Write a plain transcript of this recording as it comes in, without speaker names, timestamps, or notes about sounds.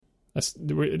I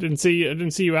didn't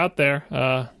see you out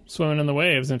there swimming in the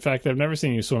waves. In fact, I've never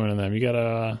seen you swimming in them. You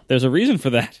gotta. There's a reason for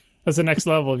that. That's the next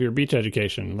level of your beach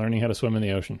education: learning how to swim in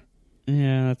the ocean.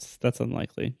 Yeah, that's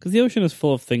unlikely because the ocean is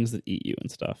full of things that eat you and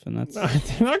stuff, and that's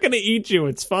They're not going to eat you.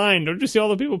 It's fine. Don't you see all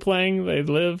the people playing? They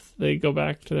live. They go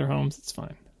back to their homes. It's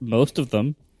fine. most of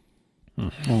them.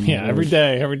 Oh, yeah, every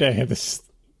day.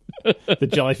 The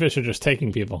jellyfish are just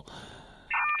taking people.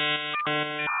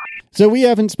 So we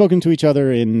haven't spoken to each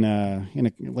other in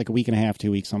like a week and a half, 2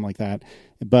 weeks, something like that.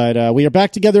 But we are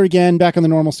back together again, back on the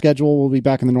normal schedule. We'll be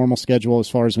back on the normal schedule as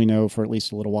far as we know for at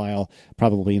least a little while,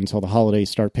 probably until the holidays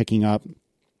start picking up.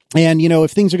 And,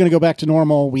 if things are going to go back to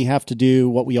normal, we have to do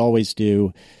what we always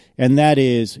do. And that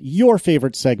is your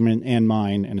favorite segment and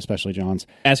mine, and especially John's.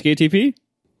 Ask ATP?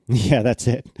 Yeah, that's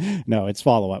it. No, it's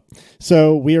follow-up.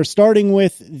 So we are starting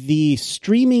with the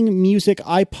streaming music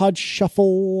iPod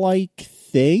Shuffle-like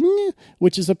thing,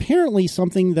 which is apparently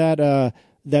something that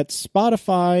that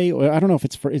Spotify, or I don't know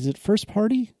if is it first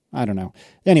party? I don't know.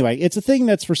 Anyway, it's a thing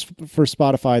that's for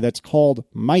Spotify that's called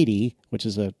Mighty, which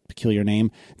is a peculiar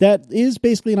name, that is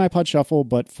basically an iPod Shuffle,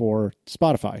 but for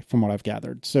Spotify, from what I've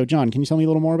gathered. So, John, can you tell me a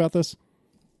little more about this?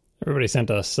 Everybody sent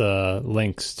us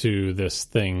links to this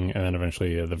thing, and then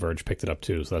eventually The Verge picked it up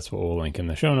too, so that's what we'll link in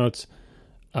the show notes,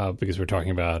 because we're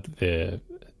talking about the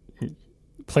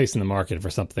place in the market for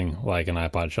something like an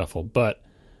iPod Shuffle. But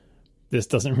this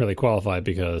doesn't really qualify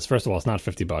because, first of all, it's not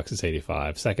 $50, it's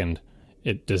 $85. Second,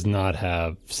 it does not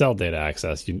have cell data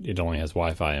access. It only has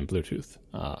Wi-Fi and Bluetooth.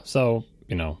 So,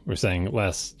 we're saying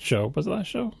last show, was it last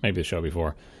show? Maybe the show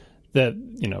before, that,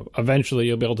 eventually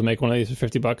you'll be able to make one of these for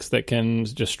 $50 that can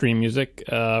just stream music.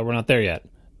 We're not there yet,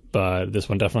 but this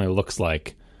one definitely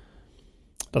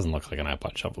doesn't look like an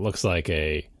iPod Shuffle. It looks like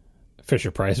a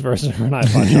Fisher-Price version of an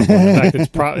iPod Shuffle. In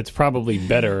fact, it's probably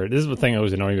better. This is the thing I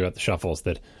was annoying about the Shuffles,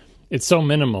 that it's so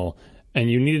minimal,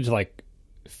 and you needed to,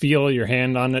 feel your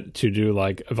hand on it to do,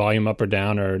 volume up or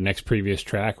down or next previous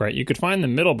track, right? You could find the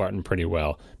middle button pretty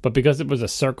well, but because it was a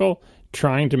circle,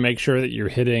 trying to make sure that you're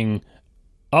hitting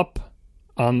up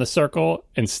on the circle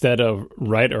instead of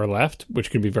right or left, which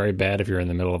could be very bad if you're in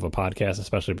the middle of a podcast,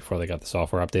 especially before they got the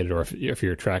software updated, or if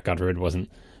your track, God forbid,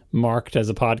 wasn't marked as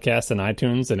a podcast in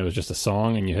iTunes and it was just a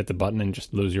song and you hit the button and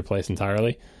just lose your place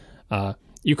entirely.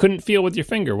 You couldn't feel with your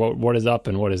finger what is up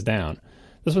and what is down.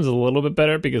 This one's a little bit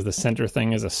better because the center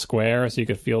thing is a square, so you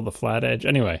could feel the flat edge.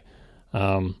 Anyway,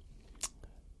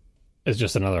 it's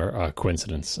just another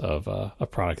coincidence of a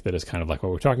product that is kind of like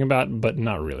what we're talking about, but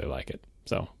not really like it.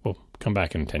 So we'll come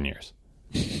back in 10 years.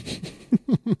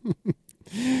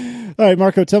 All right,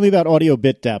 Marco, tell me about audio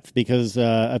bit depth, because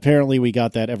apparently we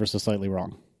got that ever so slightly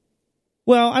wrong.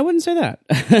 Well, I wouldn't say that.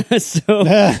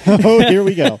 Here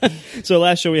we go. So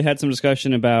last show we had some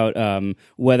discussion about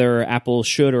whether Apple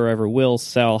should or ever will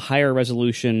sell higher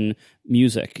resolution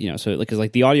music. So because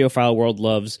the audiophile world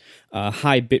loves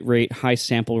high bit rate, high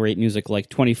sample rate music like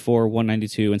 24,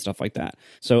 192, and stuff like that.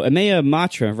 So Amaya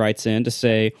Matra writes in to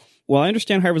say, while I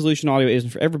understand high-resolution audio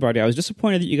isn't for everybody, I was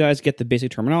disappointed that you guys get the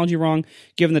basic terminology wrong.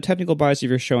 Given the technical bias of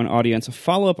your show and audience, a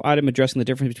follow-up item addressing the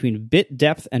difference between bit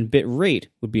depth and bit rate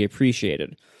would be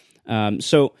appreciated.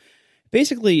 So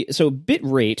bit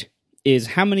rate is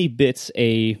how many bits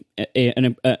an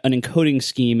encoding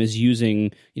scheme is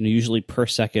using, usually per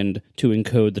second, to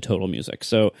encode the total music.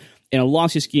 So in a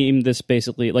lossy scheme, this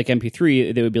basically, like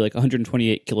MP3, they would be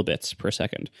 128 kilobits per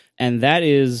second. And that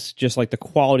is just the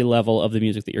quality level of the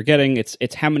music that you're getting.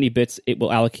 It's how many bits it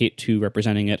will allocate to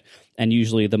representing it. And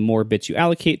usually the more bits you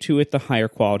allocate to it, the higher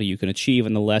quality you can achieve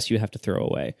and the less you have to throw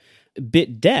away.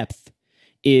 Bit depth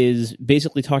is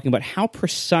basically talking about how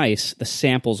precise the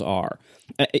samples are.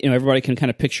 Everybody can kind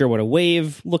of picture what a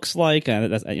wave looks like.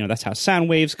 That's how sound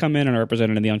waves come in and are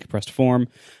represented in the uncompressed form.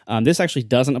 This actually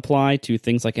doesn't apply to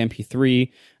things like MP3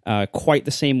 quite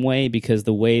the same way, because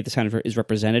the way the sound is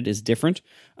represented is different.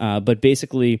 But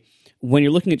basically, when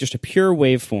you're looking at just a pure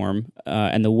waveform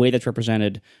and the way that's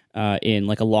represented in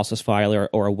a lossless file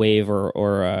or a wave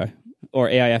or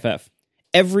AIFF,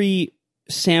 every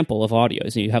sample of audio,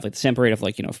 so you have the sample rate of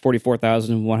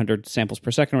 44,100 samples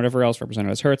per second or whatever else represented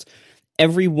as hertz.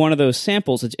 Every one of those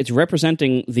samples, it's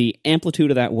representing the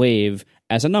amplitude of that wave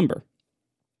as a number.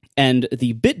 And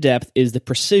the bit depth is the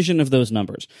precision of those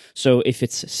numbers. So if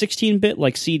it's 16-bit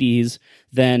like CDs,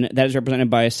 then that is represented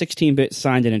by a 16-bit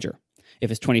signed integer.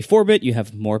 If it's 24-bit, you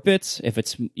have more bits. If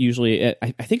it's usually,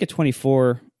 I think at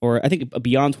 24, or I think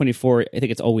beyond 24, I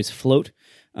think it's always float.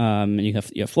 And you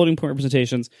have floating point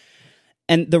representations.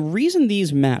 And the reason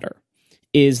these matter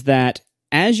is that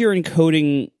as you're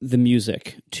encoding the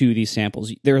music to these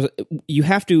samples, you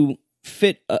have to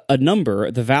fit a number,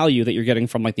 the value that you're getting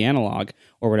from like the analog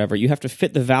or whatever, you have to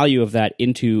fit the value of that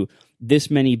into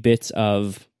this many bits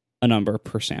of a number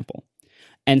per sample.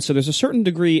 And so there's a certain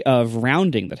degree of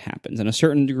rounding that happens and a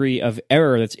certain degree of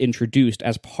error that's introduced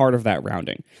as part of that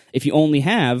rounding. If you only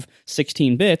have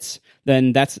 16 bits,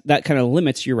 then that kind of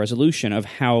limits your resolution of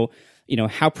how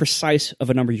precise of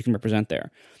a number you can represent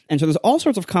there. And so there's all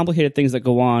sorts of complicated things that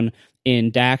go on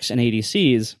in DACs and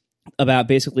ADCs about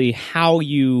basically how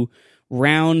you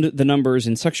round the numbers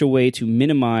in such a way to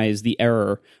minimize the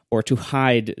error or to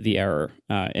hide the error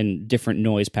and different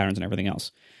noise patterns and everything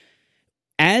else.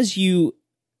 As you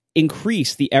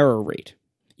increase the error rate,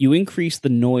 you increase the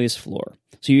noise floor.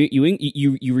 So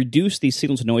you reduce the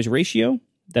signal to noise ratio.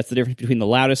 That's the difference between the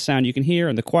loudest sound you can hear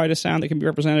and the quietest sound that can be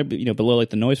represented, below like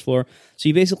the noise floor. So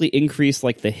you basically increase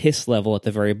like the hiss level at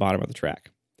the very bottom of the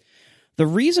track. The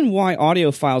reason why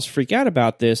audiophiles freak out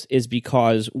about this is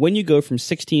because when you go from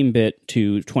 16-bit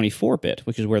to 24-bit,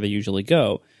 which is where they usually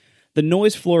go, the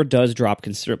noise floor does drop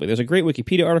considerably. There's a great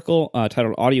Wikipedia article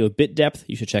titled Audio Bit Depth.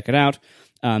 You should check it out.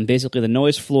 Basically, the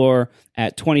noise floor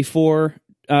at 24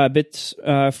 bits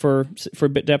for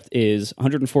bit depth is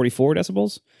 144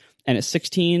 decibels, and at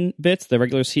 16 bits, the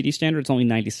regular CD standard, it's only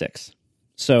 96.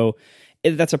 So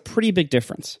that's a pretty big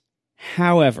difference.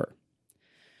 However,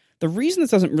 the reason this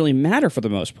doesn't really matter for the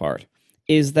most part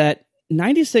is that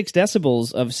 96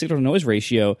 decibels of signal-to-noise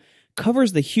ratio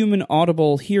covers the human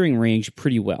audible hearing range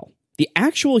pretty well. The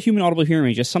actual human audible hearing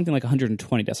range is something like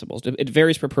 120 decibels. It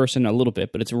varies per person a little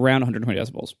bit, but it's around 120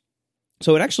 decibels.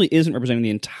 So it actually isn't representing the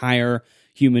entire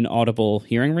human audible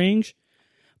hearing range,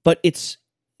 but it's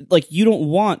like you don't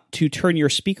want to turn your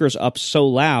speakers up so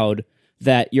loud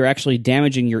that you're actually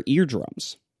damaging your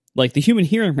eardrums. Like the human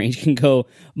hearing range can go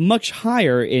much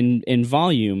higher in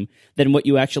volume than what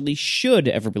you actually should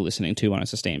ever be listening to on a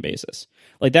sustained basis.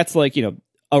 Like that's like,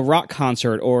 a rock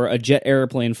concert or a jet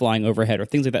airplane flying overhead or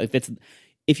things like that.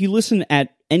 If you listen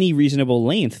at any reasonable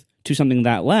length to something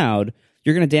that loud,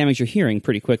 you're going to damage your hearing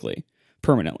pretty quickly,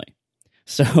 permanently.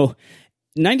 So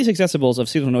 96 decibels of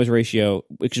signal-to-noise ratio,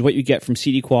 which is what you get from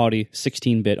CD quality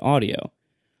 16-bit audio,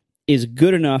 is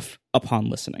good enough upon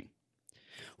listening.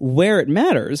 Where it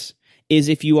matters is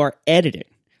if you are editing,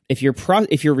 if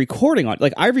you're recording on,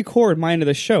 like I record my end of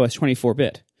the show as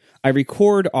 24-bit. I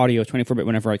record audio as 24-bit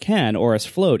whenever I can, or as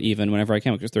float even whenever I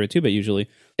can, which is 32-bit usually,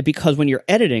 because when you're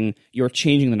editing, you're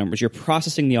changing the numbers, you're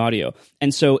processing the audio.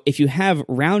 And so if you have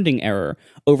rounding error,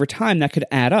 over time that could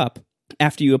add up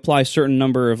after you apply a certain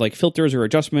number of like filters or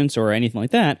adjustments or anything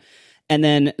like that. And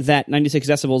then that 96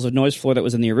 decibels of noise floor that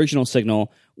was in the original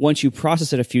signal, once you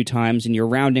process it a few times and you're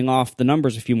rounding off the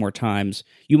numbers a few more times,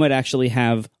 you might actually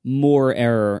have more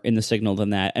error in the signal than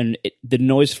that, and the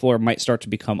noise floor might start to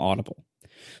become audible.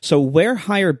 So where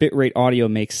higher bitrate audio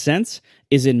makes sense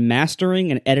is in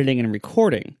mastering and editing and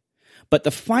recording. But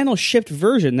the final shipped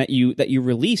version that you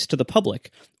release to the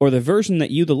public, or the version that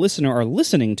you, the listener, are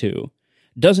listening to,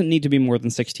 doesn't need to be more than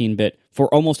 16-bit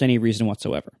for almost any reason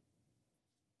whatsoever.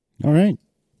 All right.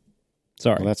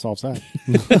 Sorry. Well, that solves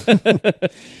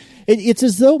that. It's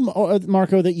as though,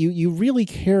 Marco, that you really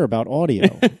care about audio.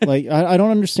 Like, I don't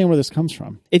understand where this comes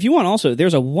from. If you want also,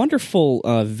 there's a wonderful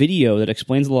video that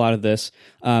explains a lot of this.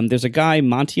 There's a guy,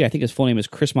 Monty, I think his full name is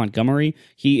Chris Montgomery.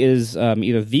 He is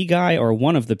either the guy or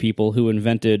one of the people who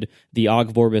invented the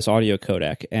Ogg Vorbis audio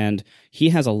codec. And he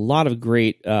has a lot of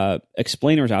great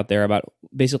explainers out there about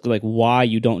basically like why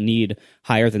you don't need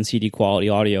higher than CD quality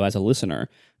audio as a listener.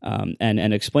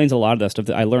 And explains a lot of that stuff.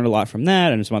 I learned a lot from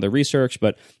that and some other research,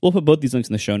 but we'll put both these links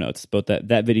in the show notes, both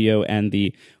that video and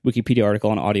the Wikipedia article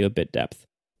on audio bit depth.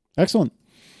 Excellent.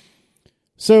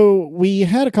 So we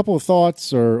had a couple of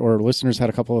thoughts, or listeners had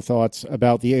a couple of thoughts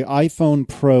about the iPhone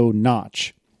Pro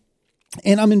notch.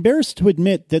 And I'm embarrassed to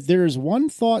admit that there is one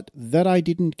thought that I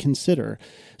didn't consider.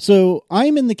 So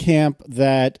I'm in the camp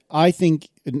that I think,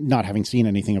 not having seen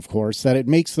anything, of course, that it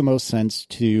makes the most sense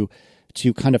to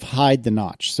kind of hide the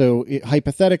notch. So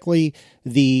hypothetically,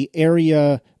 the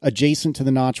area adjacent to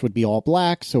the notch would be all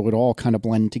black, so it would all kind of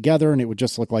blend together, and it would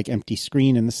just look like empty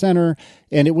screen in the center,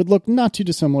 and it would look not too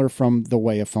dissimilar from the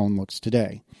way a phone looks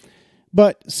today.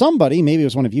 But somebody, maybe it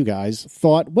was one of you guys,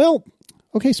 thought, well,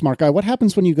 okay, smart guy, what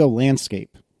happens when you go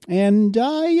landscape? And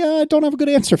I don't have a good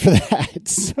answer for that.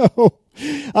 So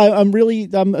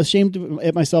I'm ashamed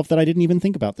at myself that I didn't even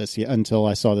think about this yet until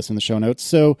I saw this in the show notes.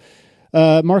 So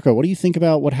Marco, what do you think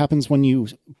about what happens when you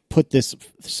put this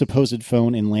supposed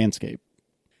phone in landscape?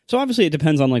 So obviously it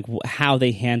depends on like how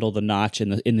they handle the notch in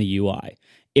the UI.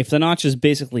 If the notch is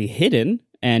basically hidden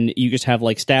and you just have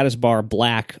like status bar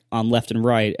black on left and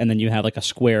right, and then you have like a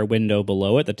square window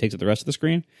below it that takes up the rest of the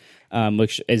screen,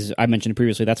 which, as I mentioned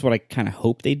previously, that's what I kind of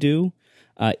hope they do.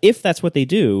 If that's what they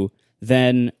do,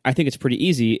 then I think it's pretty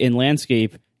easy. In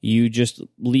landscape, you just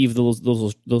leave those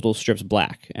little strips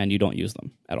black and you don't use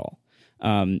them at all.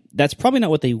 That's probably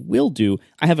not what they will do.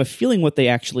 I have a feeling what they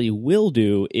actually will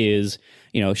do is,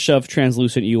 shove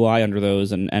translucent UI under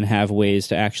those and have ways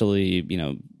to actually,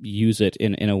 use it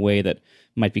in a way that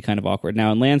might be kind of awkward.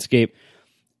 Now, in landscape,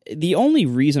 the only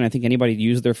reason I think anybody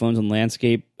uses their phones in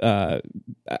landscape,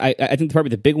 I think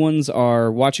probably the big ones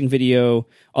are watching video,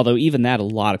 although even that, a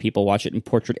lot of people watch it in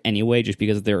portrait anyway, just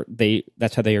because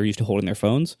that's how they are used to holding their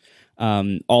phones.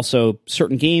 Also,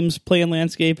 certain games play in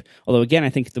landscape, although again, I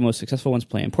think the most successful ones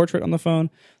play in portrait on the phone.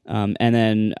 And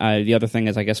then the other thing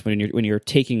is, I guess when you're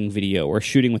taking video or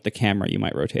shooting with the camera, you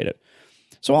might rotate it.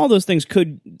 So all those things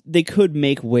could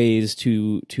make ways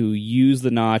to use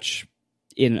the notch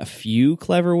in a few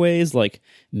clever ways, like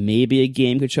maybe a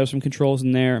game could shove some controls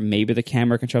in there, maybe the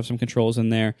camera can shove some controls in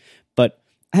there, but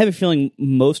I have a feeling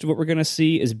most of what we're going to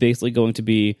see is basically going to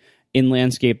be in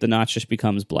landscape, the notch just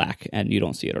becomes black and you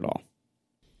don't see it at all.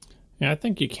 Yeah, I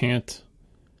think you can't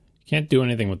do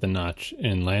anything with the notch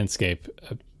in landscape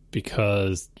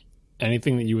because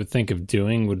anything that you would think of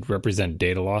doing would represent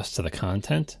data loss to the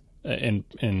content. In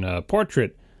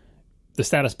portrait, the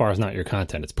status bar is not your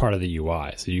content; it's part of the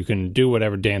UI. So you can do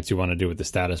whatever dance you want to do with the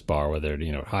status bar, whether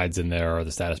it hides in there or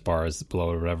the status bar is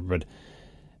below or whatever.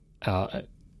 But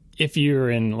if you're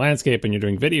in landscape and you're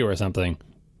doing video or something,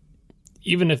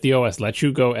 even if the OS lets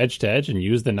you go edge to edge and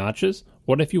use the notches,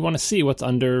 what if you want to see what's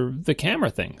under the camera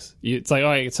things? It's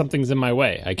like, something's in my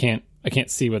way. I can't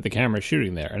see what the camera is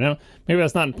shooting there. I know maybe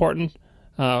that's not important.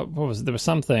 There was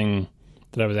something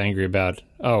that I was angry about.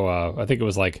 I think it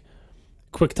was like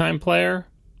QuickTime Player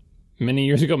many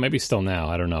years ago, maybe still now.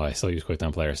 I don't know. I still use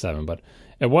QuickTime Player 7, but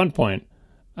at one point,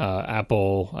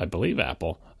 Apple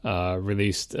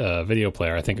released a video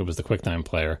player. I think it was the QuickTime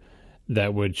Player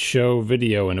that would show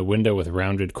video in a window with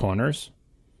rounded corners.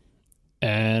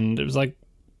 And it was like,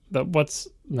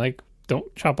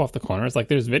 don't chop off the corners. Like,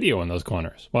 there's video in those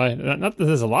corners. Why? Not that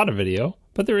there's a lot of video,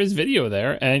 but there is video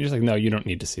there. And you're just like, no, you don't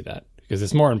need to see that. Because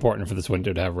it's more important for this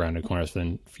window to have rounded corners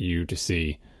than for you to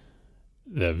see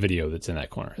the video that's in that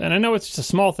corner. And I know it's just a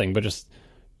small thing, but just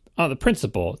on the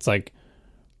principle, it's like,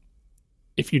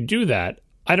 if you do that,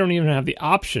 I don't even have the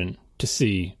option to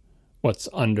see what's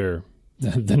under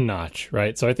the notch,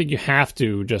 right? So I think you have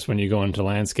to, just when you go into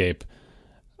landscape,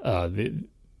 I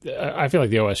feel like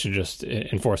the OS should just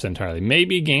enforce it entirely.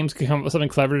 Maybe games could come up with something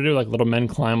clever to do, like little men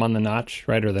climb on the notch,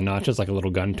 right? Or the notch is like a little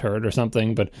gun turret or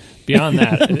something. But beyond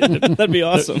that, that'd be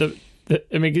awesome.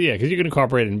 Because you can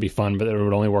incorporate it and be fun, but it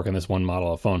would only work on this one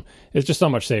model of phone. It's just so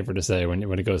much safer to say when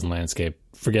it goes in landscape,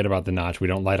 forget about the notch. We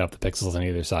don't light up the pixels on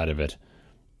either side of it.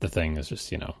 The thing is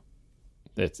just,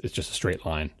 it's just a straight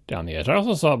line down the edge. I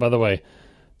also saw, by the way,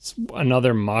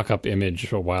 another mock-up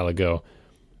image a while ago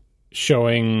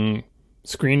showing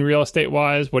screen real estate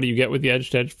wise, what do you get with the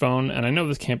edge-to-edge phone? And I know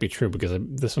this can't be true because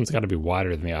this one's got to be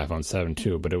wider than the iPhone 7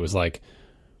 too, but it was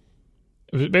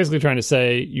basically trying to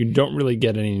say you don't really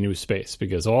get any new space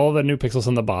because all the new pixels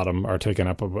on the bottom are taken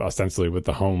up ostensibly with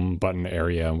the home button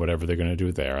area and whatever they're going to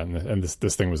do there. And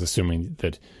this thing was assuming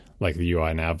that like the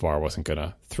UI nav bar wasn't going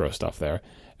to throw stuff there.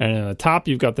 And at the top,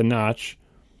 you've got the notch,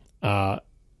 and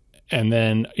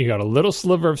then you got a little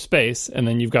sliver of space, and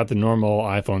then you've got the normal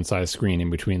iPhone size screen in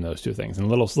between those two things. And the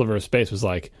little sliver of space was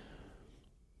looked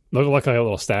like a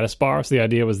little status bar. So the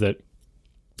idea was that,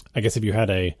 I guess if you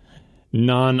had a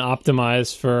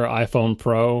non-optimized for iPhone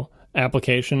Pro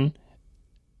application,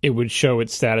 it would show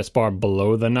its status bar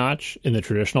below the notch in the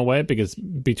traditional way, because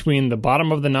between the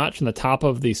bottom of the notch and the top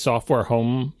of the software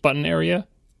home button area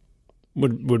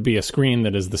would be a screen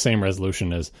that is the same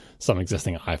resolution as some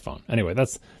existing iPhone. Anyway,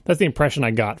 that's the impression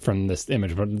I got from this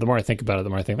image. But the more I think about it, the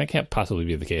more I think that can't possibly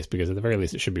be the case, because at the very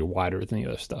least it should be wider than the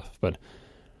other stuff. But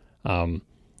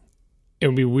it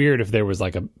would be weird if there was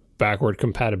like a backward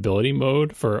compatibility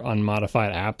mode for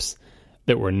unmodified apps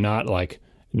that were not like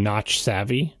notch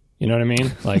savvy. You know what I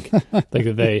mean? Like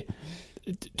because they,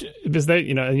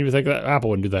 and you would think that Apple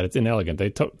wouldn't do that. It's inelegant.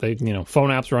 They phone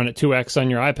apps run at 2x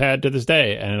on your iPad to this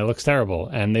day, and it looks terrible.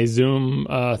 And they zoom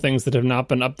things that have not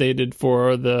been updated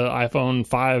for the iPhone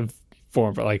 5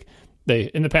 form. Like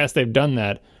in the past, they've done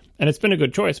that, and it's been a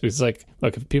good choice because, like,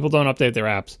 look, if people don't update their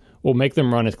apps, we'll make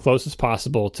them run as close as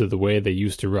possible to the way they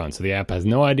used to run. So the app has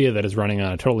no idea that it's running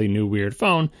on a totally new, weird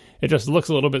phone. It just looks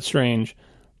a little bit strange,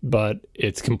 but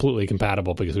it's completely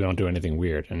compatible because we don't do anything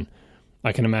weird. And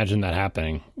I can imagine that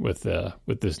happening with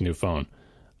this new phone.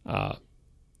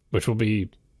 which will be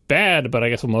bad, but I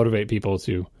guess will motivate people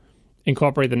to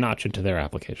incorporate the notch into their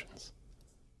applications.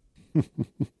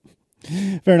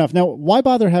 Fair enough. Now, why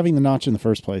bother having the notch in the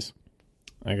first place?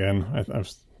 Again,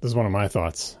 this is one of my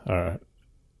thoughts.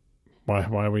 Why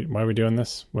are we doing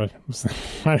this? Why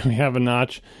do we have a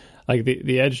notch? Like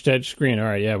the edge-to-edge screen. All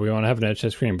right, yeah, we want to have an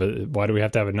edge-to-edge screen, but why do we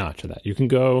have to have a notch of that? You can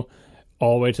go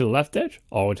all the way to the left edge,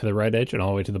 all the way to the right edge, and all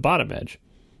the way to the bottom edge.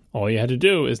 All you had to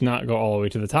do is not go all the way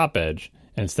to the top edge.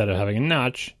 And instead of having a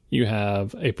notch, you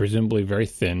have a presumably very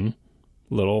thin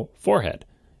little forehead.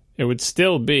 It would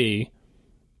still be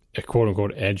a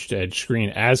quote-unquote edge-to-edge screen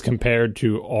as compared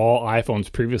to all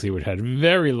iPhones previously, which had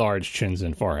very large chins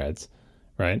and foreheads,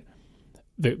 right?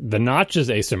 The notch is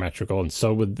asymmetrical, and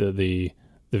so would the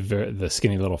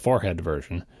skinny little forehead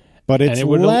version. But it's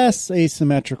less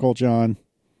asymmetrical, John.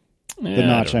 The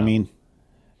notch, I mean.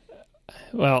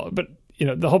 Well, but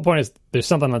the whole point is there's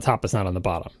something on the top that's not on the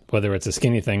bottom. Whether it's a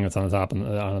skinny thing that's on the top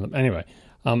anyway.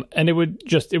 And it would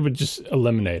just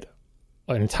eliminate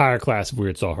an entire class of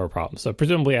weird software problems. So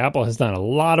presumably Apple has done a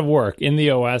lot of work in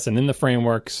the OS and in the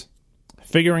frameworks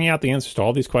figuring out the answers to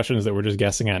all these questions that we're just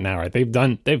guessing at now, right?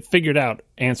 They've figured out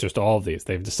answers to all of these.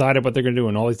 They've decided what they're going to do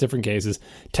in all these different cases,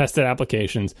 tested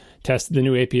applications, tested the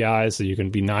new APIs so you can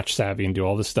be notch savvy and do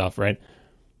all this stuff, right?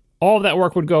 All of that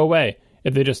work would go away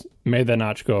if they just made that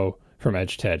notch go from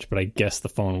edge to edge, but I guess the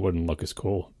phone wouldn't look as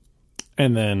cool.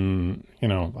 And then,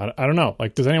 I don't know.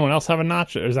 Like, does anyone else have a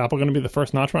notch? Is Apple going to be the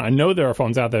first notch one? I know there are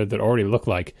phones out there that already look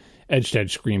like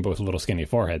edge-to-edge screen, but with a little skinny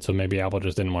forehead, so maybe Apple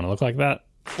just didn't want to look like that.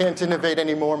 Can't innovate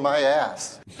anymore, my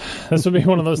ass. This would be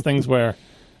one of those things where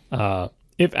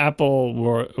if Apple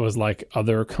was like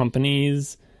other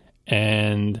companies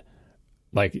and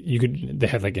like they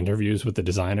had like interviews with the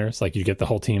designers, like you get the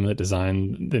whole team that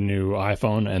designed the new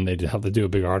iPhone and they'd have to do a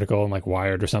big article in like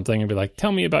Wired or something and be like,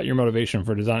 tell me about your motivation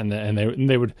for design. And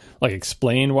they would like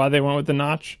explain why they went with the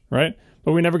notch, right?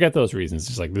 But we never get those reasons. It's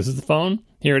just like, this is the phone.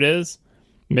 Here it is.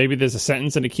 Maybe there's a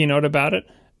sentence in a keynote about it,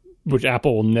 which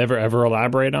Apple will never, ever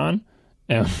elaborate on.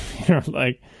 And,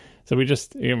 so we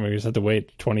just have to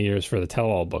wait 20 years for the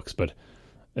tell-all books. But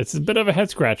it's a bit of a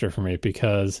head-scratcher for me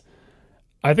because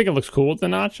I think it looks cool with the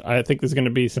notch. I think there's going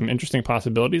to be some interesting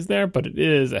possibilities there, but it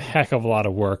is a heck of a lot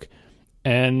of work.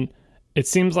 And it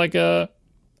seems like a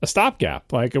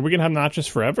stopgap. Like, are we going to have notches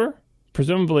forever?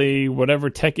 Presumably, whatever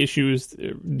tech issues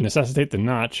necessitate the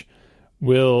notch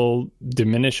will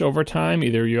diminish over time.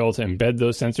 Either you're able to embed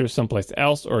those sensors someplace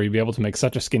else, or you'll be able to make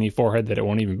such a skinny forehead that it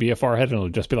won't even be a forehead and it'll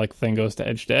just be like the thing goes to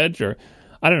edge, or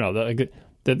I don't know.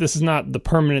 That this is not the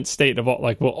permanent state of all.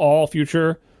 Like, will all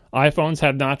future iPhones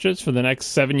have notches for the next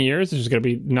 7 years? There's just going to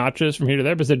be notches from here to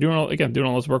there because they're doing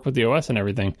all this work with the OS and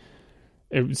everything.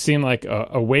 It would seem like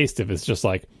a waste if it's just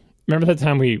like, remember that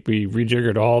time we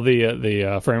rejiggered all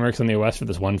the frameworks on the OS for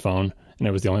this one phone and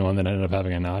it was the only one that ended up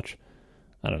having a notch?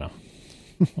 I don't know.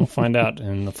 We'll find out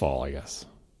in the fall, I guess.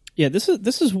 Yeah, this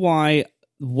is why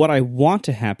what I want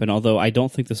to happen, although I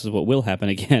don't think this is what will happen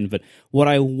again, but what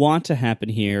I want to happen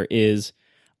here is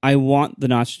I want the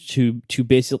notch to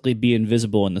basically be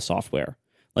invisible in the software.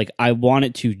 Like, I want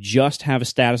it to just have a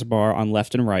status bar on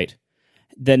left and right.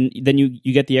 Then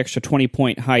you get the extra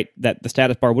 20-point height that the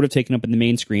status bar would have taken up in the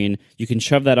main screen. You can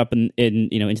shove that up in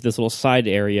into this little side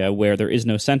area where there is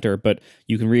no center, but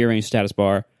you can rearrange status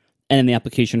bar, and then the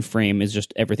application frame is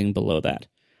just everything below that.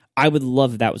 I would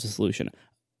love if that was the solution.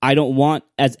 I don't want,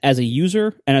 as a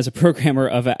user and as a programmer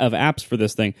of apps for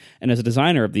this thing, and as a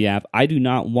designer of the app, I do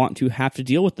not want to have to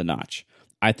deal with the notch.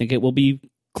 I think it will be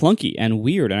clunky and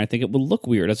weird, and I think it will look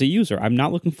weird as a user. I'm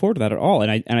not looking forward to that at all,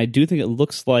 and I do think it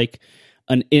looks like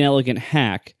an inelegant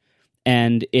hack,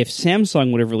 and if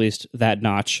Samsung would have released that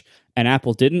notch and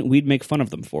Apple didn't, we'd make fun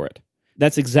of them for it.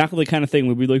 That's exactly the kind of thing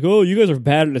we'd be like, oh, you guys are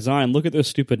bad at design, look at this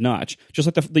stupid notch. Just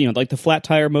like the flat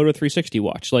tire Moto 360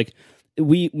 watch. Like,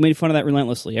 we made fun of that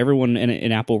relentlessly. Everyone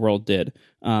in Apple world did,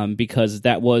 because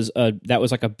that was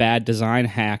like a bad design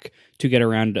hack to get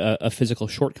around a physical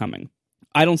shortcoming.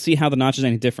 I don't see how the notch is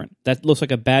any different. That looks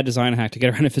like a bad design hack to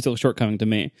get around a physical shortcoming to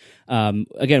me.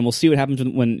 Again, we'll see what happens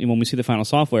when we see the final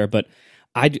software, but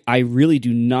I really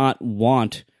do not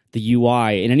want the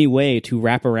UI in any way to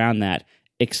wrap around that,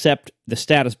 except the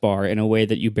status bar in a way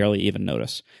that you barely even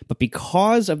notice. But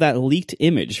because of that leaked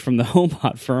image from the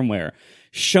HomePod firmware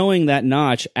showing that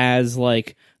notch as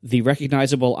like the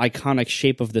recognizable iconic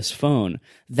shape of this phone,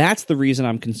 that's the reason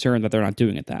I'm concerned that they're not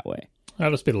doing it that way.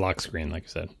 That'll just be the lock screen, like you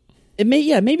said. It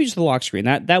maybe just the lock screen.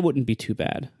 That wouldn't be too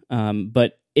bad.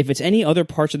 But if it's any other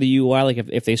parts of the UI, like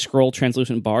if they scroll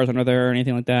translucent bars under there or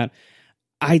anything like that,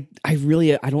 I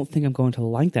don't think I'm going to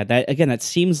like that. That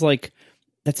seems like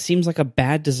that seems like a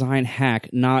bad design hack,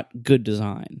 not good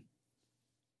design.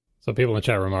 So people in the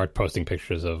chat room are posting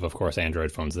pictures of course,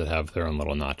 Android phones that have their own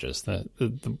little notches. The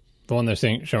one they're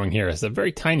showing here is a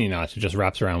very tiny notch. It just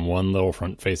wraps around one little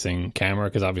front-facing camera,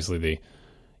 because obviously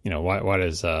why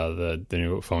does the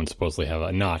new phone supposedly have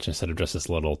a notch instead of just this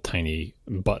little tiny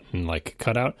button-like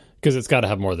cutout? Because it's got to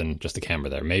have more than just a camera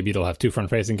there. Maybe it'll have two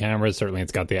front-facing cameras. Certainly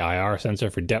it's got the IR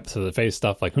sensor for depth of the face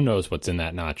stuff. Like, who knows what's in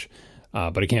that notch?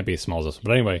 But it can't be as small as this one.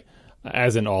 But anyway,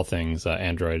 as in all things,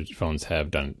 Android phones have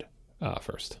done it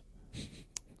first.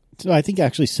 So I think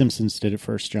actually Simpsons did it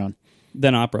first, John.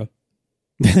 Then Opera.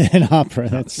 Then Opera.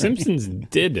 That's Simpsons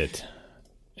did it,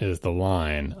 is the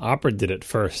line. Opera did it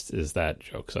first is that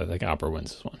joke. So I think Opera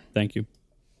wins this one. Thank you.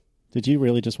 Did you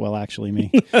really just actually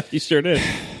me? You sure did.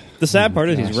 The sad part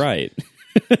is he's right.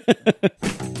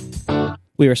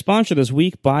 We are sponsored this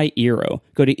week by Eero.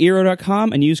 Go to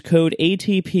Eero.com and use code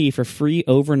ATP for free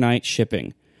overnight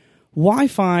shipping.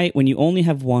 Wi-Fi, when you only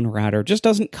have one router, just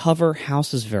doesn't cover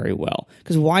houses very well,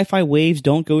 because Wi-Fi waves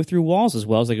don't go through walls as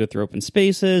well as they go through open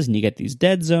spaces, and you get these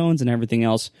dead zones and everything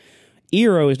else.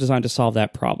 Eero is designed to solve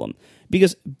that problem,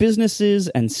 because businesses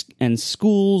and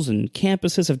schools and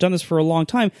campuses have done this for a long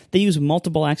time. They use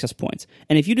multiple access points,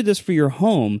 and if you did this for your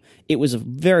home, it was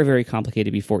very, very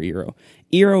complicated before Eero.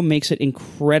 Eero makes it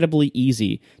incredibly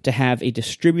easy to have a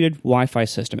distributed Wi-Fi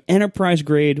system,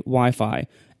 enterprise-grade Wi-Fi,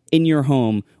 in your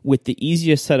home with the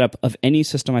easiest setup of any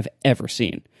system I've ever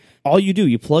seen. All you do,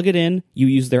 you plug it in, you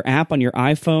use their app on your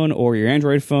iPhone or your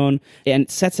Android phone, and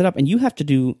it sets it up, and you have to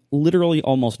do literally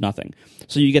almost nothing.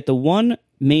 So you get the one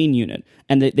main unit,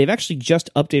 and they've actually just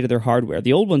updated their hardware.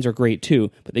 The old ones are great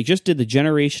too, but they just did the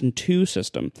Generation 2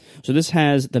 system. So this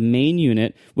has the main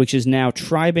unit, which is now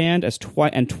tri-band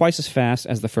and twice as fast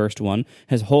as the first one,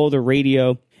 has whole other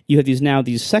radio. You have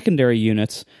these secondary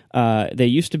units. They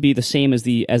used to be the same as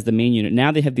the main unit.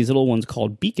 Now they have these little ones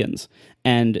called beacons,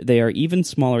 and they are even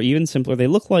smaller, even simpler. They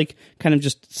look like kind of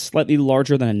just slightly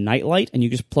larger than a nightlight, and you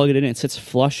just plug it in, and it sits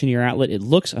flush in your outlet. It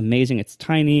looks amazing. It's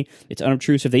tiny. It's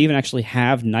unobtrusive. They even actually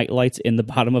have night lights in the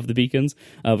bottom of the beacons,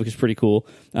 which is pretty cool.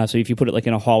 So if you put it like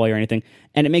in a hallway or anything,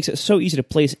 and it makes it so easy to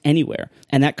place anywhere,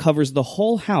 and that covers the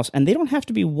whole house, and they don't have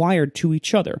to be wired to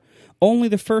each other. Only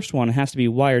the first one has to be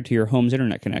wired to your home's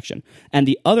internet connection. And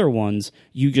the other ones,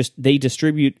 they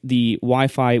distribute the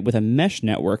Wi-Fi with a mesh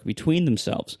network between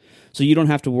themselves. So you don't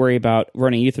have to worry about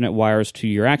running Ethernet wires to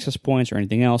your access points or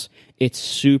anything else. It's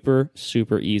super,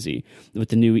 super easy. With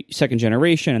the new second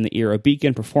generation and the Eero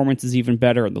beacon, performance is even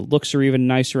better, and the looks are even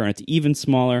nicer, and it's even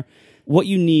smaller. What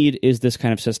you need is this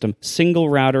kind of system. Single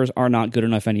routers are not good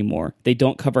enough anymore. They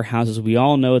don't cover houses. We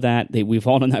all know that. We've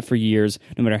all done that for years.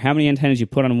 No matter how many antennas you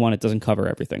put on one, it doesn't cover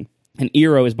everything. And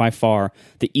Eero is by far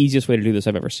the easiest way to do this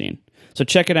I've ever seen. So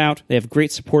check it out. They have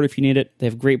great support if you need it. They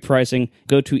have great pricing.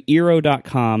 Go to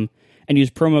Eero.com and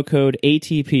use promo code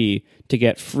ATP to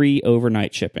get free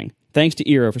overnight shipping. Thanks to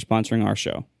Eero for sponsoring our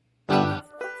show.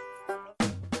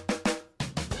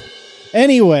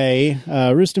 Anyway,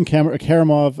 Rustam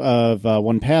Karimov of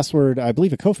 1Password, I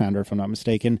believe a co-founder, if I'm not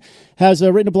mistaken, has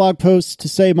written a blog post to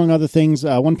say, among other things,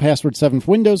 1Password 7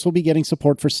 for Windows will be getting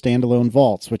support for standalone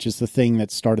vaults, which is the thing that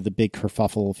started the big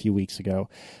kerfuffle a few weeks ago.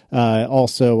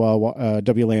 Also,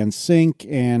 WLAN sync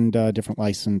and different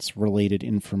license-related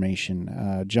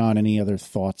information. John, any other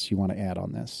thoughts you want to add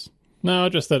on this? No,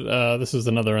 just that this is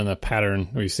another in the pattern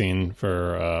we've seen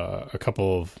for a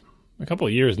couple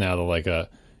of years now. That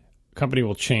company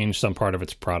will change some part of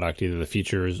its product, either the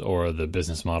features or the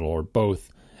business model or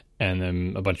both, and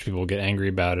then a bunch of people will get angry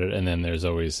about it, and then it's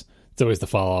always the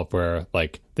follow-up where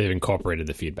they've incorporated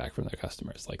the feedback from their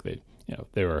customers.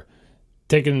 They were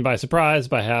taken by surprise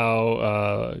by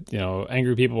how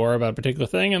angry people were about a particular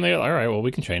thing, and all right, well,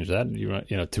 we can change that.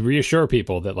 To reassure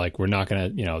people that we're not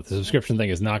going to, the subscription thing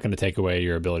is not going to take away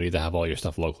your ability to have all your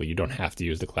stuff locally. You don't have to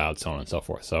use the cloud, so on and so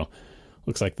forth. So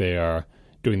looks like they are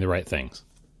doing the right things.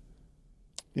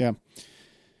 Yeah.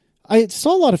 I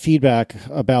saw a lot of feedback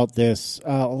about this.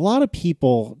 A lot of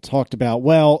people talked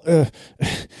about,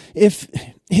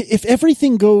 if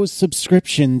everything goes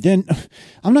subscription, then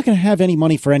I'm not going to have any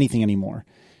money for anything anymore.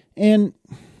 And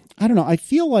I don't know. I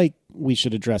feel like we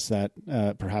should address that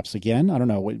perhaps again. I don't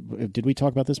know. Did we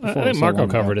talk about this before? I think Marco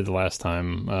covered it the last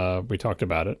time we talked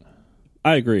about it.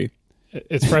 I agree.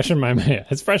 It's fresh in my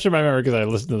memory because I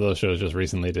listened to those shows just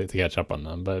recently to catch up on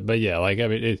them. But yeah,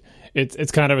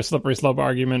 it's kind of a slippery slope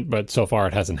argument, but so far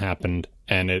it hasn't happened,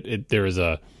 and there's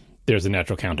a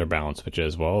natural counterbalance, which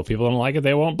is, well, if people don't like it,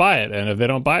 they won't buy it, and if they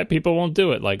don't buy it, people won't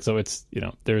do it. So it's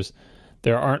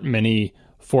there aren't many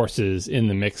forces in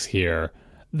the mix here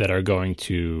that are going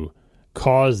to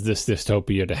cause this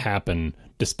dystopia to happen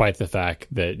despite the fact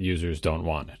that users don't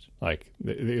want it. Like,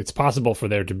 it's possible for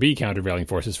there to be countervailing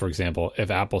forces. For example,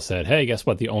 if Apple said, hey, guess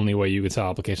what? The only way you could sell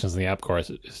applications in the App Store is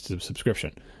to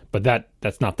subscription. But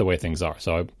that's not the way things are.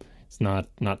 So it's not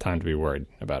time to be worried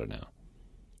about it now.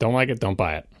 Don't like it, don't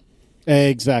buy it.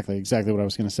 Exactly what I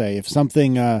was going to say. If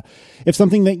something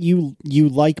that you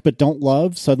like but don't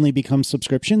love suddenly becomes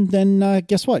subscription, then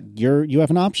guess what? You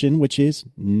have an option, which is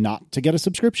not to get a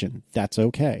subscription. That's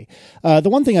okay. The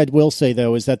one thing I will say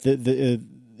though is that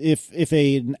if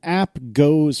an app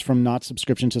goes from not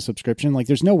subscription to subscription, like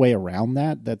there's no way around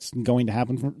that. That's going to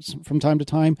happen from time to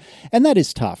time. And that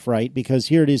is tough, right? Because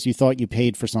here it is, you thought you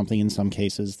paid for something in some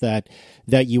cases that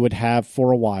you would have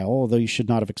for a while, although you should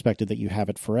not have expected that you have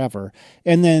it forever.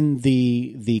 And then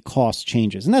the cost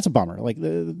changes. And that's a bummer. Like,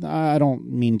 I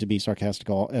don't mean to be sarcastic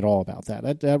at all about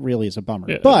that. That really is a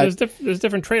bummer. Yeah, but there's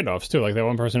different trade-offs too. Like that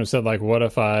one person who said, like, what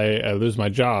if I lose my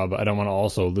job? I don't want to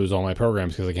also lose all my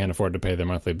programs because I can't afford to pay their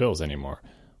monthly bills anymore.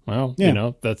 Well,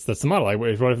 yeah. That's the model. Like, what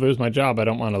if I lose my job? I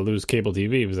don't want to lose cable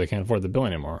TV because I can't afford the bill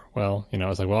anymore. Well,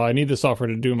 it's like, well, I need the software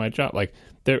to do my job. Like,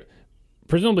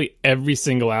 presumably every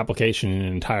single application in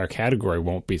an entire category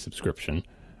won't be subscription,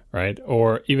 right?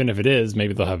 Or even if it is,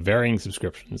 maybe they'll have varying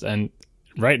subscriptions. And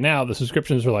right now, the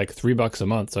subscriptions are like $3 a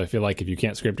month. So I feel like if you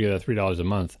can't scrape together $3 a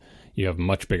month, you have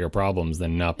much bigger problems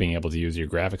than not being able to use your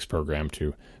graphics program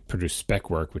to produce spec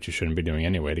work, which you shouldn't be doing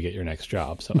anyway to get your next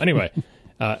job. So anyway,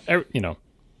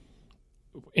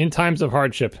 in times of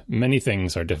hardship, many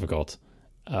things are difficult.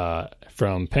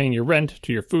 From paying your rent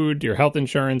to your food to your health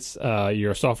insurance,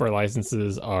 your software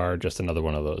licenses are just another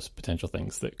one of those potential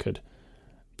things that could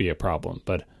be a problem.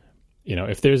 But,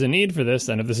 if there's a need for this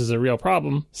and if this is a real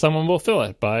problem, someone will fill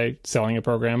it by selling a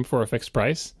program for a fixed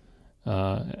price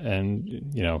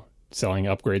and, selling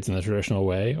upgrades in the traditional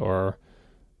way or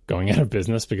going out of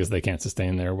business because they can't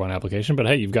sustain their one application. But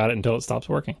hey, you've got it until it stops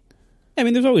working. I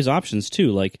mean, there's always options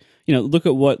too. Like, look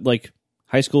at what like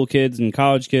high school kids and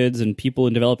college kids and people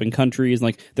in developing countries.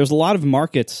 Like, there's a lot of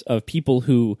markets of people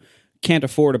who can't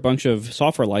afford a bunch of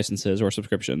software licenses or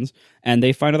subscriptions, and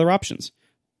they find other options.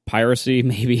 Piracy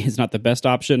maybe is not the best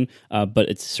option, but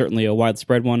it's certainly a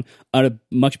widespread one. A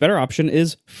much better option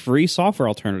is free software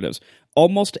alternatives.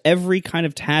 Almost every kind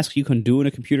of task you can do in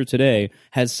a computer today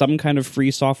has some kind of free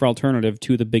software alternative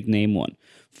to the big name one.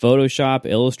 Photoshop,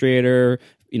 Illustrator,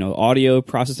 audio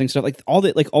processing stuff,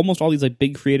 almost all these like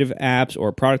big creative apps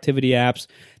or productivity apps,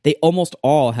 they almost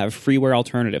all have freeware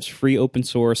alternatives, free open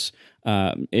source,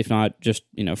 if not just,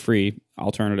 free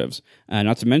alternatives.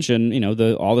 Not to mention,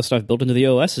 all the stuff built into the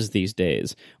OSs these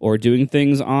days, or doing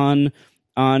things on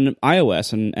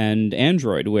iOS and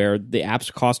Android, where the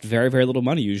apps cost very, very little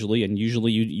money usually, and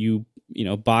usually you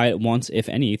buy it once, if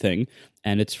anything,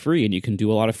 and it's free, and you can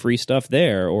do a lot of free stuff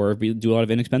there, or do a lot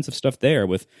of inexpensive stuff there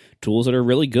with tools that are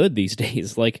really good these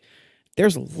days.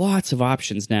 There's lots of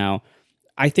options now.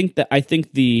 I think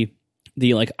the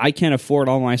like, I can't afford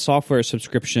all my software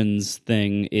subscriptions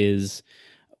thing is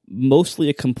mostly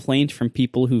a complaint from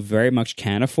people who very much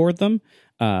can afford them.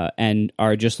 And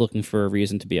are just looking for a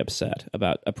reason to be upset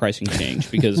about a pricing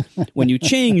change. Because when you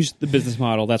change the business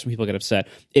model, that's when people get upset.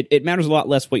 It matters a lot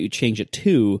less what you change it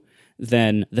to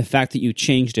than the fact that you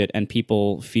changed it and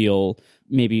people feel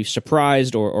maybe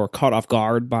surprised or caught off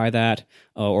guard by that,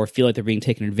 or feel like they're being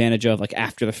taken advantage of, like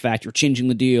after the fact, you're changing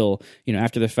the deal,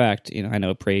 after the fact, I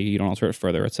know, pray you don't alter it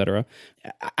further, etc.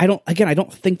 I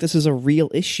don't think this is a real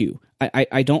issue.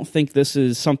 I don't think this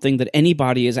is something that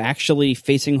anybody is actually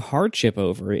facing hardship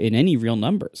over in any real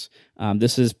numbers.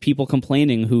 This is people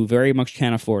complaining who very much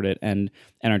can't afford it and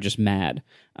are just mad.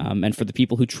 And for the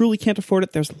people who truly can't afford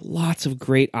it, there's lots of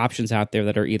great options out there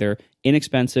that are either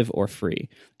inexpensive or free.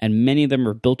 And many of them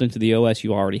are built into the OS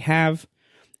you already have.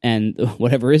 And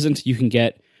whatever isn't, you can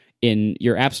get in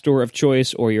your app store of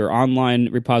choice or your online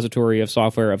repository of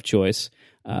software of choice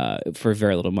for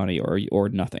very little money or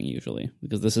nothing usually.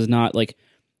 Because this is not like,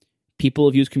 people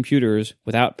have used computers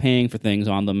without paying for things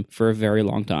on them for a very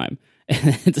long time.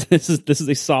 And this is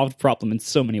a solved problem in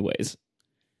so many ways.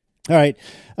 All right.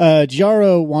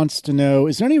 Jaro wants to know,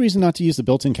 is there any reason not to use the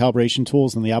built-in calibration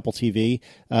tools in the Apple TV?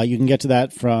 You can get to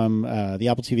that from the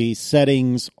Apple TV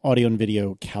settings, audio and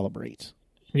video calibrate.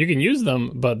 You can use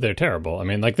them, but they're terrible. I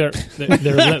mean, like they're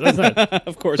that's not,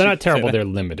 of course they're not terrible. They're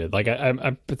limited. Like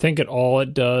I think all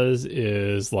it does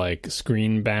is like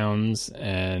screen bounds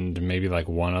and maybe like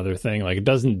one other thing. Like it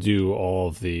doesn't do all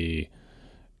of the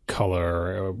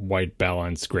color, white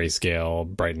balance, grayscale,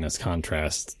 brightness,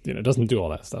 contrast. It doesn't do all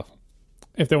that stuff.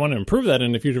 If they want to improve that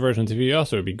in the future version of TV,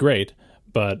 also, it'd be great.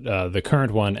 But the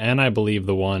current one, and I believe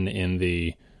the one in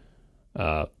the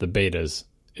betas,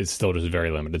 it's still just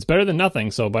very limited. It's better than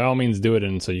nothing, so by all means do it,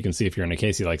 and so you can see if you're in a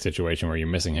Casey-like situation where you're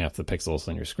missing half the pixels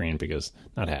on your screen, because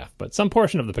not half, but some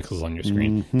portion of the pixels on your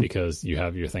screen because you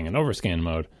have your thing in overscan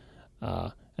mode,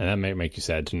 and that may make you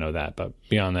sad to know that. But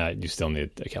beyond that, you still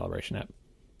need a calibration app.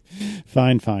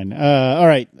 Fine. All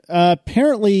right.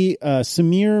 Apparently,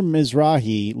 Samir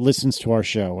Mizrahi listens to our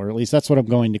show, or at least that's what I'm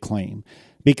going to claim.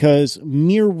 Because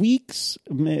mere weeks,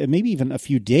 maybe even a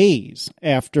few days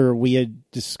after we had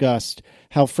discussed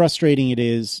how frustrating it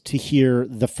is to hear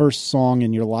the first song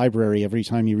in your library every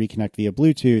time you reconnect via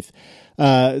Bluetooth,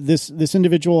 this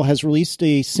individual has released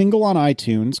a single on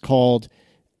iTunes called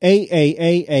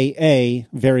AAAAA,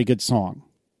 Very Good Song.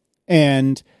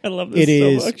 And I love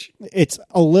this so much. It's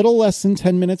a little less than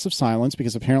 10 minutes of silence,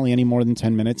 because apparently any more than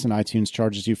 10 minutes and iTunes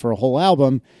charges you for a whole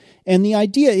album. And the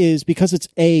idea is, because it's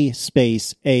A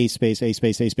space,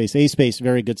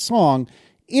 very good song,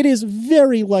 it is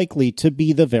very likely to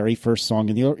be the very first song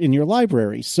in your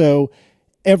library. So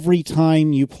every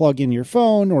time you plug in your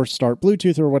phone or start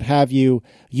Bluetooth or what have you,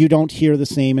 you don't hear the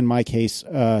same, in my case,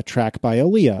 track by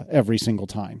Aaliyah every single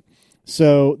time.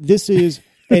 So this is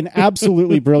an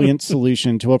absolutely brilliant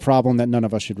solution to a problem that none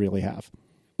of us should really have.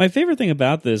 My favorite thing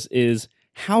about this is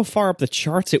how far up the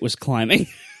charts it was climbing.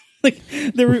 Like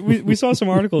we saw some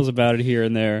articles about it here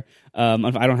and there. I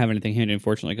don't have anything handy,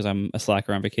 unfortunately, because I'm a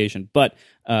slacker on vacation. But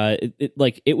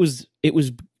it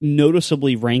was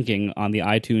noticeably ranking on the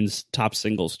iTunes top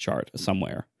singles chart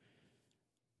somewhere.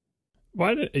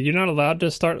 Why you're not allowed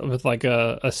to start with like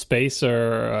a space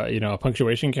or a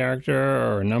punctuation character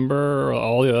or a number or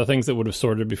all the other things that would have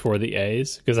sorted before the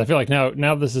A's? Because I feel like now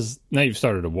you've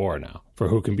started a war now for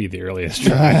who can be the earliest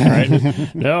track,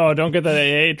 right? No, don't get that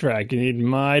AA track. You need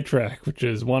my track, which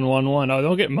is 111. Oh,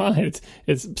 don't get mine.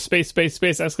 It's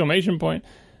space exclamation point.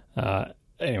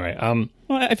 Anyway, well,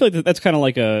 I feel like that's kind of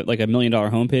like a $1 million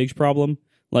homepage problem.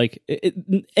 Like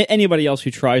anybody else who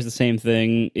tries the same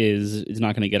thing is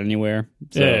not going to get anywhere.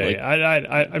 So,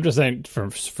 I'm just saying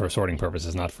for sorting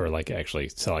purposes, not for like actually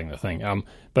selling the thing.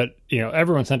 But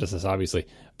everyone sent us this, obviously,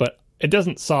 but it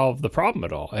doesn't solve the problem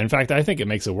at all. In fact, I think it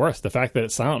makes it worse. The fact that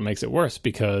it's silent makes it worse,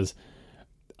 because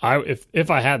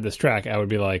if I had this track, I would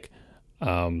be like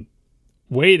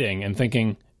waiting and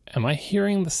thinking, am I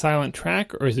hearing the silent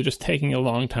track, or is it just taking a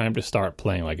long time to start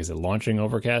playing? Like, is it launching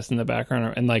Overcast in the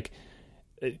background? And like,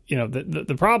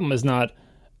 the problem is not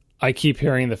I keep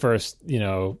hearing the first,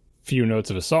 few notes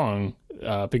of a song,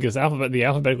 because the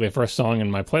alphabetically first song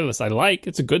in my playlist I like.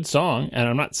 It's a good song, and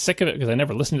I'm not sick of it because I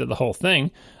never listened to the whole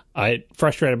thing. I'm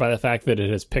frustrated by the fact that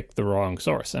it has picked the wrong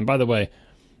source. And by the way,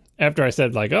 after I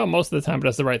said like, oh, most of the time it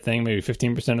does the right thing, maybe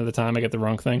 15% of the time I get the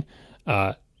wrong thing,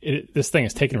 this thing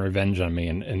has taken revenge on me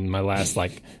in my last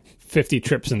like 50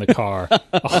 trips in the car.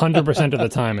 100% of the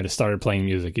time it has started playing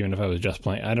music, even if I was just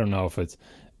playing. I don't know if it's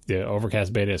the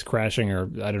Overcast beta is crashing, or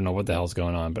I don't know what the hell's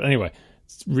going on. But anyway,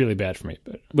 it's really bad for me.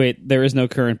 But wait, there is no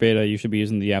current beta. You should be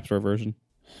using the App Store version.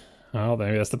 Oh,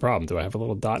 maybe that's the problem. Do I have a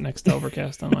little dot next to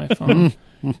Overcast on my phone?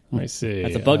 Let me see.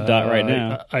 That's a bug dot right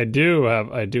now. I do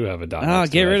have a dot. Oh,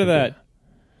 get rid of that.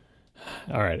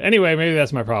 All right. Anyway, maybe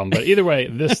that's my problem. But either way,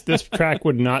 this track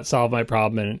would not solve my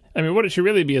problem. And I mean, what it should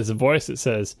really be is a voice that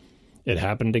says, "It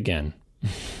happened again."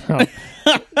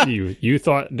 You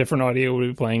thought different audio would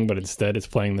be playing, but instead it's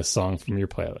playing this song from your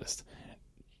playlist.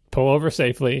 Pull over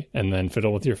safely and then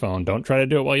fiddle with your phone. Don't try to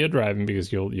do it while you're driving,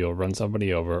 because you'll run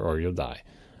somebody over or you'll die.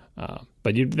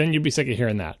 But then you'd be sick of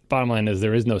hearing that. Bottom line is,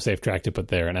 there is no safe track to put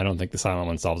there, and I don't think the silent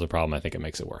one solves the problem. I think it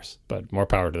makes it worse. But more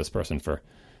power to this person for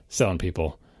selling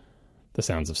people the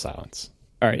sounds of silence.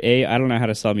 All right, A, I don't know how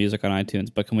to sell music on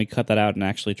iTunes, but can we cut that out and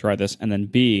actually try this? And then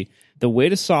B, the way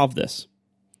to solve this,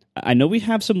 I know we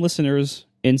have some listeners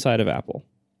inside of Apple.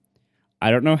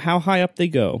 I don't know how high up they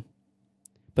go,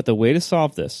 but the way to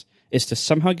solve this is to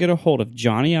somehow get a hold of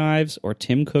Johnny Ives or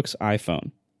Tim Cook's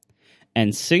iPhone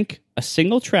and sync a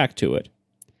single track to it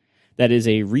that is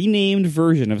a renamed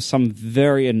version of some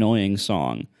very annoying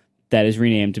song that is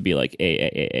renamed to be like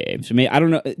A. So I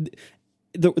don't know.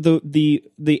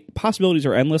 The possibilities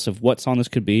are endless of what song this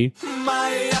could be.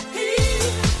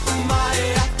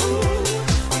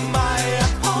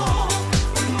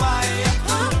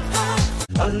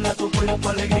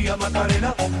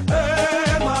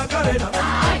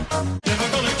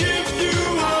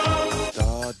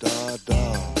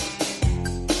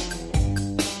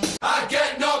 I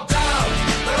get knocked down,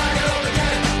 but I get up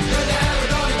again. You're never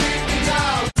gonna keep me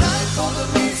down. Time for the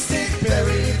meat stick,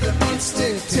 bury the meat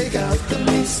stick, take out the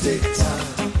meat stick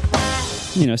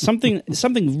time.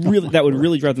 Something really that would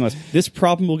really drive them nuts. This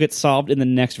problem will get solved in the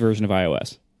next version of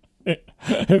iOS.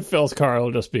 Phil's car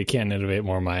will just be can't innovate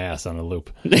more my ass on a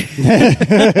loop.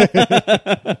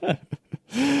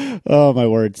 Oh, my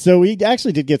word. So we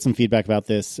actually did get some feedback about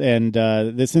this, and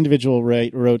this individual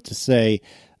wrote to say,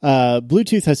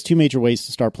 Bluetooth has two major ways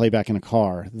to start playback in a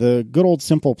car. The good old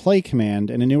simple play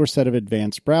command and a newer set of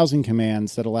advanced browsing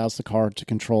commands that allows the car to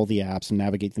control the apps and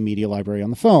navigate the media library on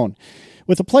the phone.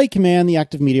 With the play command, the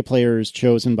active media player is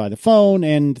chosen by the phone,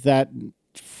 and that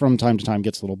from time to time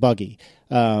gets a little buggy.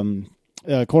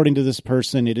 According to this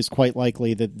person, it is quite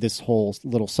likely that this whole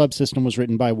little subsystem was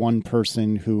written by one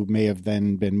person who may have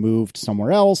then been moved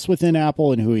somewhere else within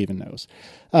Apple, and who even knows.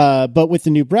 But with the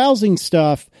new browsing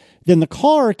stuff, then the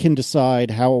car can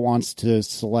decide how it wants to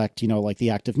select, like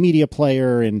the active media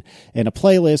player and a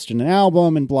playlist and an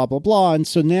album and blah, blah, blah. And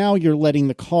so now you're letting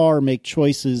the car make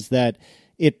choices that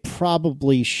it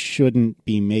probably shouldn't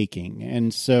be making.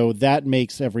 And so that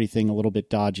makes everything a little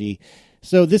bit dodgy.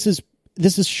 So this is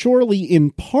surely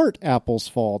in part Apple's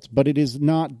fault, but it is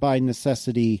not by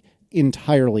necessity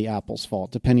entirely Apple's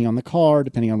fault, depending on the car,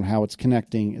 depending on how it's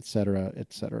connecting, et cetera,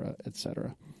 et cetera, et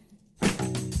cetera.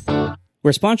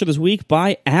 We're sponsored this week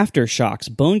by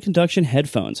Aftershokz bone conduction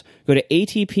headphones. Go to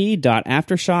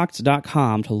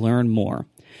atp.aftershokz.com to learn more.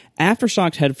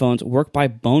 Aftershokz headphones work by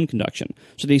bone conduction,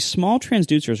 so these small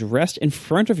transducers rest in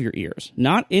front of your ears,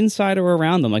 not inside or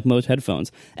around them like most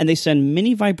headphones, and they send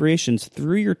mini vibrations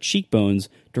through your cheekbones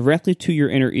directly to your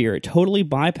inner ear. It totally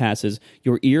bypasses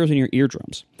your ears and your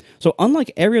eardrums. So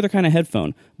unlike every other kind of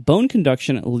headphone, bone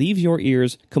conduction leaves your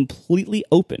ears completely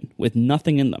open with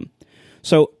nothing in them.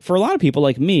 So for a lot of people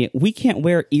like me, we can't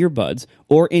wear earbuds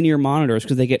or in-ear monitors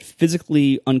because they get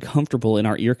physically uncomfortable in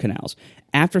our ear canals.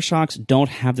 Aftershokz don't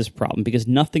have this problem because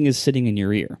nothing is sitting in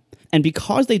your ear. And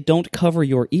because they don't cover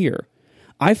your ear,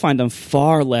 I find them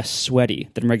far less sweaty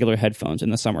than regular headphones in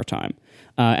the summertime.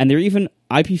 And they're even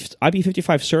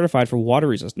IP55 certified for water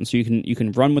resistance, so you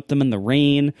can run with them in the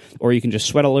rain, or you can just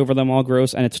sweat all over them all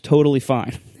gross, and it's totally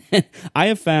fine. I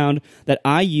have found that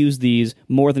I use these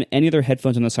more than any other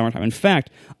headphones in the summertime. In fact,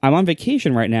 I'm on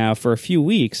vacation right now for a few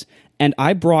weeks, and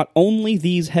I brought only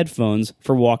these headphones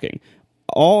for walking.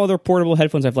 All other portable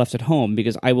headphones I've left at home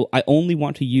because I only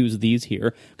want to use these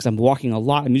here because I'm walking a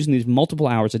lot. I'm using these multiple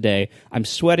hours a day. I'm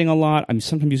sweating a lot. I'm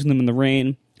sometimes using them in the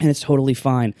rain, and it's totally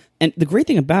fine. And the great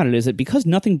thing about it is that because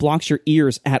nothing blocks your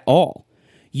ears at all,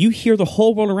 you hear the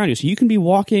whole world around you. So you can be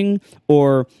walking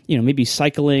or, maybe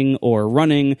cycling or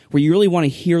running where you really want to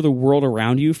hear the world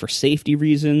around you for safety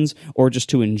reasons or just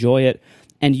to enjoy it.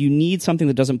 And you need something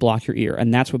that doesn't block your ear.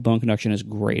 And that's what bone conduction is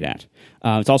great at.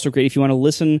 It's also great if you want to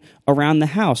listen around the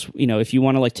house. If you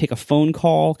want to take a phone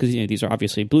call, because these are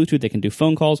obviously Bluetooth, they can do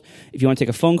phone calls. If you want to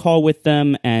take a phone call with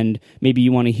them and maybe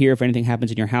you want to hear if anything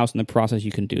happens in your house in the process,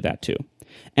 you can do that too.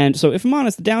 And so if I'm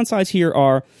honest, the downsides here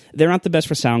are they're not the best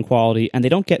for sound quality and they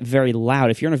don't get very loud.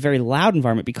 If you're in a very loud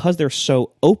environment, because they're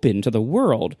so open to the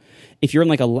world, if you're in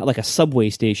like a subway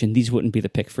station, these wouldn't be the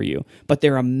pick for you. But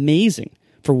they're amazing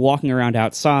for walking around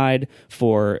outside,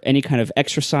 for any kind of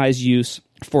exercise use,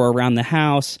 for around the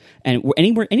house, and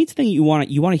anywhere, anything you want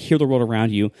to hear the world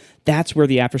around you. That's where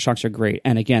the Aftershokz are great.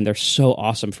 And again, they're so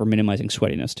awesome for minimizing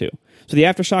sweatiness too. So the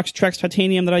Aftershokz Trex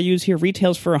Titanium that I use here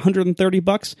retails for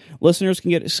 $130. Listeners can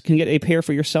get a pair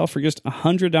for yourself for just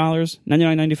 $100,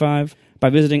 $99.95. by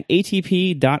visiting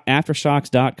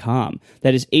atp.aftershokz.com.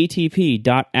 That is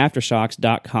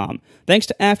atp.aftershokz.com. Thanks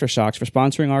to Aftershokz for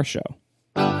sponsoring our show.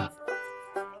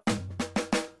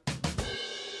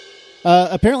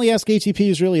 Apparently Ask ATP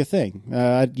is really a thing.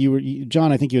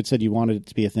 John, I think you had said you wanted it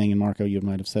to be a thing, and Marco, you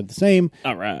might have said the same.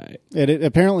 All right.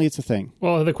 Apparently it's a thing.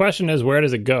 Well, the question is, where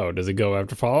does it go? Does it go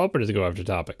after follow-up, or does it go after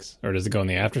topics? Or does it go in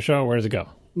the after show? Where does it go?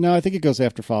 No, I think it goes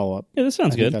after follow-up. Yeah, that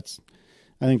sounds good. I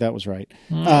think that was right.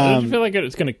 I feel like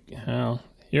it's going to...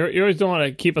 You always don't want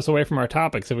to keep us away from our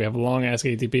topics. If we have a long Ask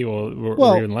ATP,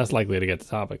 we're even less likely to get to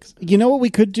topics. You know what we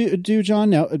could do, John?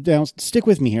 Now, stick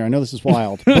with me here. I know this is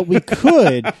wild, but we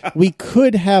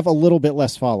could have a little bit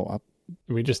less follow-up.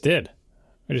 We just did.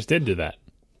 We just did do that.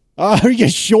 Are you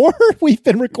sure? We've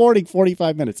been recording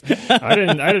 45 minutes. I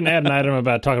didn't add an item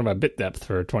about talking about bit depth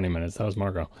for 20 minutes. That was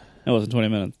Marco. That wasn't 20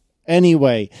 minutes.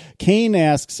 Anyway, Kane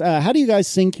asks, how do you guys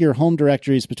sync your home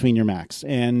directories between your Macs?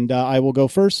 And I will go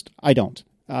first. I don't.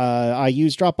 I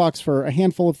use Dropbox for a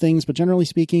handful of things, but generally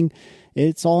speaking,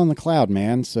 it's all in the cloud,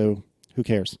 man. So who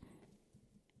cares?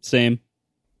 Same.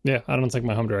 Yeah, I don't sync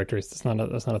my home directories. That's not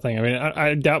a thing. I mean,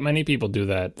 I doubt many people do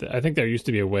that. I think there used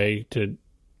to be a way to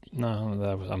No,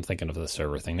 I'm thinking of the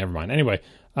server thing. Never mind. Anyway,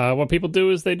 what people do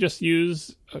is they just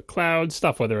use cloud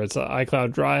stuff, whether it's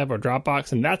iCloud Drive or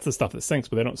Dropbox, and that's the stuff that syncs,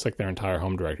 but they don't sync their entire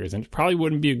home directories. And it probably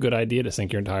wouldn't be a good idea to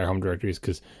sync your entire home directories,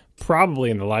 because probably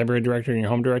in the library directory in your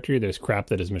home directory, there's crap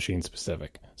that is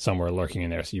machine-specific somewhere lurking in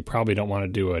there. So you probably don't want to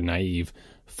do a naive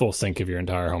full sync of your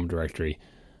entire home directory.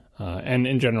 And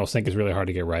in general, sync is really hard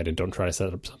to get right, and don't try to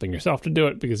set up something yourself to do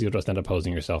it, because you'll just end up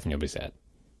hosing yourself and you'll be sad.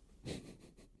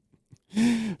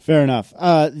 Fair enough.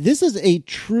 This is a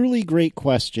truly great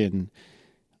question,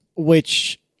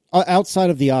 which outside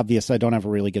of the obvious, I don't have a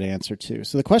really good answer to.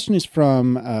 So the question is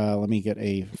from, let me get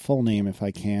a full name if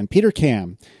I can, Peter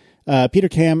Cam. Peter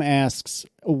Cam asks,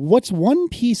 what's one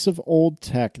piece of old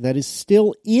tech that is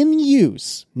still in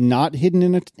use, not hidden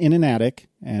in an attic,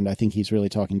 and I think he's really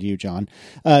talking to you, John,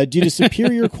 due to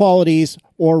superior qualities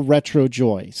or retro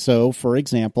joy? So, for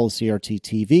example, CRT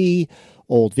TV,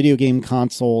 old video game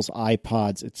consoles,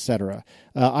 iPods, etc.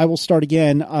 I will start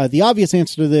again. The obvious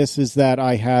answer to this is that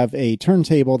I have a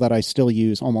turntable that I still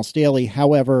use almost daily.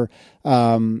 However,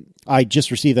 I just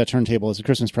received that turntable as a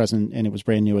Christmas present, and it was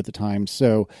brand new at the time.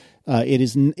 So it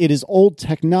is old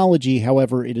technology.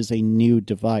 However, it is a new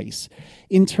device.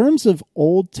 In terms of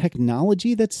old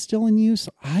technology that's still in use,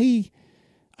 I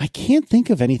can't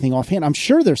think of anything offhand. I'm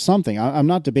sure there's something. I'm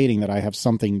not debating that I have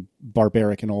something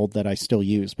barbaric and old that I still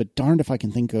use, but darned if I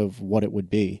can think of what it would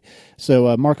be.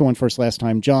 So Marco went first last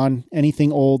time. John,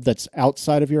 anything old that's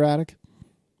outside of your attic?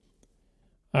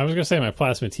 I was going to say my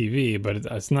plasma TV, but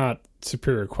it's not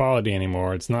superior quality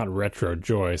anymore. It's not retro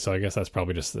joy, so I guess that's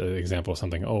probably just an example of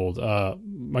something old.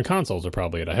 My consoles are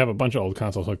probably it. I have a bunch of old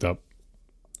consoles hooked up.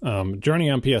 Journey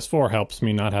on PS4 helps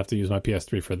me not have to use my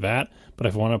PS3 for that, but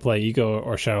if I want to play Ego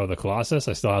or Shadow of the Colossus,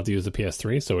 I still have to use the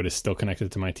PS3, so it is still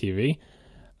connected to my TV.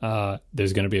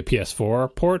 There's going to be a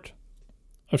PS4 port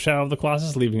of Shadow of the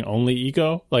Colossus, leaving only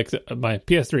Ego. My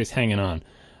PS3 is hanging on.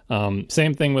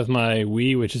 Same thing with my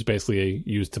Wii, which is basically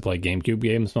used to play GameCube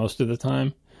games most of the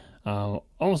time.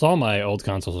 Almost all my old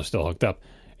consoles are still hooked up.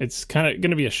 It's kind of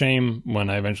going to be a shame when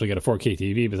I eventually get a 4K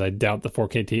TV, because I doubt the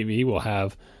 4K TV will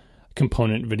have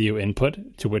component video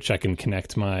input to which I can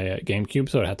connect my GameCube,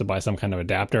 so I'd have to buy some kind of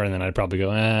adapter, and then I'd probably go,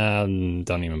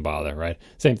 don't even bother, right?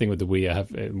 Same thing with the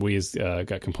Wii. Wii's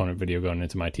got component video going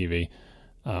into my TV.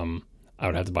 I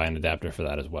would have to buy an adapter for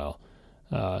that as well.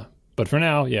 But for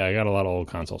now, yeah, I got a lot of old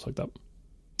consoles hooked up.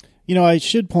 You know, I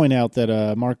should point out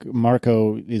that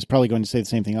Marco is probably going to say the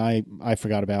same thing I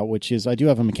forgot about, which is I do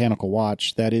have a mechanical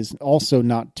watch that is also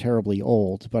not terribly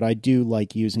old, but I do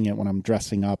like using it when I'm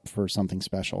dressing up for something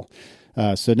special.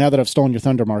 So now that I've stolen your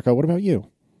thunder, Marco, what about you?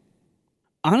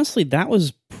 Honestly, that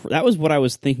was what I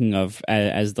was thinking of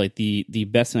as like the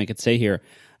best thing I could say here.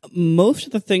 Most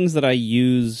of the things that I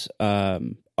use are,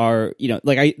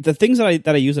 the things that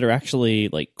I use that are actually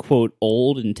like quote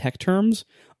old in tech terms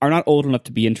are not old enough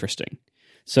to be interesting.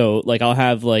 So like I'll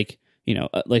have like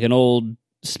an old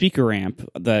speaker amp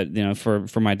that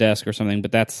for my desk or something,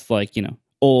 but that's like an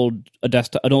old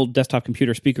desktop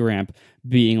computer speaker amp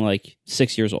being like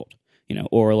 6 years old,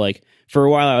 or like for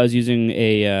a while I was using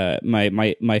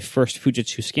my first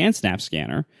Fujitsu ScanSnap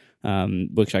scanner,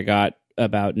 which I got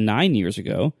about 9 years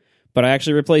ago. But I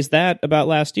actually replaced that about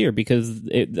last year because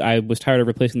I was tired of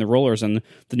replacing the rollers, and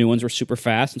the new ones were super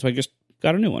fast, and so I just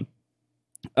got a new one.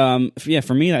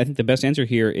 For me, I think the best answer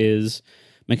here is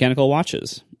mechanical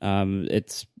watches.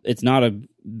 It's not a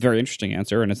very interesting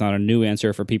answer, and it's not a new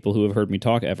answer for people who have heard me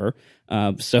talk ever.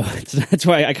 So that's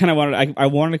why I kind of wanted I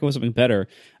wanted to go with something better,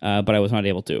 but I was not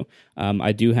able to.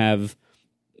 I do have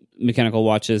mechanical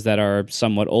watches that are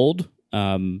somewhat old.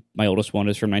 My oldest one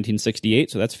is from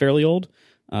 1968, so that's fairly old.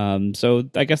 So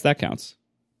I guess that counts.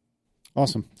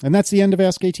 Awesome. And that's the end of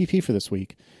Ask ATP for this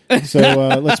week. So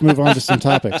let's move on to some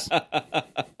topics.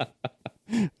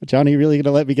 Johnny, you really going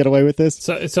to let me get away with this?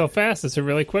 So it's so fast. It's a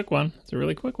really quick one.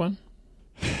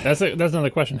 That's another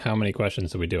question. How many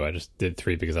questions do we do? I just did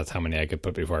 3 because that's how many I could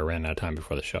put before I ran out of time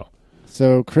before the show.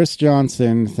 So Chris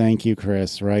Johnson, thank you,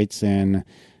 Chris, writes in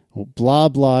blah,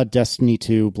 blah, Destiny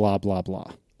 2, blah, blah,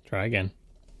 blah. Try again.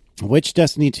 Which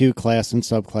Destiny 2 class and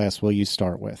subclass will you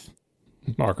start with?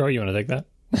 Marco, you want to take that?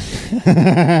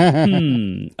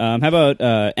 How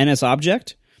about NS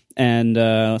Object? And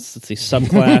let's see,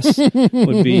 subclass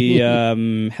would be,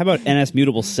 how about NS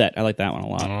Mutable Set? I like that one a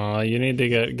lot. You need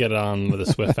to get on with the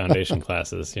Swift Foundation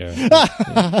classes here.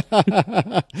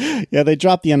 Yeah, they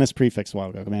dropped the NS prefix a while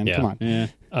ago, man. Yeah. Come on. Yeah.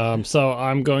 So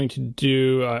I'm going to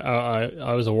do.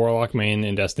 I was a warlock main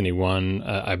in Destiny 1.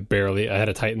 I had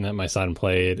a Titan that my son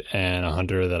played and a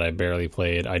hunter that I barely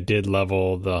played. I did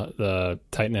level the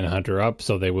Titan and hunter up,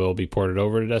 so they will be ported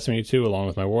over to Destiny 2 along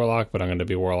with my warlock. But I'm going to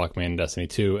be warlock main in Destiny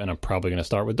 2, and I'm probably going to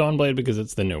start with Dawnblade because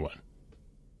it's the new one.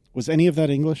 Was any of that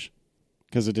English?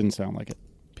 Because it didn't sound like it.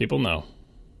 People know.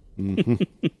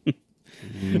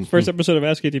 First episode of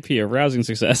Ask ATP, a rousing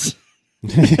success.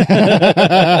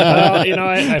 Well,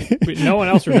 no one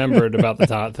else remembered about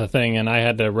the thing, and I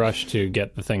had to rush to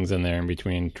get the things in there in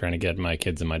between trying to get my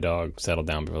kids and my dog settled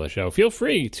down before the show. Feel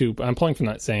free to, I'm pulling from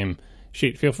that same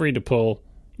sheet, feel free to pull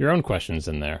your own questions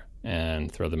in there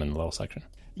and throw them in the little section.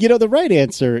 The right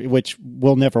answer, which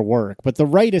will never work, but the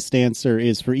rightest answer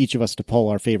is for each of us to pull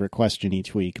our favorite question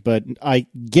each week. But I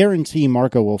guarantee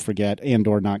Marco will forget and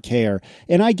or not care,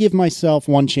 and I give myself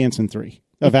 1 chance in 3.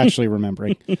 Of actually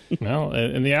remembering. Well,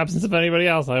 in the absence of anybody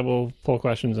else, I will pull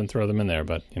questions and throw them in there.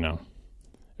 But, we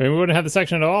wouldn't have the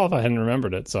section at all if I hadn't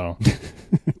remembered it. So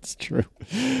it's true.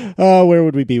 Where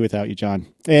would we be without you, John?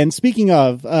 And speaking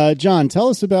of, John, tell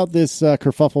us about this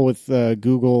kerfuffle with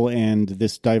Google and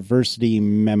this diversity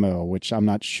memo, which I'm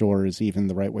not sure is even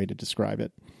the right way to describe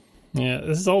it. Yeah,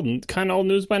 this is kind of old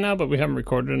news by now, but we haven't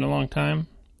recorded in a long time.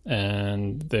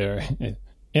 And they're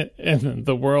in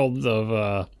the world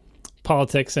of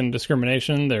politics and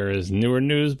discrimination, there is newer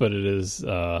news, but it is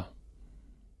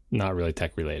not really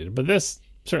tech related. But this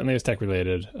certainly is tech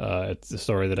related. It's a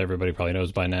story that everybody probably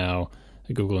knows by now.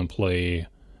 A Google employee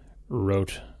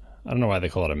wrote, I don't know why they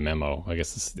call it a memo, I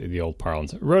guess it's the old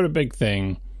parlance, wrote a big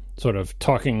thing sort of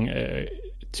talking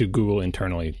to Google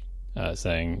internally,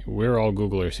 saying, we're all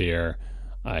Googlers here.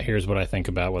 Here's what I think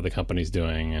about what the company's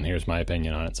doing, and here's my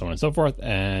opinion on it, so on and so forth.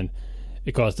 And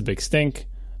it caused a big stink.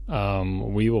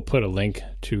 We will put a link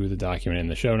to the document in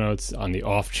the show notes on the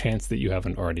off chance that you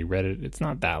haven't already read it. It's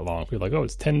not that long. People are like,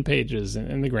 it's 10 pages.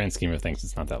 In the grand scheme of things,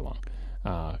 it's not that long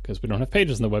because we don't have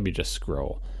pages on the web. You just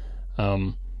scroll.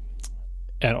 And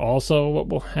also what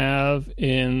we'll have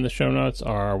in the show notes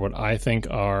are what I think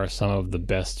are some of the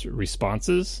best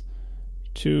responses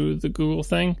to the Google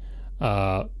thing.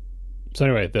 So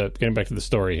anyway, getting back to the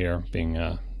story here,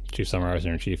 being Chief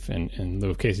Summarizer in Chief in lieu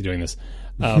of Casey doing this.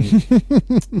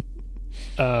 The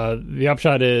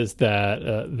upshot is that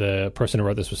the person who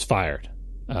wrote this was fired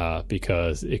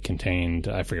because it contained,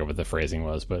 I forget what the phrasing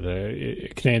was, but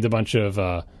it contained a bunch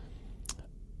of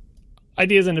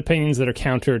ideas and opinions that are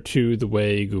counter to the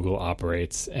way Google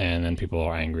operates, and then people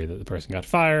are angry that the person got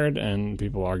fired, and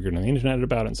people argued on the internet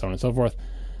about it, and so on and so forth.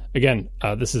 Again,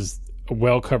 this is a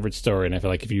well-covered story, and I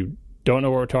feel like if you don't know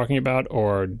what we're talking about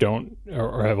or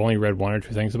have only read 1 or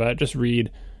 2 things about it, just read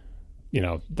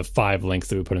the 5 links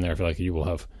that we put in there. I feel like you will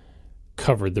have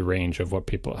covered the range of how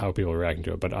people are reacting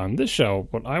to it. But on this show,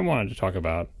 what I wanted to talk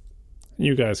about,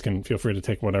 you guys can feel free to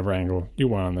take whatever angle you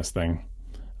want on this thing,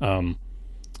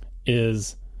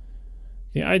 is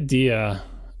the idea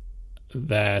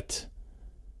that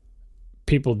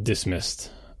people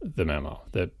dismissed the memo,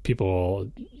 that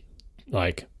people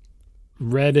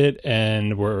read it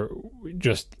and were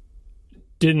just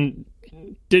didn't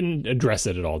address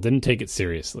it at all, didn't take it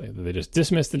seriously. They just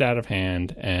dismissed it out of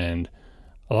hand, and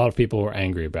a lot of people were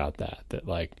angry about that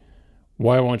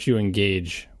why won't you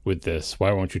engage with this?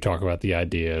 Why won't you talk about the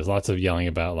ideas? Lots of yelling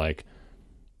about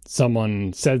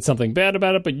someone said something bad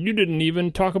about it, but you didn't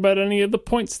even talk about any of the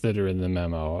points that are in the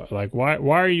memo.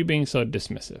 Why are you being so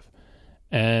dismissive?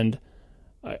 And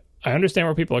I understand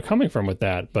where people are coming from with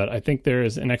that, but I think there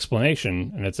is an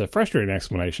explanation, and it's a frustrating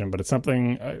explanation, but it's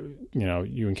something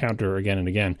you encounter again and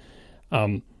again.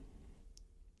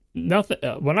 Nothing.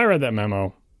 When I read that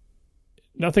memo,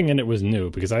 nothing in it was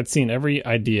new because I'd seen every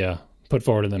idea put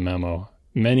forward in the memo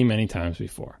many, many times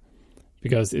before.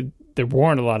 Because there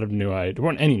weren't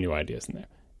any new ideas in there.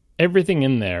 Everything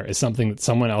in there is something that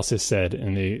someone else has said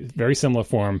in a very similar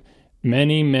form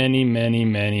many, many, many,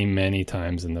 many, many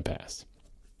times in the past.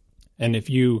 And if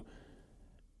you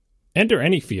enter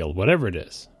any field, whatever it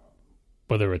is,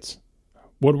 whether it's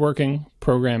woodworking,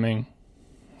 programming,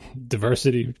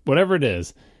 diversity, whatever it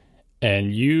is,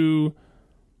 and you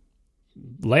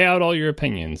lay out all your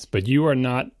opinions, but you are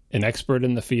not an expert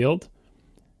in the field,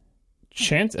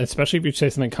 especially if you say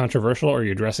something controversial or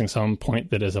you're addressing some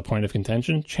point that is a point of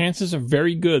contention, chances are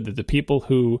very good that the people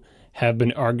who have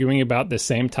been arguing about this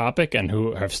same topic and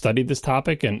who have studied this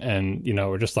topic and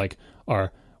are just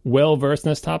are well-versed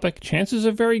in this topic, chances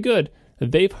are very good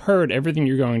that they've heard everything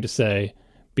you're going to say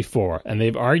before, and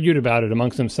they've argued about it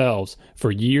amongst themselves for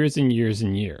years and years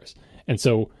and years. And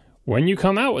so when you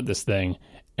come out with this thing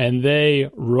and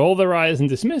they roll their eyes and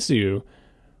dismiss you,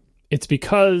 it's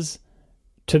because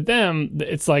to them,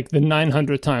 it's like the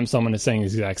 900th time someone is saying the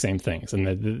exact same things, and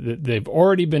they've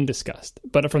already been discussed.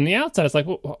 But from the outside, it's like,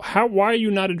 well, why are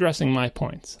you not addressing my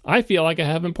points? I feel like I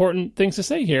have important things to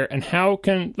say here, and how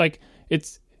can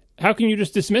you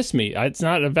just dismiss me? It's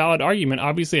not a valid argument.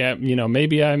 Obviously,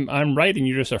 maybe I'm right, and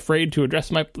you're just afraid to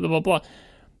address my blah blah blah.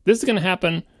 This is going to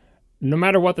happen no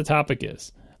matter what the topic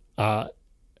is,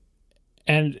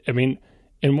 and I mean,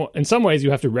 in some ways,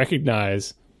 you have to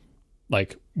recognize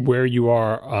like where you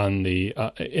are on the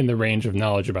in the range of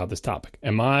knowledge about this topic.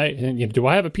 Do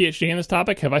I have a PhD in this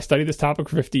topic? Have I studied this topic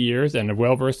for 50 years and am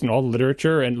well versed in all the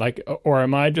literature, and or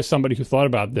am I just somebody who thought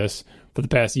about this for the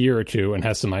past year or two and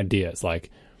has some ideas? Like,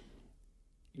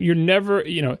 you're never,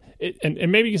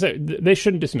 and maybe you say they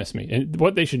shouldn't dismiss me. And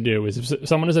what they should do is, if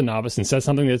someone is a novice and says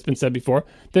something that's been said before,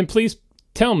 then please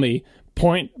tell me,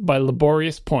 point by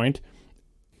laborious point,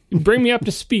 bring me up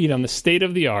to speed on the state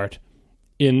of the art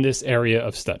in this area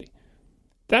of study.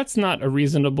 That's not a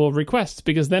reasonable request,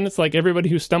 because then it's like everybody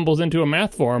who stumbles into a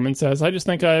math forum and says, I just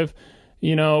think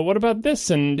what about this?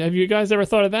 And have you guys ever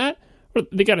thought of that? Or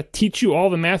they got to teach you all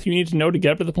the math you need to know to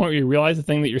get up to the point where you realize the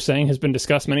thing that you're saying has been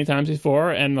discussed many times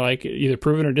before, and like either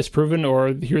proven or disproven, or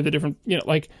hear the different,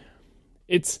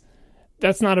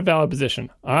 that's not a valid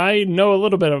position. I know a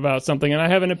little bit about something and I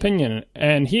have an opinion,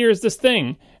 and here's this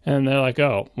thing. And they're like,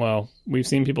 oh, well, we've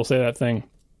seen people say that thing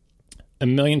a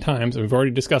million times, and we've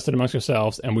already discussed it amongst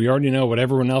ourselves, and we already know what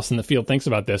everyone else in the field thinks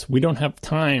about this. We don't have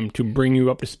time to bring you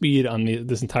up to speed on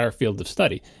this entire field of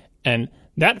study. And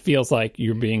that feels like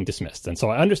you're being dismissed. And so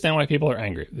I understand why people are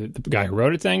angry. The guy who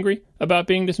wrote it's angry about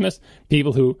being dismissed.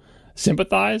 People who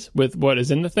sympathize with what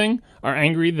is in the thing are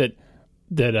angry that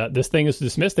this thing is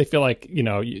dismissed. They feel like,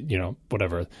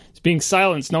 whatever. It's being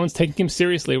silenced. No one's taking him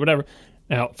seriously, whatever.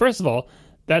 Now, first of all,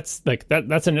 that's an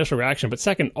initial reaction. But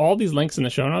second, all these links in the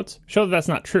show notes show that that's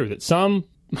not true. That some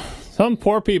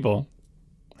poor people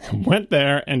went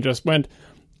there and just went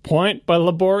point by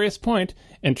laborious point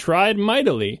and tried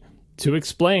mightily to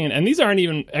explain. And these aren't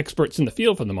even experts in the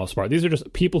field for the most part. These are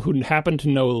just people who happen to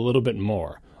know a little bit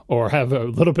more, or have a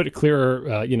little bit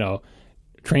clearer,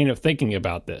 train of thinking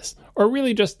about this. Or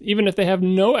really just, even if they have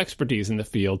no expertise in the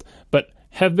field, but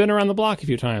have been around the block a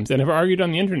few times and have argued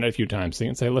on the internet a few times, they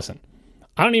can say, listen,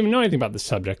 I don't even know anything about this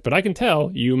subject, but I can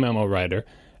tell you, memo writer,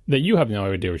 that you have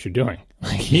no idea what you're doing.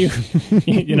 Like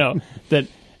that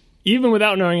even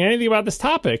without knowing anything about this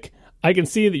topic, I can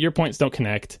see that your points don't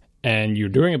connect, and you're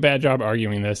doing a bad job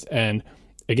arguing this. And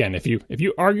again, if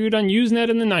you argued on Usenet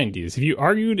in the 90s, if you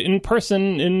argued in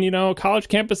person in college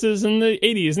campuses in the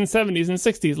 80s and 70s and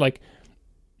 60s, like,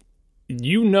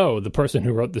 the person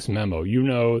who wrote this memo,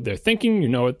 their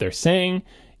thinking, what they're saying,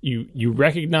 you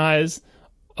recognize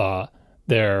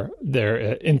their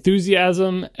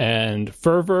enthusiasm and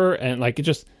fervor, and like, it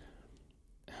just,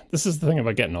 this is the thing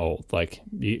about getting old. Like,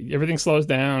 everything slows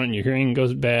down and your hearing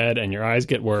goes bad and your eyes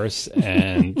get worse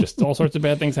and just all sorts of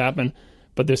bad things happen.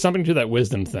 But there's something to that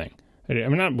wisdom thing. I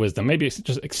mean, not wisdom, maybe it's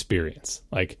just experience.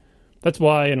 Like, that's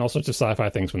why in all sorts of sci-fi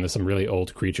things, when there's some really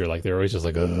old creature, like, they're always just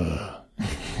like, ugh.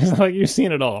 It's like, you've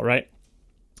seen it all, right?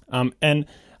 And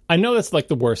I know that's like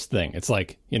the worst thing. It's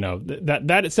like,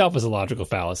 that itself is a logical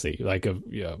fallacy, like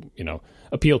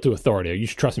appeal to authority. You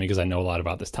should trust me because I know a lot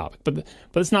about this topic. But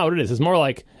it's not what it is. It's more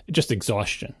like just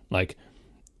exhaustion. Like,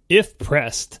 if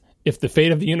pressed, if the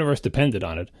fate of the universe depended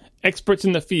on it, experts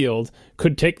in the field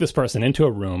could take this person into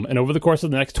a room and over the course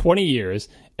of the next 20 years,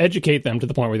 educate them to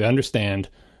the point where they understand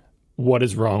what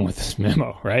is wrong with this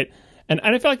memo, right? And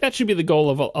I feel like that should be the goal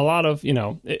of a lot of,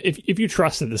 if you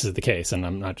trust that this is the case, and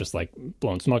I'm not just like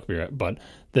blowing smoke here, but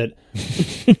that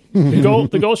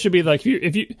the goal should be like,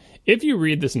 if you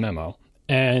read this memo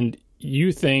and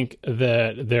you think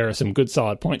that there are some good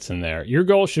solid points in there, your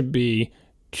goal should be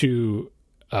to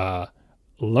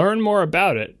learn more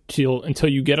about it until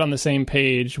you get on the same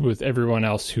page with everyone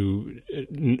else who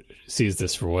sees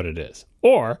this for what it is,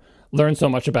 or learn so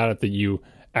much about it that you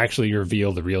actually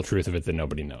reveal the real truth of it that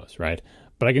nobody knows, right?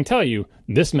 But I can tell you,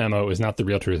 this memo is not the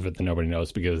real truth of it that nobody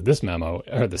knows, because this memo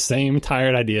are the same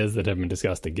tired ideas that have been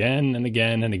discussed again and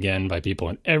again and again by people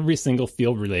in every single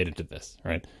field related to this,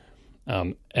 right?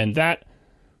 And that,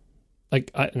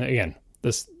 like, again,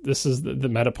 this is the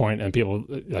meta point, and people,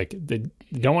 like, they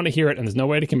don't want to hear it, and there's no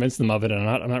way to convince them of it, and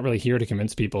I'm not really here to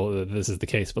convince people that this is the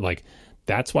case, but, like,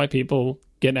 that's why people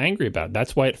get angry about it.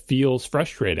 That's why it feels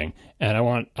frustrating. And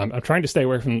I'm trying to stay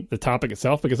away from the topic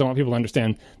itself, because I want people to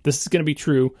understand this is going to be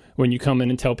true when you come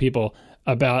in and tell people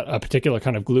about a particular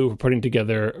kind of glue for putting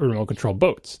together remote control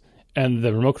boats. And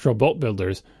the remote control boat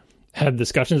builders had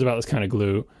discussions about this kind of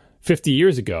glue 50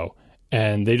 years ago,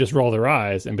 and they just roll their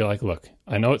eyes and be like, look,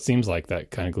 I know it seems like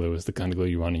that kind of glue is the kind of glue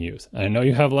you want to use. And I know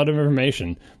you have a lot of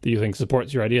information that you think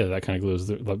supports your idea that kind of glue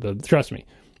is trust me,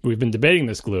 we've been debating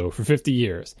this glue for 50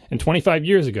 years. And 25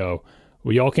 years ago,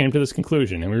 we all came to this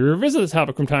conclusion. And we revisit this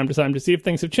topic from time to time to see if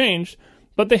things have changed,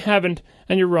 but they haven't,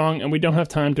 and you're wrong, and we don't have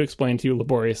time to explain to you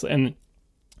laboriously. And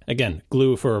again,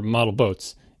 glue for model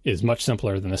boats is much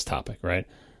simpler than this topic, right?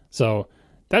 So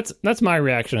that's my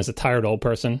reaction as a tired old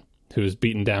person who's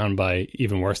beaten down by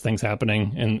even worse things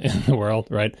happening in the world,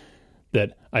 right?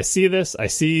 That I see this, I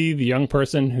see the young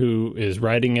person who is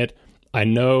writing it, I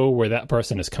know where that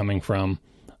person is coming from.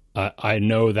 I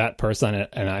know that person,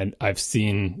 and I've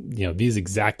seen, these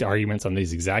exact arguments on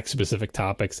these exact specific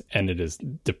topics, and it is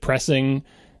depressing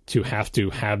to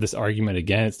have this argument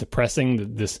again. It's depressing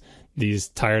that these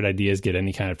tired ideas get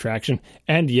any kind of traction,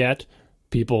 and yet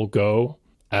people go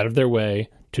out of their way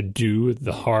to do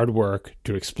the hard work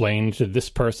to explain to this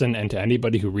person and to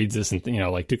anybody who reads this, and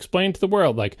to explain to the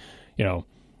world,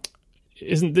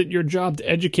 isn't it your job to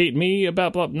educate me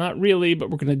about blah? Not really,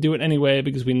 but we're going to do it anyway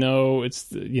because we know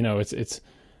it's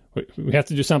we have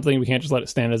to do something. We can't just let it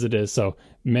stand as it is. So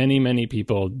many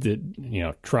people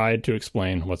tried to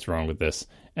explain what's wrong with this,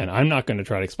 and I'm not going to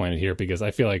try to explain it here because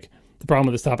I feel like the problem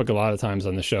with this topic a lot of times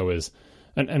on the show is,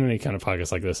 and any kind of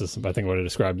podcast like this is, I think what I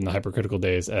described in the hypercritical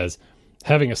days as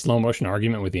having a slow motion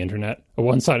argument with the internet, a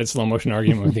one-sided slow motion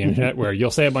argument with the internet, where you'll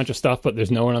say a bunch of stuff, but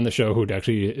there's no one on the show who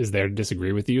actually is there to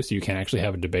disagree with you, so you can't actually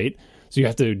have a debate. So you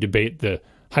have to debate the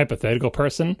hypothetical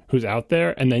person who's out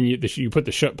there, and then you put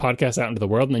the podcast out into the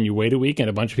world, and then you wait a week, and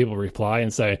a bunch of people reply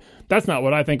and say, that's not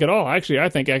what I think at all. Actually, I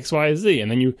think X, Y, Z.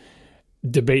 And then you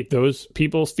debate those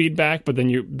people's feedback, but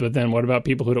then what about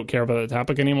people who don't care about the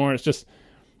topic anymore?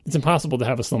 It's impossible to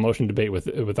have a slow motion debate with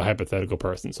a hypothetical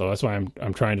person. So that's why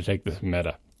I'm trying to take this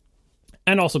meta.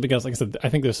 And also because, like I said, I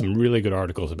think there's some really good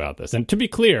articles about this. And to be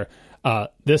clear,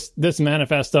 this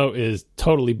manifesto is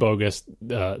totally bogus.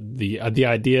 The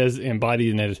ideas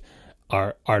embodied in it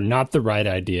are not the right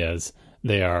ideas.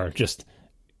 They are just,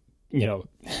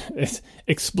 it's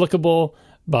explicable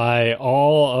by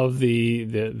all of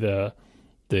the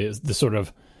sort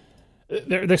of,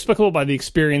 they're explicable by the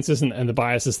experiences and the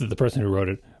biases that the person who wrote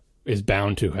it is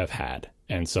bound to have had.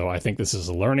 And so I think this is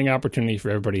a learning opportunity for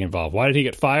everybody involved. Why did he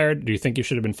get fired? Do you think he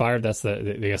should have been fired? That's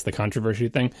the controversy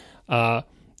thing. I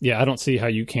don't see how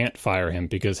you can't fire him,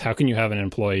 because how can you have an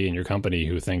employee in your company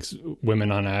who thinks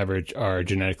women on average are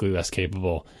genetically less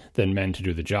capable than men to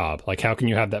do the job? Like, how can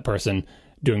you have that person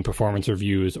doing performance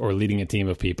reviews or leading a team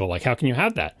of people? Like, how can you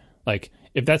have that? Like,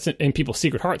 if that's in people's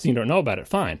secret hearts and you don't know about it,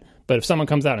 fine. But if someone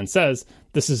comes out and says,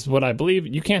 this is what I believe,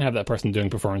 you can't have that person doing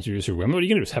performance reviews for women. What are you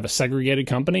going to do? Is have a segregated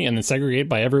company and then segregate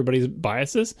by everybody's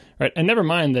biases? Right? And never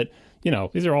mind that,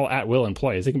 these are all at-will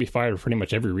employees. They can be fired for pretty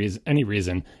much any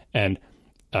reason. And,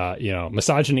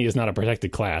 misogyny is not a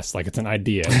protected class. Like, it's an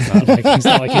idea. It's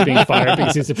not like he's being fired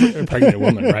because he's a pregnant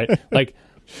woman, right? Like,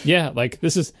 yeah, like,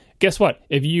 this is, guess what?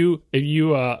 If you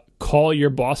call your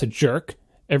boss a jerk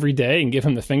every day and give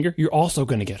him the finger, you're also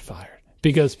going to get fired,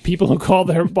 because people who call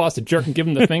their boss a jerk and give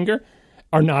him the finger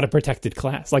are not a protected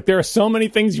class. Like, there are so many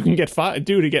things you can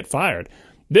do to get fired.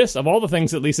 This, of all the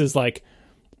things, at least, is like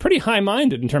pretty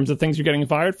high-minded in terms of things you're getting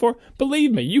fired for.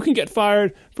 Believe me, you can get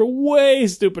fired for way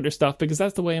stupider stuff, because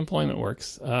that's the way employment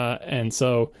works. And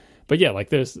so, but yeah,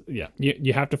 like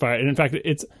you have to fire. And in fact,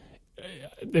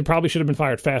 they probably should have been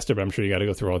fired faster, but I'm sure you got to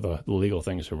go through all the legal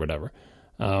things or whatever.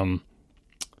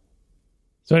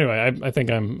 So anyway, I think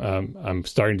I'm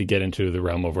starting to get into the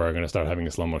realm of where I'm going to start having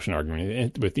a slow motion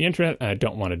argument with the internet. I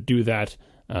don't want to do that.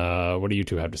 What do you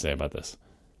two have to say about this?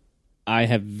 I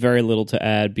have very little to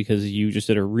add, because you just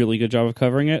did a really good job of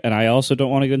covering it, and I also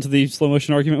don't want to get into the slow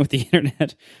motion argument with the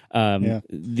internet.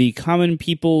 The common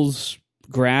people's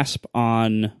grasp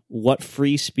on what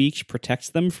free speech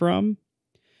protects them from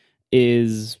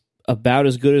is about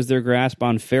as good as their grasp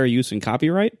on fair use and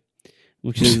copyright,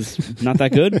 which is not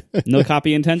that good. No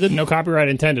copy intended. No copyright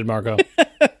intended, Marco.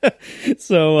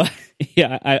 So,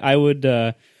 yeah, I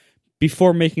would,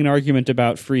 before making an argument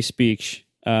about free speech,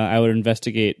 I would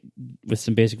investigate with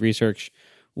some basic research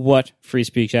what free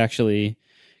speech actually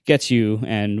gets you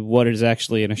and what it is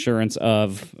actually an assurance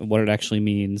of, what it actually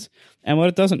means, and what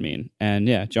it doesn't mean. And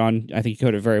yeah, John, I think you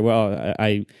covered it very well.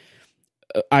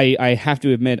 I have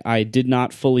to admit, I did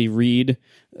not fully read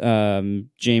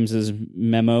James's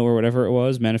memo or whatever it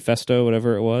was, manifesto,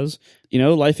 whatever it was.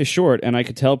 Life is short, and I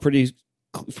could tell pretty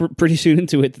soon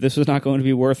into it that this was not going to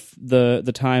be worth the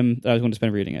time that I was going to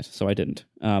spend reading it. So I didn't.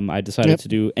 I decided to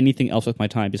do anything else with my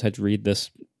time besides read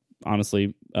this,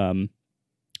 honestly,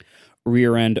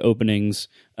 rear end openings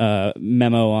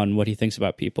memo on what he thinks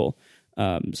about people.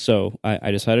 So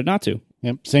I decided not to.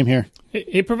 Yep, same here.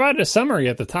 He provided a summary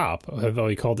at the top, although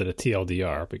he called it a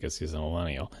TLDR because he's a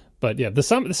millennial. But yeah, the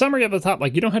summary at the top,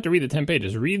 like, you don't have to read the 10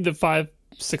 pages. Read the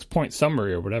 5-6 point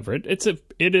summary or whatever.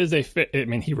 I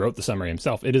mean, he wrote the summary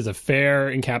himself. It is a fair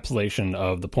encapsulation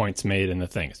of the points made in the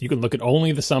things. You can look at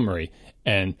only the summary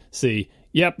and see,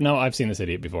 yep, no, I've seen this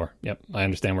idiot before. Yep, I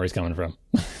understand where he's coming from.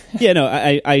 Yeah, no,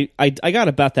 I got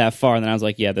about that far, and then I was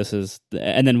like, yeah, this is...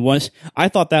 And then once... I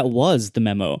thought that was the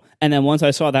memo. And then once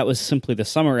I saw that was simply the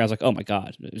summary, I was like, oh my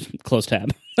God, close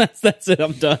tab. That's it,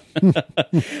 I'm done.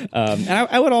 And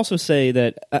I would also say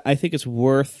that I think it's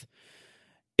worth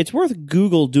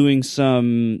Google doing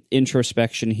some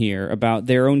introspection here about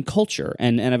their own culture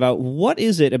and about what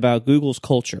is it about Google's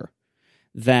culture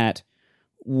that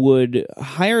would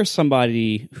hire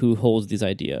somebody who holds these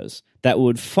ideas, that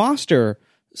would foster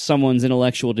someone's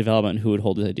intellectual development who would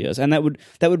hold these ideas, and that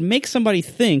would make somebody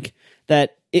think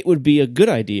that it would be a good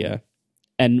idea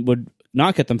and would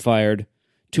not get them fired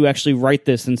to actually write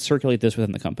this and circulate this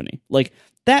within the company. Like,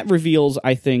 that reveals,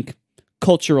 I think,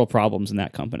 cultural problems in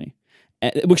that company,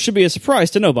 which should be a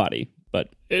surprise to nobody. But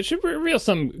it should reveal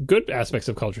some good aspects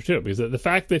of culture too, because the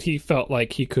fact that he felt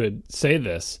like he could say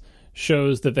this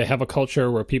shows that they have a culture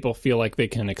where people feel like they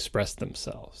can express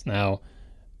themselves. Now,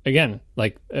 again,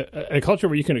 like a culture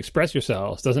where you can express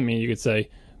yourselves doesn't mean you could say,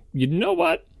 you know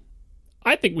what?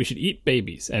 I think we should eat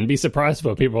babies and be surprised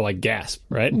when people like gasp,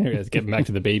 right? Let's get back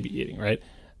to the baby eating, right?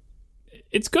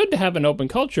 It's good to have an open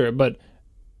culture, but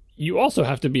you also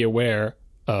have to be aware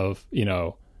of,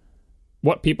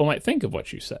 what people might think of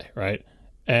what you say, right?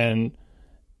 And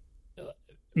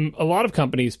a lot of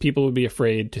companies, people would be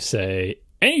afraid to say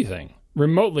anything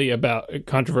remotely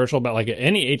controversial about like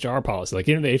any HR policy. Like,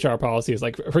 the HR policy is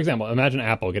like, for example, imagine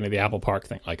Apple getting the Apple Park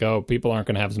thing. Like, oh, people aren't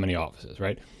going to have as many offices,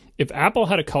 right? If Apple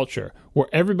had a culture where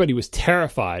everybody was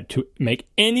terrified to make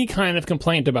any kind of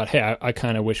complaint about, hey, I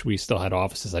kind of wish we still had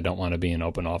offices, I don't want to be in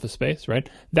open office space, right?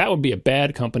 That would be a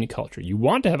bad company culture. You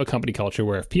want to have a company culture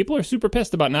where if people are super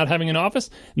pissed about not having an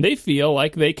office, they feel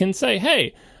like they can say,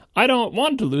 hey, I don't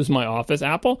want to lose my office,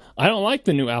 Apple. I don't like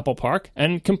the new Apple Park,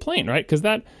 and complain, right? Because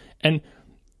and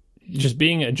just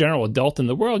being a general adult in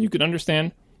the world, you could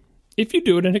understand, if you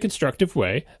do it in a constructive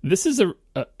way, this is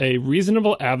a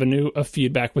reasonable avenue of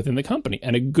feedback within the company.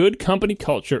 And a good company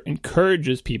culture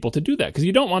encourages people to do that, because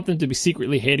you don't want them to be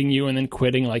secretly hating you and then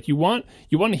quitting. Like, you want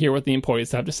to hear what the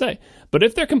employees have to say. But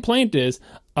if their complaint is,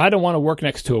 I don't want to work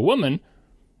next to a woman,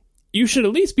 you should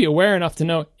at least be aware enough to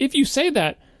know, if you say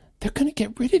that, they're going to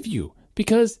get rid of you.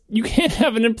 Because you can't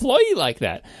have an employee like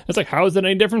that. It's like, how is that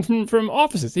any different from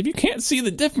offices? If you can't see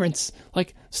the difference,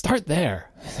 like, start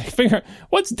there. Figure out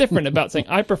what's different about saying,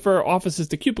 I prefer offices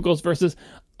to cubicles versus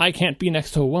I can't be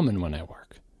next to a woman when I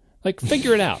work. Like,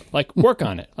 figure it out. Like, work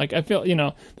on it. Like, I feel,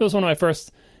 that was one of my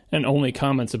first and only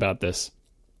comments about this,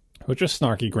 which was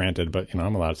snarky, granted, but,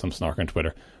 I'm allowed some snark on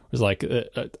Twitter. It was like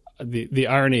the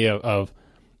irony of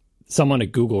someone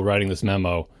at Google writing this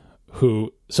memo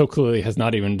who so clearly has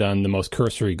not even done the most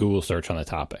cursory Google search on the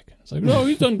topic. It's like, no,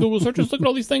 he's done Google searches. Look at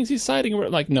all these things he's citing.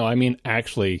 Like, no, I mean,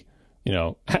 actually,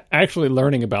 actually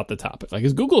learning about the topic. Like,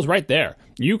 because Google's right there.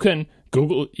 You can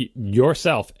Google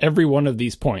yourself every one of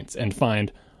these points and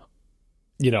find,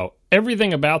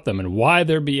 everything about them and why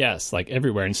they're BS, like,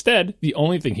 everywhere. Instead, the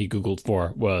only thing he Googled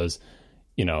for was,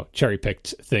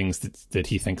 cherry-picked things that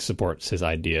he thinks supports his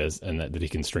ideas and that he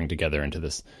can string together into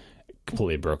this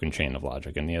completely broken chain of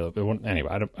logic. And anyway,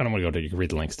 I don't want to go to, you can read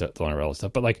the links to learn about all this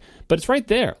stuff, but it's right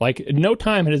there. Like, no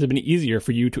time has it been easier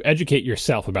for you to educate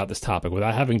yourself about this topic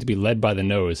without having to be led by the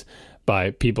nose by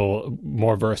people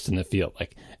more versed in the field.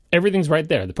 Like, everything's right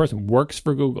there. The person works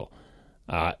for Google,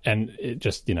 and it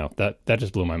just that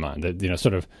just blew my mind. That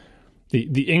sort of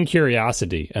the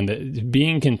incuriosity and the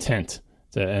being content.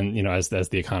 And, as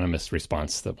the Economist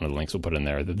response that one of the links will put in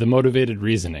there, the motivated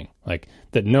reasoning, like,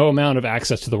 that no amount of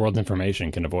access to the world's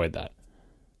information can avoid that.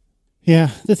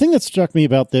 Yeah. The thing that struck me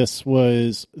about this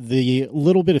was the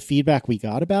little bit of feedback we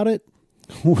got about it,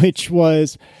 which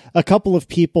was a couple of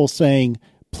people saying,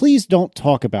 please don't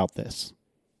talk about this.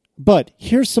 But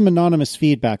here's some anonymous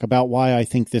feedback about why I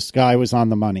think this guy was on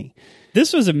the money.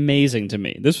 This was amazing to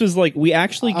me. This was like, we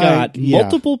actually got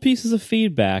multiple pieces of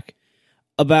feedback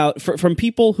from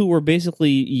people who were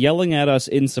basically yelling at us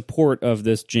in support of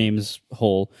this James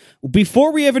hole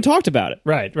before we even talked about it.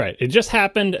 Right. It just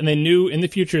happened, and they knew in the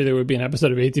future there would be an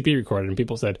episode of ATP recorded, and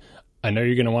people said, I know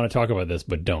you're going to want to talk about this,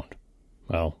 but don't.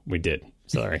 Well, we did.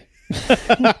 Sorry.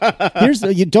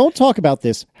 You don't talk about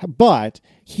this, but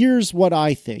here's what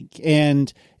I think.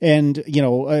 And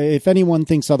if anyone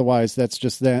thinks otherwise, that's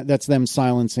just that's them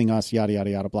silencing us, yada,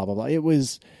 yada, yada, blah, blah, blah. It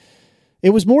was... It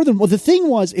was more than, well, the thing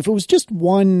was, if it was just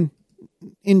one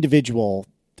individual,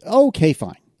 okay,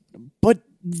 fine. But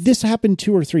this happened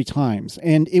 2 or 3 times,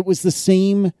 and it was the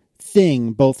same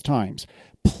thing both times.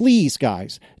 Please,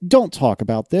 guys, don't talk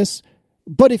about this.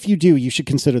 But if you do, you should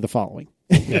consider the following.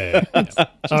 Yeah.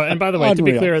 And by the way, to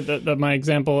be Unreal. clear, my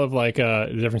example of like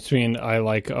the difference between I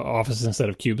like offices instead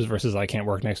of cubes versus I can't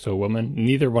work next to a woman,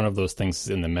 neither one of those things is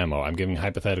in the memo. I'm giving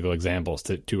hypothetical examples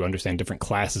to understand different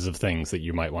classes of things that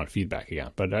you might want feedback again.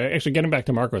 But actually, getting back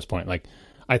to Marco's point, like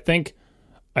I think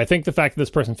the fact that this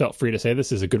person felt free to say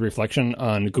this is a good reflection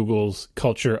on Google's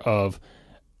culture of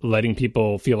letting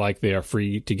people feel like they are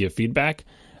free to give feedback.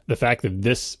 The fact that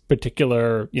this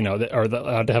particular, are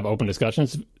allowed to have open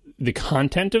discussions, the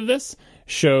content of this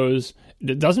shows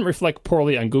it doesn't reflect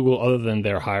poorly on Google other than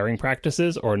their hiring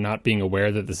practices or not being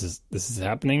aware that this is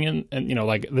happening. And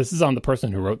like this is on the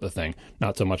person who wrote the thing,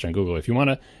 not so much on Google. If you want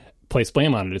to place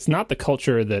blame on it, it's not the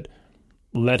culture that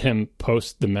let him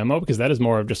post the memo, because that is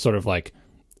more of just sort of like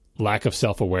lack of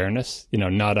self-awareness,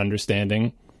 not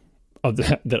understanding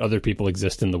that other people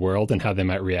exist in the world and how they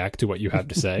might react to what you have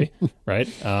to say, right?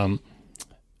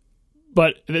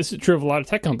 But this is true of a lot of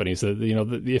tech companies. That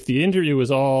if the interview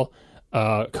is all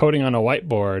coding on a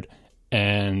whiteboard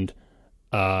and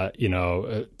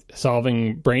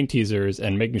solving brain teasers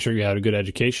and making sure you had a good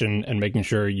education and making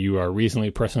sure you are reasonably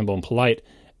personable and polite,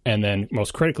 and then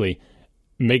most critically,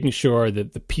 making sure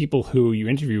that the people who you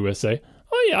interview with say,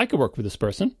 "Oh yeah, I could work with this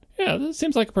person. Yeah, this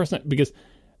seems like a person," because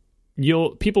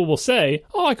people will say,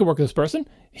 "Oh, I could work with this person.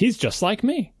 He's just like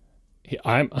me.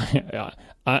 I'm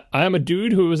a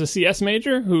dude who is a CS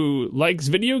major who likes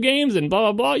video games and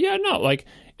blah blah blah." Yeah, no, like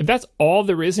if that's all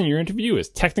there is in your interview is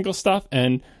technical stuff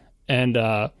and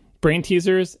brain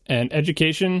teasers and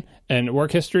education and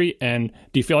work history, and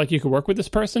do you feel like you could work with this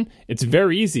person? It's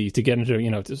very easy to get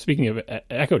into, speaking of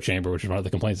echo chamber, which is one of the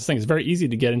complaints of this thing, it's very easy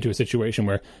to get into a situation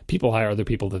where people hire other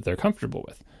people that they're comfortable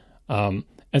with. And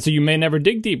so you may never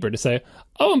dig deeper to say,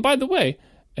 oh, and by the way,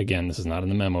 again, this is not in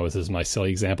the memo. This is my silly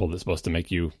example that's supposed to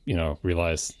make you,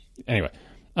 realize. Anyway,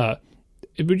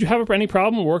 would you have any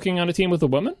problem working on a team with a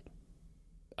woman?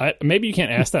 Maybe you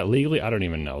can't ask that legally. I don't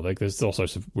even know. Like, there's all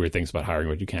sorts of weird things about hiring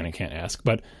what you can and can't ask.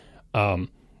 But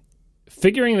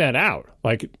figuring that out,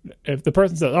 like if the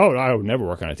person says, "Oh, I would never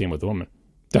work on a team with a woman,"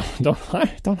 don't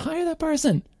hire that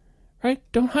person, right?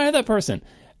 Don't hire that person.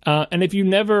 And if you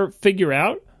never figure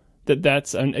out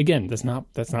that's, and again, that's not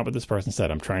what this person said.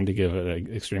 I'm trying to give an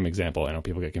extreme example. I know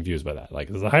people get confused by that. Like,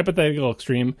 there's a hypothetical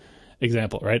extreme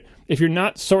example, right? If you're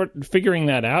not figuring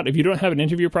that out, if you don't have an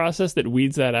interview process that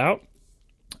weeds that out,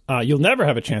 you'll never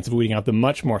have a chance of weeding out the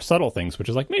much more subtle things, which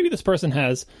is like maybe this person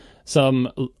has some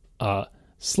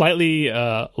slightly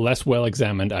less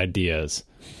well-examined ideas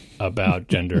about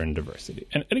gender and diversity.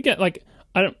 And again, like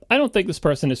I don't think this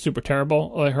person is super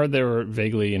terrible. I heard they were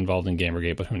vaguely involved in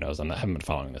Gamergate, but who knows? I haven't been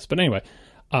following this. But anyway,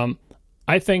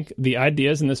 I think the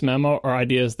ideas in this memo are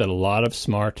ideas that a lot of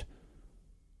smart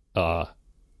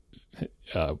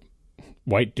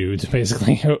white dudes,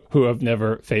 basically, who have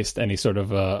never faced any sort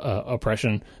of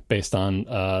oppression based on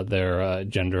their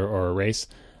gender or race,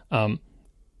 end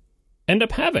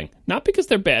up having. Not because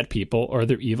they're bad people or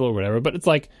they're evil or whatever, but it's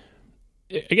like,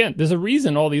 again, there's a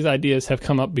reason all these ideas have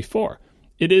come up before.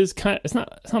 It's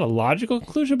not a logical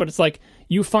conclusion, but it's like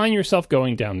you find yourself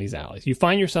going down these alleys. You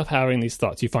find yourself having these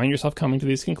thoughts. You find yourself coming to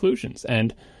these conclusions.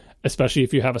 And especially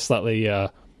if you have a slightly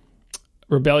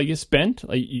rebellious bent,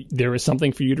 like there is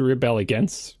something for you to rebel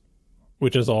against,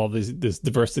 which is all this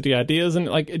diversity ideas. And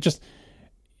like,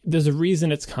 there's a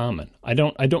reason it's common. I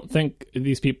don't think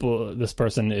this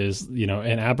person is,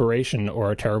 an aberration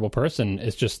or a terrible person.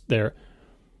 It's just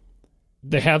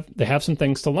they have some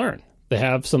things to learn. They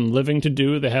have some living to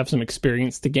do. They have some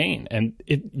experience to gain. And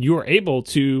you are able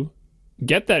to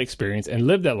get that experience and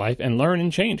live that life and learn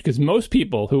and change. Because most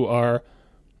people who are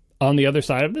on the other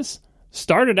side of this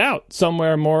started out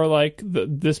somewhere more like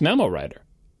this memo writer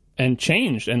and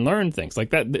changed and learned things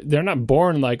like that. They're not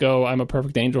born like, oh, I'm a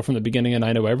perfect angel from the beginning and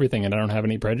I know everything and I don't have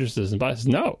any prejudices and biases.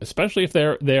 No, especially if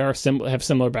they have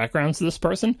similar backgrounds to this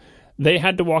person. They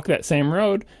had to walk that same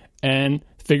road and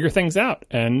figure things out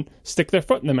and stick their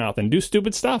foot in the mouth and do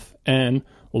stupid stuff and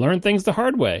learn things the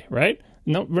hard way, right?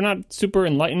 No, we're not super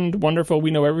enlightened, wonderful,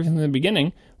 we know everything in the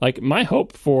beginning. Like, my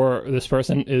hope for this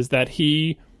person is that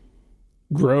he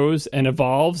grows and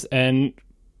evolves and,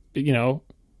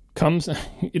 comes,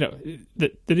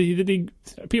 that he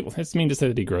people, it's mean to say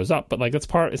that he grows up, but like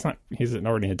it's not, he's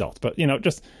already an adult, but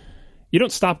just, you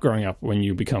don't stop growing up when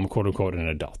you become quote unquote an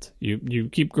adult. You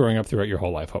keep growing up throughout your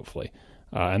whole life, hopefully.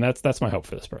 And that's my hope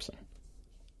for this person.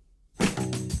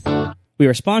 We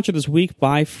are sponsored this week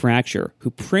by Fracture, who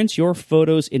prints your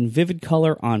photos in vivid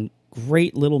color on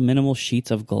great little minimal sheets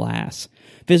of glass.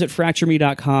 Visit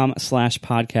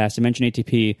fractureme.com/podcast and mention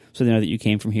ATP so they know that you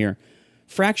came from here.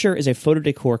 Fracture is a photo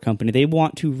decor company. They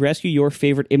want to rescue your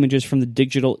favorite images from the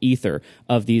digital ether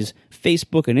of these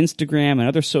Facebook and Instagram and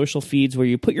other social feeds where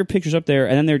you put your pictures up there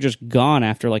and then they're just gone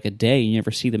after like a day and you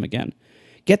never see them again.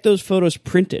 Get those photos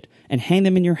printed and hang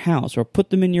them in your house or put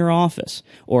them in your office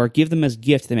or give them as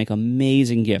gifts. They make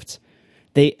amazing gifts.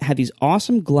 They have these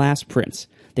awesome glass prints.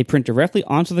 They print directly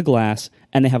onto the glass,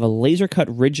 and they have a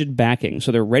laser-cut rigid backing,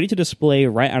 so they're ready to display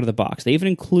right out of the box. They even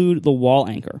include the wall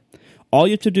anchor. All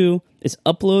you have to do is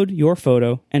upload your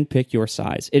photo and pick your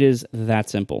size. It is that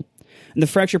simple. And the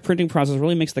Fracture printing process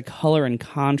really makes the color and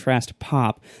contrast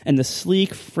pop, and the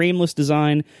sleek, frameless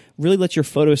design really lets your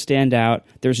photos stand out.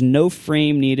 There's no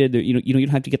frame needed. You don't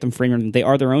have to get them framed. They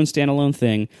are their own standalone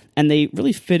thing, and they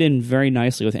really fit in very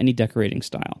nicely with any decorating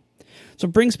style. So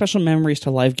bring special memories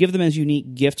to life, give them as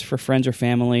unique gifts for friends or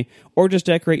family, or just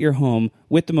decorate your home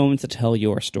with the moments that tell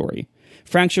your story.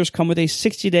 Fractures come with a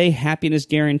 60-day happiness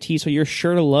guarantee, so you're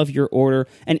sure to love your order,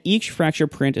 and each Fracture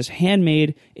print is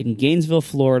handmade in Gainesville,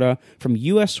 Florida, from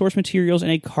U.S. source materials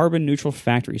in a carbon-neutral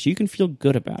factory, so you can feel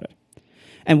good about it.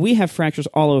 And we have Fractures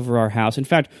all over our house. In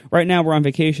fact, right now we're on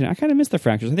vacation. I kind of miss the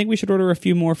Fractures. I think we should order a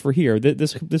few more for here.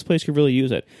 This place could really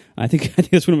use it. I think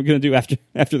that's what I'm going to do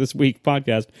after this week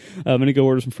podcast. I'm going to go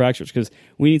order some Fractures because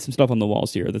we need some stuff on the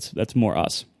walls here. That's more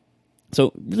us.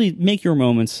 So really make your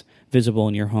moments visible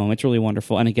in your home. It's really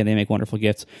wonderful. And again, they make wonderful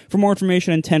gifts. For more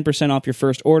information and 10% off your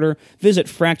first order, visit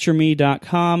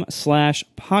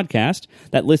fractureme.com/podcast.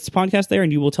 That lists podcasts there,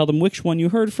 and you will tell them which one you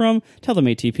heard from. Tell them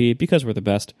ATP, because we're the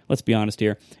best. Let's be honest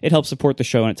here. It helps support the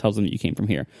show, and it tells them that you came from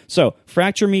here. So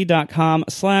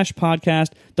fractureme.com/podcast.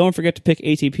 Don't forget to pick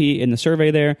ATP in the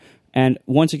survey there. And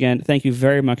once again, thank you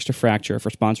very much to Fracture for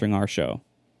sponsoring our show.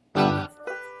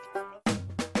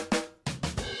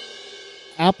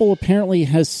 Apple apparently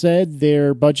has said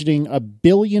they're budgeting $1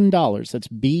 billion, that's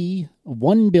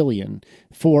 $1 billion,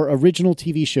 for original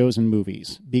TV shows and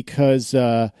movies, because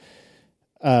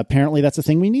apparently that's a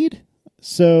thing we need.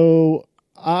 So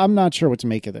I'm not sure what to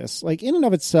make of this. Like, in and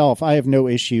of itself, I have no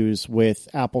issues with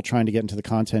Apple trying to get into the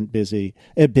content business,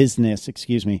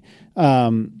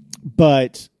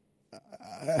 but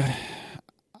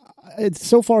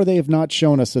so far they have not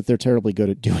shown us that they're terribly good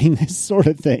at doing this sort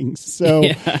of thing. So...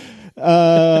 Yeah.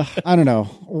 I don't know.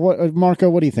 Marco,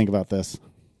 what do you think about this?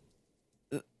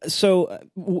 So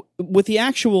with the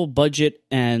actual budget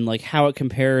and like how it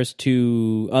compares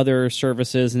to other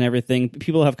services and everything,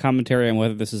 people have commentary on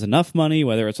whether this is enough money,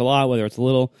 whether it's a lot, whether it's a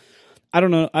little. I don't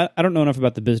know. I don't know enough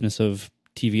about the business of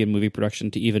TV and movie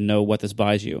production to even know what this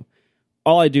buys you.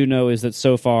 All I do know is that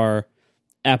so far,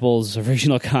 Apple's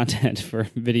original content for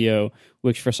video,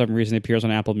 which for some reason appears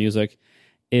on Apple Music,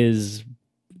 is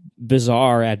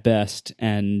bizarre at best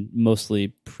and mostly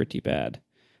pretty bad.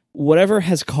 Whatever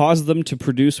has caused them to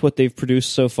produce what they've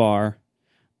produced so far,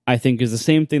 I think is the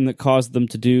same thing that caused them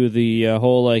to do the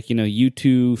whole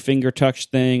U2 finger touch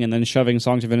thing and then shoving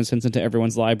Songs of Innocence into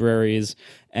everyone's libraries.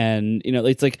 And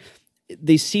it's like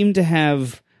they seem to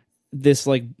have this,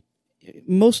 like,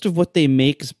 most of what they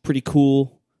make is pretty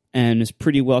cool and is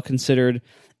pretty well considered.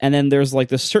 And then there's like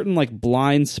this certain like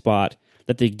blind spot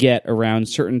that they get around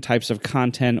certain types of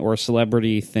content or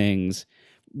celebrity things,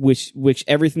 which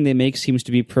everything they make seems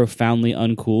to be profoundly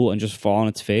uncool and just fall on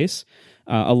its face.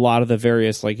 A lot of the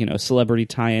various celebrity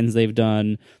tie-ins they've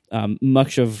done,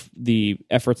 much of the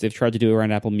efforts they've tried to do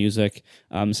around Apple Music,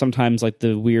 sometimes like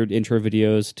the weird intro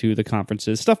videos to the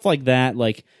conferences, stuff like that.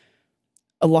 Like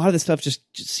a lot of this stuff just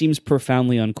seems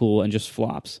profoundly uncool and just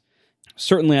flops.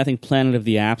 Certainly, I think Planet of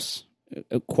the Apps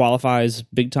qualifies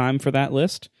big time for that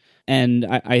list. And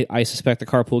I suspect the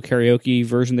Carpool Karaoke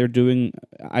version they're doing,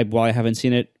 while I haven't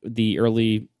seen it, the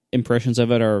early impressions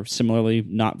of it are similarly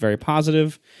not very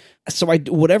positive. So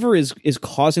whatever is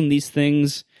causing these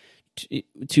things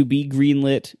to be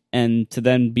greenlit and to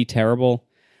then be terrible,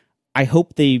 I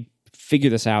hope they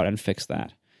figure this out and fix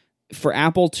that. For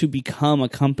Apple to become a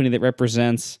company that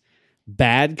represents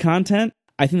bad content,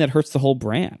 I think that hurts the whole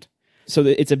brand. So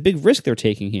it's a big risk they're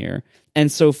taking here. And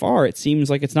so far, it seems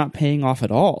like it's not paying off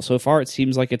at all. So far, it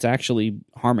seems like it's actually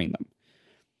harming them.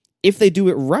 If they do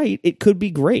it right, it could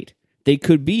be great. They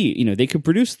could be, they could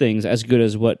produce things as good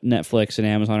as what Netflix and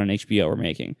Amazon and HBO are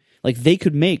making. Like, they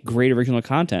could make great original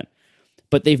content.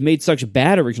 But they've made such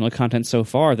bad original content so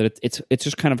far that it's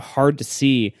just kind of hard to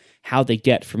see how they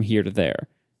get from here to there.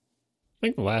 I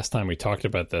think the last time we talked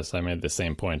about this, I made the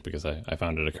same point because I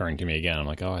found it occurring to me again. I'm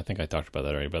like, I think I talked about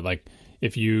that already. But like,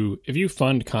 if you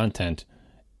fund content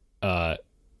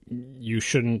you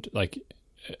shouldn't, like,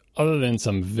 other than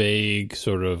some vague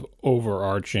sort of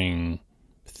overarching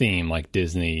theme like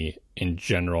Disney in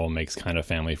general makes kind of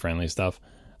family-friendly stuff,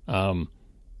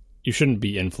 you shouldn't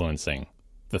be influencing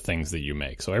the things that you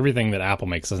make. So everything that Apple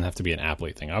makes doesn't have to be an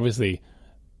Apple-y thing. Obviously,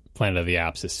 Planet of the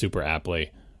Apps is super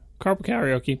Apple-y. Carpool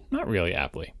Karaoke, not really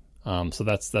Apple-y. So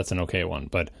that's an okay one.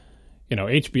 But, you know,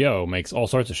 HBO makes all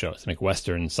sorts of shows. They make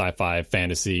Western, sci-fi,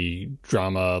 fantasy,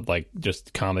 drama, like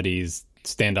just comedies,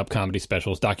 stand-up comedy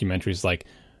specials, documentaries. Like,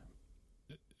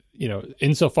 you know,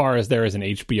 insofar as there is an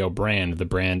HBO brand, the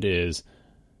brand is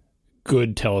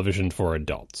good television for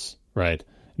adults, right?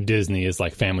 Disney is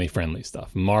like family-friendly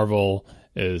stuff. Marvel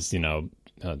is, you know,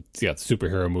 it's got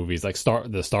superhero movies like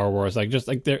the Star Wars. Like, just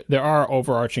like there are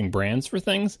overarching brands for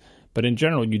things, but in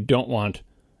general, you don't want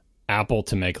Apple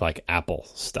to make like Apple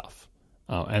stuff.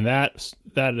 And that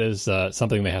is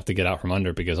something they have to get out from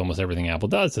under, because almost everything Apple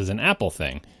does is an Apple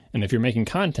thing. And if you're making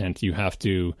content, you have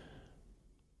to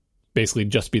basically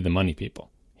just be the money people.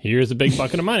 Here's a big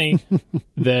bucket of money,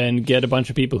 then get a bunch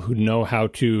of people who know how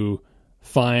to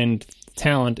find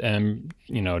talent and,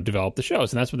 you know, develop the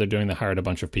shows. And that's what they're doing. They hired a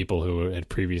bunch of people who had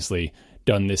previously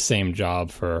done this same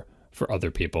job for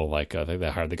other people. Like they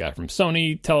hired the guy from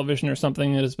Sony Television or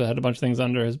something that has had a bunch of things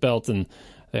under his belt, and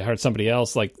they hired somebody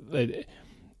else. Like,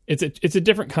 it's a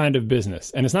different kind of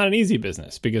business, and it's not an easy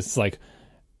business, because it's like,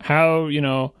 how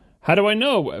do I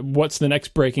know what's the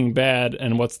next Breaking Bad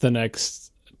and what's the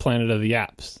next Planet of the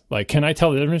Apps? Like, can I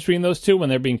tell the difference between those two when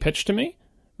they're being pitched to me?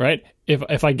 Right?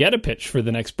 If I get a pitch for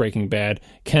the next Breaking Bad,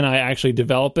 can I actually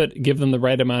develop it, give them the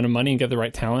right amount of money, and get the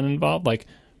right talent involved? Like,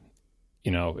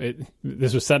 you know,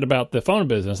 this was said about the phone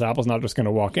business. Apple's not just going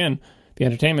to walk in. The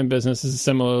entertainment business is a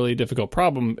similarly difficult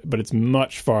problem, but it's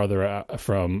much farther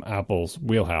from Apple's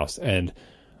wheelhouse. And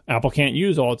Apple can't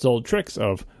use all its old tricks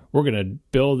of, we're going to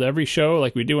build every show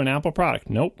like we do an Apple product.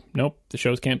 Nope. The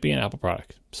shows can't be an Apple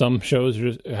product. Some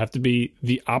shows have to be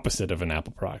the opposite of an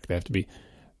Apple product. They have to be,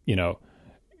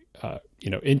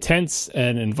 intense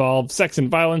and involve sex and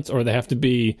violence, or they have to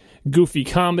be goofy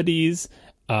comedies,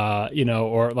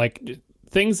 or like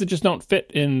things that just don't fit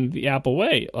in the Apple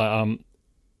way.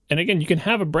 And again, you can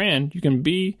have a brand, you can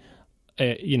be,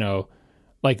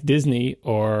 like Disney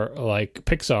or like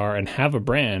Pixar and have a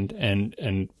brand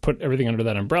and put everything under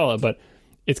that umbrella. But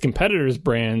its competitors'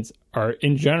 brands are,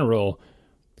 in general,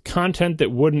 content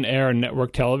that wouldn't air on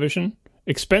network television,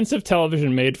 expensive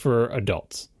television made for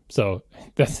adults. So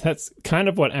that's kind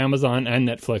of what Amazon and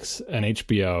Netflix and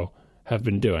HBO have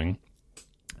been doing.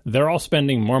 They're all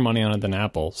spending more money on it than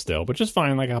Apple still, which is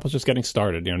fine. Like, Apple's just getting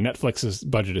started. You know, Netflix's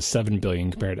budget is $7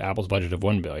 billion compared to Apple's budget of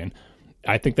 $1 billion.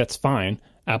 I think that's fine.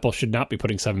 Apple should not be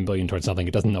putting $7 billion towards something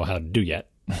it doesn't know how to do yet,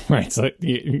 right? So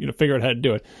you figure out how to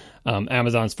do it.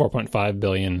 Amazon's $4.5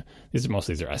 billion. These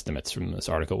are estimates from this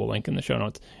article. We'll link in the show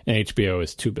notes. And HBO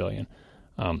is $2 billion.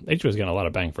 HBO's getting a lot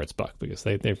of bang for its buck, because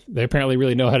they apparently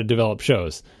really know how to develop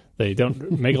shows. They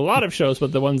don't make a lot of shows,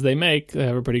 but the ones they make, they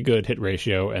have a pretty good hit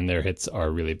ratio, and their hits are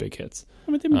really big hits.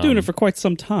 I mean, they've been doing it for quite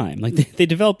some time. Like, they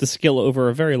developed the skill over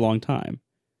a very long time.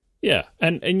 Yeah,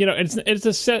 and it's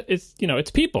a set.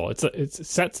 It's people. It's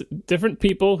sets, different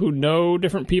people who know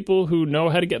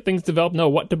how to get things developed, know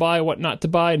what to buy, what not to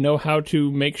buy, know how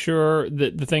to make sure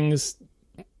that the things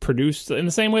produced in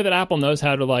the same way that Apple knows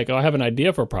how to, like, I have an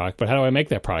idea for a product, but how do I make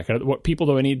that product? What people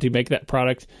do I need to make that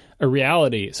product a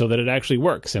reality so that it actually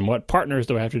works? And what partners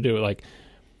do I have to do? Like,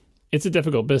 it's a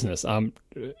difficult business.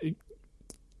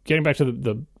 Getting back to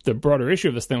the broader issue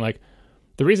of this thing, like,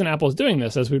 the reason Apple is doing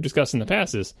this, as we've discussed in the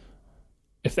past, is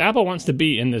if Apple wants to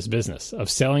be in this business of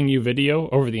selling you video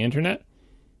over the internet,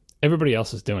 everybody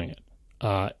else is doing it.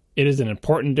 It is an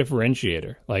important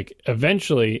differentiator. Like,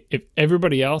 eventually, if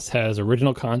everybody else has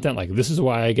original content, like, this is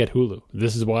why I get Hulu,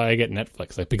 this is why I get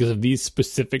Netflix, like, because of these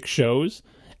specific shows,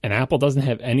 and Apple doesn't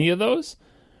have any of those,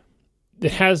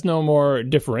 it has no more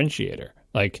differentiator.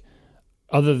 Like,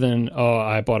 other than,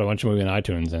 I bought a bunch of movies on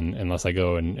iTunes, and unless I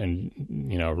go and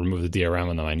remove the DRM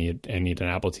on them, I need an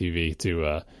Apple TV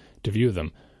to view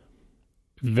them.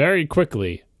 Very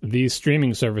quickly, these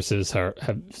streaming services have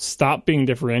stopped being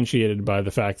differentiated by the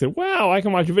fact that, wow, I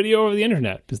can watch video over the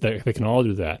internet, because they can all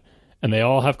do that. And they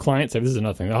all have clients. This is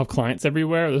another thing. They all have clients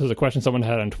everywhere. This is a question someone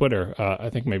had on Twitter. I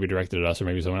think maybe directed at us, or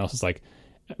maybe someone else. Is like,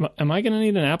 am I going to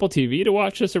need an Apple TV to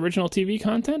watch this original TV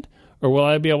content? Or will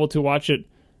I be able to watch it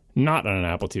not on an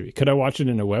Apple TV? Could I watch it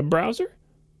in a web browser?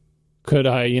 Could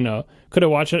I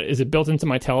watch it? Is it built into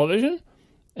my television?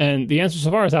 And the answer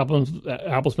so far is Apple's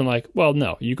been like, well,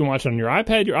 no, you can watch it on your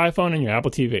iPad, your iPhone, and your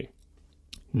Apple TV.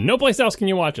 No place else can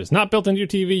you watch it. It's not built into your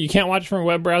TV. You can't watch it from a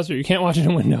web browser. You can't watch it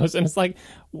in Windows. And it's like,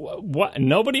 what?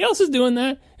 Nobody else is doing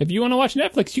that. If you want to watch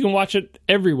Netflix, you can watch it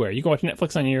everywhere. You can watch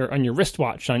Netflix on your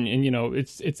wristwatch. And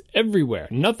it's everywhere.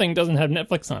 Nothing doesn't have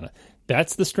Netflix on it.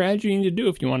 That's the strategy you need to do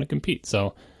if you want to compete.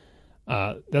 So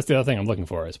that's the other thing I'm looking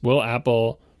for is, will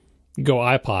Apple go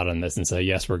iPod on this and say,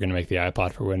 yes, we're going to make the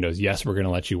iPod for Windows. Yes, we're going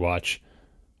to let you watch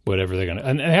whatever they're going to,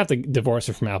 and they have to divorce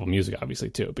it from Apple Music,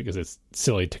 obviously, too, because it's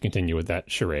silly to continue with that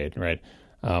charade, right?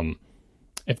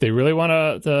 If they really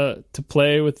want to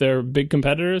play with their big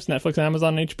competitors, Netflix,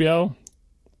 Amazon, HBO,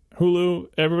 Hulu,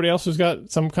 everybody else who's got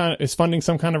is funding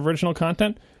some kind of original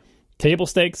content, table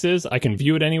stakes is I can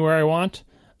view it anywhere I want,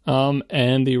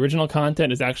 and the original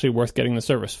content is actually worth getting the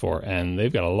service for, and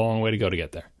they've got a long way to go to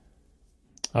get there.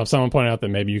 Someone pointed out that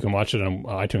maybe you can watch it on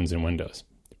iTunes and Windows.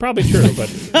 Probably true, but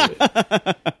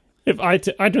if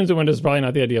iTunes and Windows is probably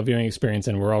not the ideal viewing experience,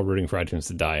 and we're all rooting for iTunes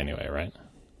to die anyway, right?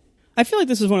 I feel like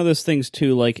this is one of those things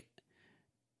too. Like,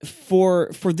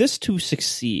 for this to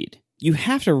succeed, you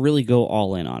have to really go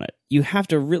all in on it. You have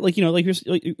to really, like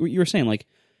you were saying, like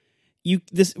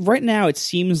this right now. It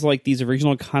seems like these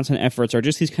original content efforts are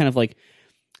just these kind of like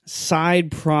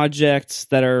side projects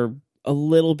that are a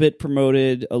little bit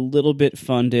promoted, a little bit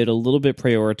funded, a little bit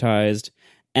prioritized.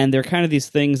 And they're kind of these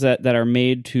things that are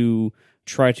made to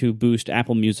try to boost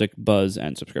Apple Music buzz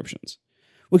and subscriptions,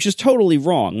 which is totally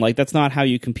wrong. Like, that's not how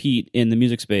you compete in the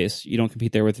music space. You don't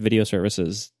compete there with video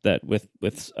services that with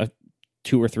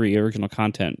 2 or 3 original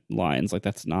content lines. Like,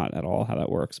 that's not at all how that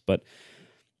works. But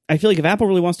I feel like if Apple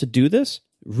really wants to do this,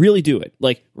 really do it.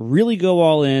 Like, really go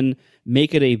all in,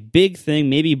 make it a big thing,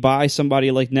 maybe buy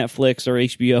somebody like Netflix or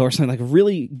HBO or something. Like,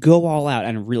 really go all out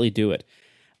and really do it.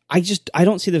 I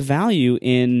don't see the value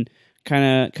in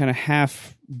kind of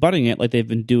half butting it like they've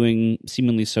been doing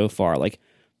seemingly so far. Like,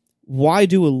 why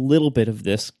do a little bit of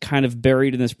this kind of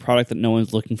buried in this product that no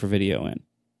one's looking for video in?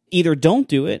 Either don't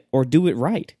do it or do it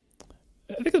right.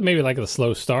 I think it's maybe like a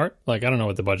slow start. Like, I don't know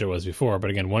what the budget was before, but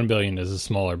again, $1 billion is a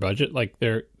smaller budget. Like,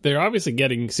 they're obviously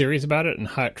getting serious about it and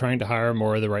trying to hire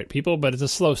more of the right people, but it's a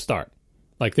slow start.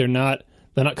 Like, they're not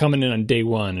coming in on day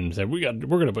one and say, we're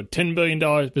going to put $10 billion,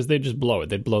 because they just blow it.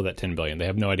 They'd blow that $10 billion. They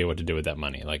have no idea what to do with that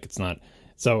money. Like, it's not.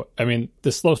 So, I mean,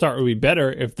 the slow start would be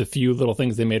better if the few little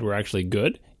things they made were actually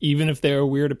good, even if they're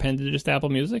weird appendages to Apple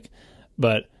Music.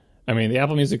 But, I mean, the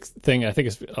Apple Music thing, I think,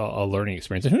 is a learning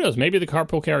experience. And who knows, maybe the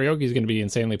carpool karaoke is going to be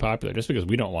insanely popular just because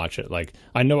we don't watch it. Like,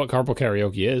 I know what carpool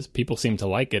karaoke is. People seem to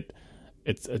like it.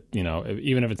 It's,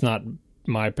 even if it's not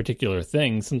my particular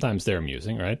thing, sometimes they're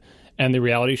amusing, right? And the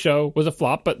reality show was a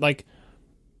flop, but like,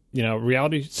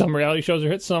 some reality shows are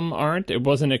hits, some aren't. It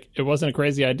wasn't a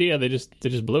crazy idea. They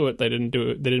just blew it. They didn't do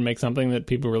it. They didn't make something that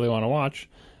people really want to watch.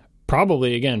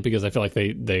 Probably again because I feel like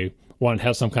they wanted to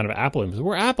have some kind of Apple.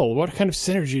 We're Apple. What kind of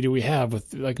synergy do we have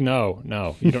with? Like, no,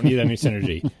 you don't need any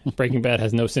synergy. Breaking Bad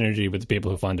has no synergy with the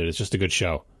people who fund it. It's just a good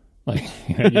show. Like,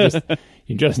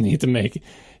 you just need to make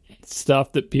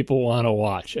stuff that people want to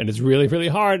watch, and it's really, really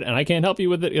hard. And I can't help you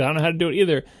with it. I don't know how to do it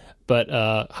either. But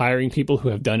hiring people who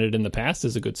have done it in the past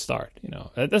is a good start.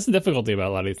 That's the difficulty about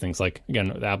a lot of these things. Like,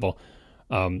 again, with Apple,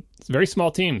 it's very small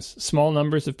teams, small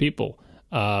numbers of people.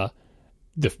 The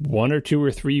 1 or 2 or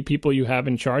 3 people you have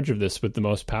in charge of this with the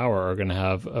most power are going to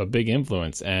have a big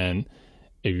influence. And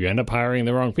if you end up hiring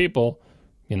the wrong people,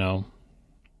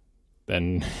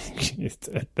 then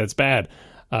that's bad.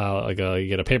 You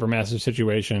get a paper master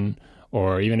situation,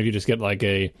 or even if you just get like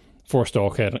a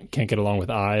Forstall can't get along with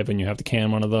Ive and you have to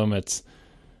can one of them. It's,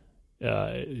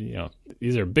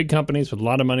 these are big companies with a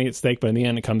lot of money at stake, but in the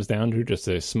end it comes down to just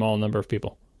a small number of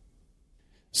people.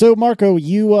 So, Marco,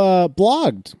 you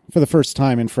blogged for the first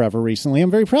time in forever recently.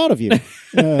 I'm very proud of you.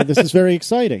 This is very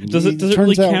exciting. Does it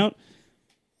really count?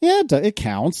 Yeah, it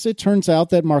counts. It turns out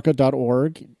that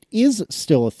Marco.org is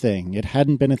still a thing. It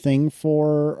hadn't been a thing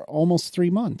for almost 3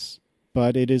 months,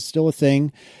 but it is still a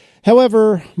thing.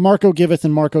 However, Marco giveth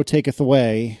and Marco taketh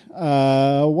away.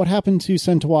 What happened to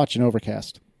Send to Watch and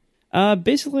Overcast?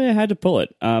 Basically, I had to pull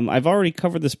it. I've already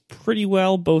covered this pretty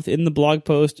well, both in the blog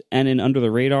post and in Under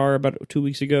the Radar about 2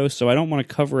 weeks ago, so I don't want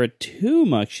to cover it too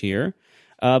much here.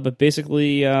 But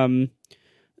basically,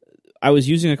 I was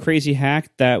using a crazy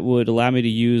hack that would allow me to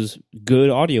use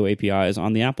good audio APIs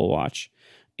on the Apple Watch.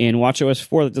 In watchOS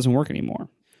 4, that doesn't work anymore.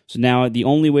 So now the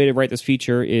only way to write this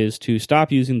feature is to stop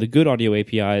using the good audio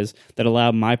APIs that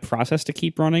allow my process to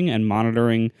keep running and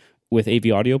monitoring with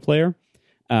AV Audio Player.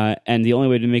 And the only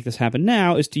way to make this happen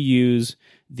now is to use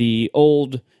the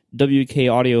old WK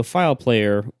Audio File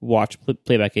Player Watch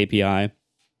Playback API,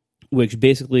 which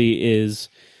basically is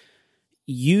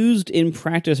used in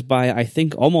practice by, I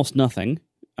think, almost nothing.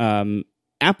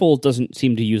 Apple doesn't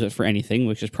seem to use it for anything,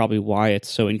 which is probably why it's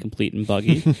so incomplete and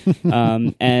buggy.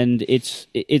 And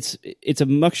it's a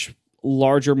much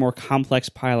larger, more complex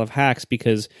pile of hacks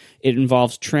because it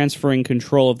involves transferring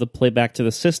control of the playback to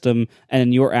the system,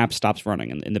 and your app stops running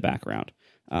in the background.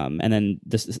 And then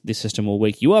the system will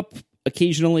wake you up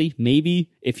occasionally, maybe,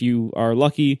 if you are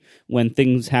lucky, when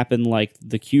things happen like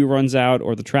the queue runs out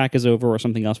or the track is over or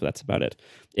something else, but that's about it.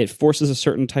 It forces a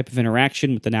certain type of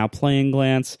interaction with the now playing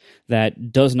glance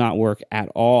that does not work at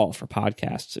all for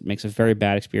podcasts. It makes a very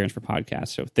bad experience for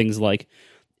podcasts. So things like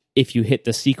if you hit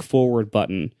the seek forward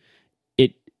button,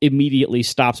 it immediately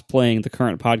stops playing the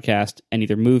current podcast and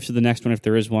either moves to the next one if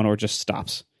there is one or just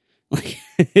stops. Like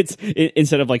it's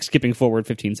instead of like skipping forward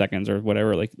 15 seconds or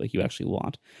whatever, like you actually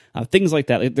want. Things like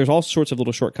that. There's all sorts of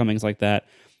little shortcomings like that.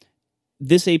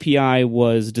 This API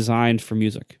was designed for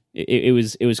music. It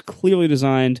was clearly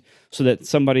designed so that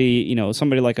somebody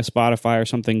like a Spotify or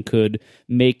something could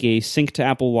make a sync to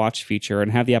Apple Watch feature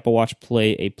and have the Apple Watch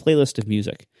play a playlist of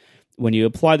music. When you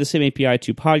apply the same API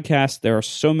to podcasts, there are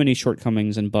so many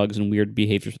shortcomings and bugs and weird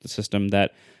behaviors with the system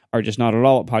that are just not at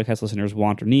all what podcast listeners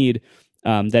want or need.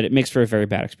 That it makes for a very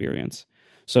bad experience.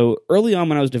 So early on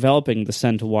when I was developing the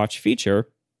Send to Watch feature,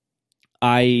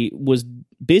 I was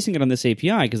basing it on this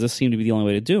API because this seemed to be the only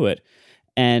way to do it.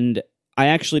 And I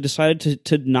actually decided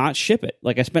to not ship it.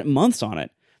 Like I spent months on it.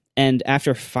 And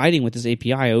after fighting with this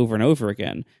API over and over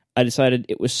again, I decided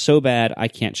it was so bad I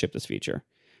can't ship this feature.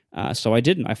 So I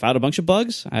didn't. I filed a bunch of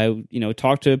bugs. I,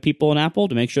 talked to people in Apple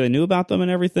to make sure they knew about them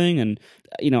and everything. And,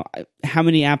 how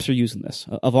many apps are using this?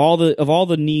 Of all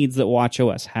the needs that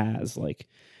WatchOS has, like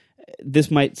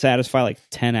this might satisfy like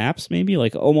 10 apps, maybe.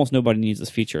 Like almost nobody needs this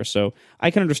feature. So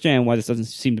I can understand why this doesn't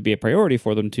seem to be a priority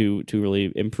for them to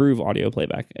really improve audio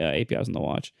playback APIs on the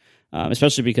watch,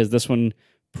 especially because this one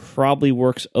probably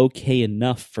works okay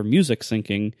enough for music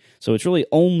syncing. So it's really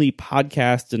only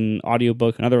podcast and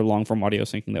audiobook and other long-form audio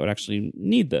syncing that would actually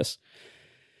need this.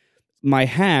 My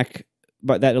hack,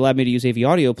 but that allowed me to use AV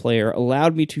Audio Player,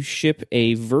 allowed me to ship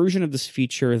a version of this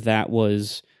feature that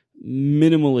was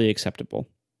minimally acceptable.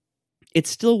 It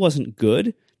still wasn't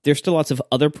good. There's still lots of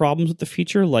other problems with the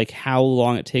feature, like how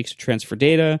long it takes to transfer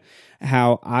data,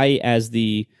 how I, as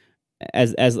the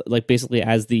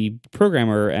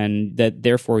programmer, and that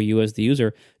therefore you as the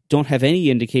user don't have any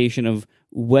indication of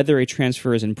whether a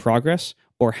transfer is in progress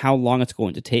or how long it's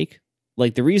going to take.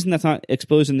 Like the reason that's not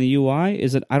exposed in the UI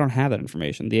is that I don't have that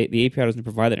information. The API doesn't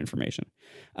provide that information.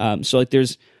 So like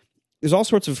there's all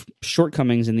sorts of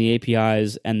shortcomings in the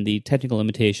APIs and the technical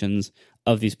limitations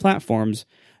of these platforms,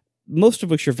 most of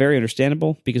which are very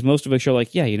understandable because most of which are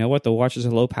like, yeah, you know what, the watch is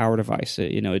a low power device.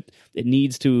 It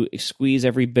needs to squeeze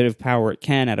every bit of power it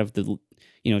can out of the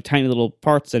tiny little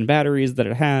parts and batteries that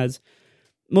it has.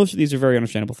 Most of these are very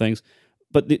understandable things,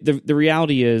 but the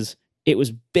reality is it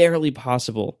was barely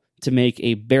possible to make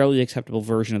a barely acceptable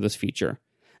version of this feature.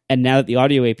 And now that the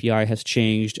audio API has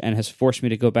changed and has forced me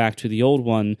to go back to the old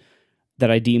one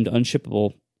that I deemed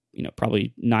unshippable,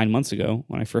 probably 9 months ago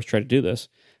when I first tried to do this,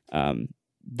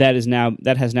 that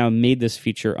has now made this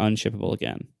feature unshippable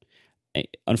again.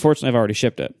 Unfortunately, I've already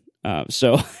shipped it,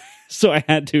 so I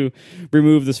had to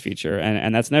remove this feature,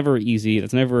 and that's never easy.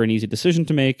 That's never an easy decision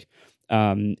to make.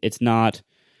 It's not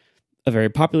a very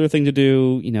popular thing to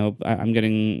do. I'm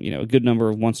getting a good number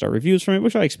of 1-star reviews from it,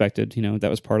 which I expected. That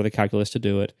was part of the calculus to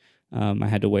do it. I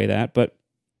had to weigh that, but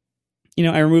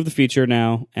I removed the feature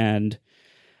now, and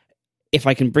if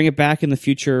I can bring it back in the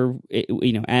future,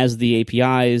 as the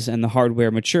APIs and the hardware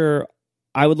mature,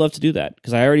 I would love to do that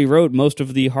because I already wrote most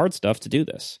of the hard stuff to do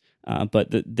this. But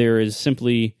there is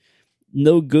simply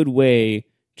no good way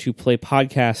to play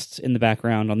podcasts in the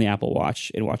background on the Apple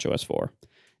Watch in WatchOS 4.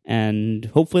 And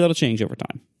hopefully that'll change over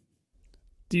time.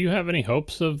 Do you have any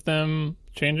hopes of them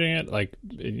changing it? Like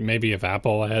maybe if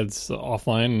Apple adds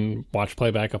offline watch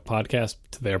playback of podcasts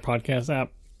to their podcast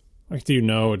app? Like, do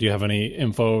you have any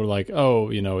info like,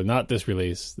 not this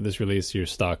release you're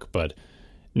stuck, but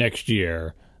next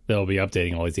year they'll be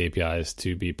updating all these APIs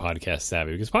to be podcast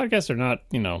savvy? Because podcasts are not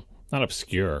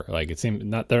obscure. Like it seems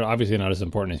they're obviously not as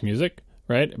important as music,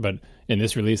 right? But in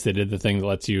this release, they did the thing that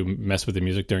lets you mess with the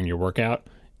music during your workout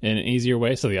in an easier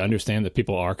way. So they understand that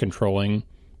people are controlling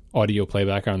audio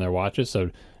playback on their watches. So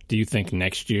do you think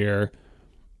next year,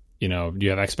 do you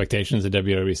have expectations at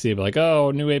WWDC like,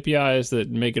 new APIs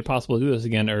that make it possible to do this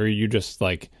again? Or you just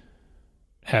like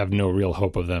have no real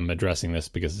hope of them addressing this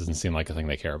because it doesn't seem like a thing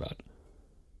they care about?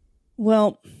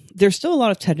 Well, there's still a lot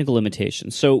of technical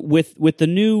limitations. So with the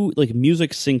new like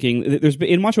music syncing,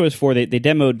 in WatchOS 4 they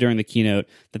demoed during the keynote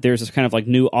that there's this kind of like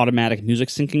new automatic music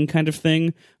syncing kind of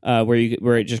thing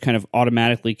where it just kind of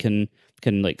automatically can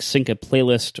can like sync a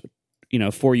playlist,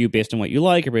 for you based on what you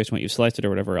like or based on what you've selected or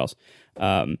whatever else.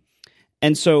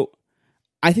 And so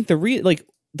I think the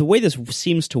way this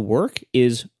seems to work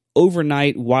is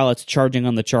overnight, while it's charging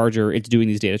on the charger, it's doing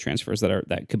these data transfers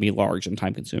that can be large and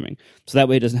time consuming. So that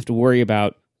way, it doesn't have to worry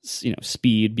about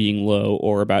speed being low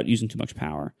or about using too much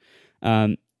power.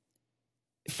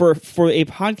 For a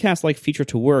podcast like feature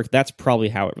to work, that's probably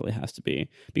how it really has to be.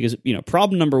 Because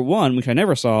problem number one, which I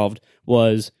never solved,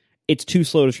 was it's too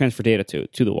slow to transfer data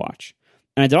to the watch.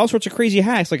 And I did all sorts of crazy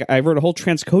hacks. Like I wrote a whole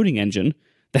transcoding engine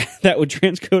that would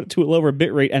transcode it to a lower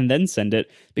bit rate and then send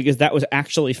it, because that was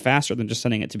actually faster than just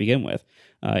sending it to begin with,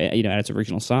 at its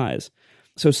original size.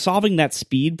 So solving that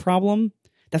speed problem,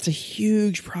 that's a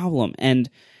huge problem. And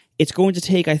it's going to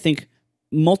take, I think,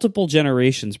 multiple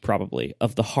generations probably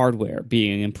of the hardware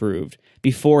being improved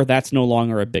before that's no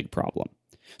longer a big problem.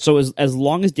 So as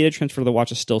long as data transfer to the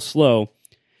watch is still slow,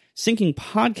 syncing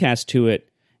podcasts to it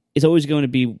is always going to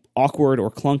be awkward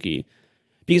or clunky,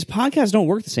 because podcasts don't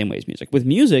work the same way as music. With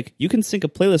music, you can sync a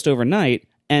playlist overnight,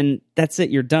 and that's it,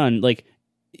 you're done. Like,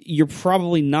 you're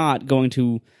probably not going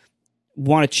to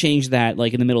want to change that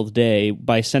like in the middle of the day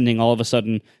by sending all of a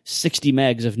sudden 60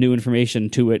 megs of new information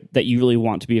to it that you really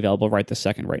want to be available right this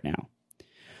second, right now.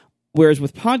 Whereas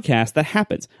with podcasts, that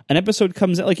happens. An episode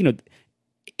comes out,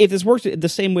 if this worked the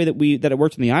same way that it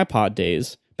worked in the iPod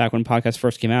days, back when podcasts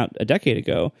first came out a decade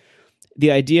ago,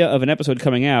 the idea of an episode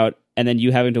coming out and then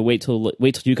you having to wait till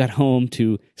you got home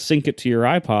to sync it to your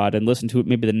iPod and listen to it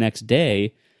maybe the next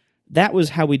day, that was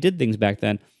how we did things back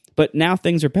then. But now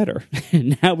things are better.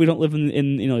 Now we don't live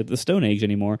in the Stone Age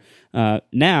anymore.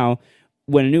 Now,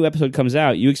 when a new episode comes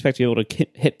out, you expect to be able to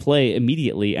hit play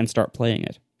immediately and start playing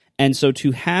it. And so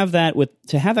to have that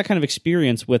kind of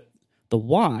experience with the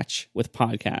watch with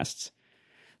podcasts,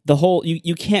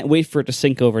 you can't wait for it to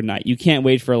sync overnight. You can't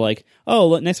wait for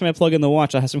next time I plug in the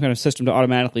watch, I'll have some kind of system to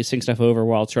automatically sync stuff over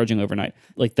while charging overnight.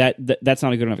 Like that's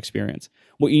not a good enough experience.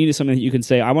 What you need is something that you can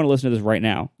say, I want to listen to this right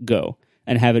now, go,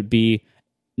 and have it be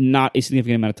not a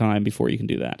significant amount of time before you can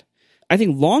do that. I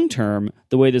think long term,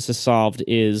 the way this is solved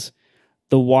is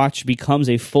the watch becomes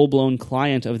a full-blown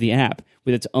client of the app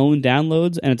with its own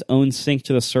downloads and its own sync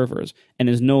to the servers, and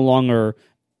is no longer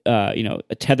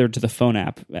tethered to the phone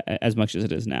app as much as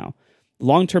it is now.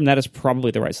 Long term, that is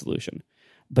probably the right solution,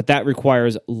 but that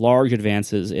requires large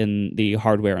advances in the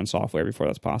hardware and software before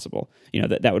that's possible.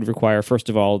 That would require, first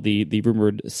of all, the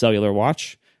rumored cellular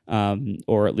watch,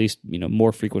 or at least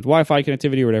more frequent Wi-Fi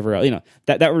connectivity or whatever else.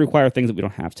 That would require things that we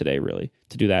don't have today, really,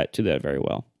 to do that very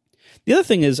well. The other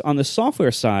thing is, on the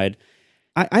software side,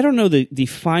 I don't know the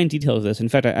fine details of this. In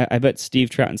fact, I bet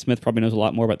Steve Troughton-Smith probably knows a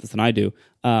lot more about this than I do.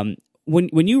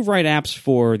 When you write apps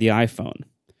for the iPhone,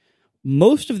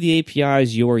 most of the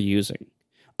APIs you're using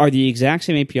are the exact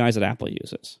same APIs that Apple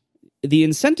uses. The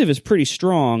incentive is pretty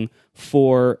strong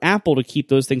for Apple to keep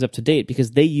those things up to date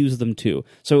because they use them too.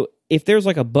 So if there's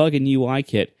like a bug in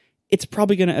UIKit, it's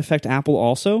probably going to affect Apple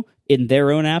also in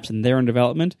their own apps and their own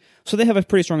development. So they have a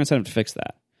pretty strong incentive to fix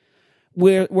that.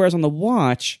 Whereas on the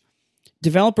watch,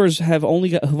 developers have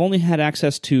only had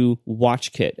access to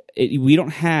WatchKit. We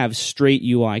don't have straight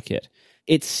UIKit.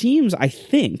 It seems, I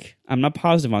think, I'm not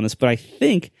positive on this, but I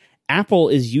think Apple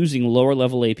is using lower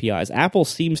level APIs. Apple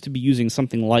seems to be using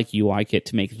something like UIKit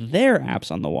to make their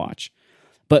apps on the watch.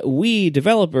 But we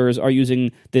developers are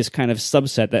using this kind of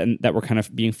subset that we're kind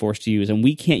of being forced to use, and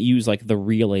we can't use like the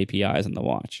real APIs on the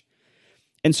watch.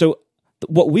 And so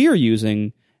what we are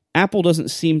using, Apple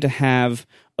doesn't seem to have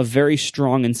a very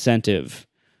strong incentive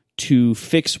to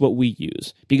fix what we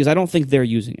use, because I don't think they're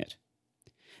using it.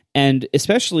 And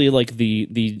especially like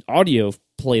the audio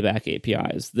playback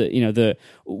APIs,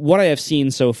 what I have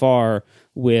seen so far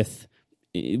with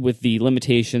the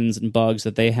limitations and bugs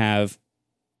that they have,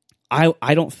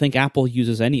 I don't think Apple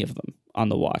uses any of them on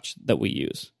the watch that we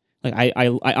use. Like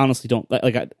I honestly don't.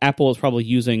 Like Apple is probably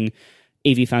using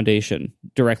AV Foundation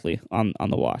directly on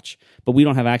the watch, but we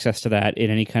don't have access to that in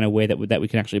any kind of way that we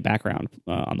can actually background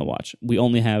on the watch. We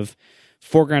only have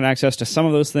foreground access to some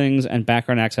of those things and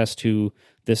background access to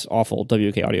this awful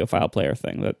WK audio file player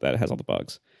thing that has all the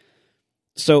bugs.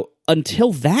 So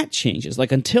until that changes,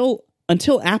 like until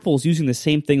Apple's using the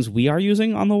same things we are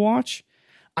using on the watch,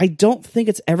 I don't think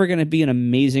it's ever going to be an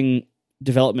amazing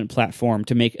development platform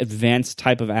to make advanced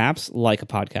type of apps like a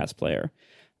podcast player.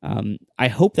 I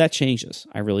hope that changes.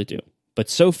 I really do. But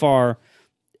so far,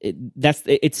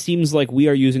 it seems like we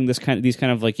are using these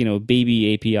kind of like,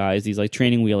 baby APIs, these like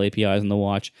training wheel APIs on the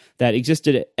watch that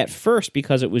existed at first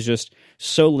because it was just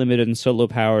so limited and so low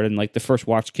powered, and like the first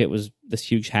WatchKit was this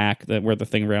huge hack where the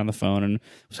thing ran on the phone and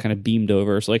was kind of beamed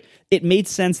over. So like it made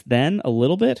sense then a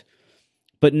little bit,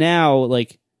 But now,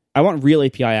 like, I want real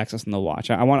API access on the watch.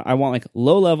 I want like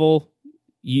low level,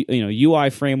 UI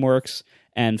frameworks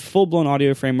and full blown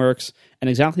audio frameworks, and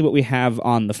exactly what we have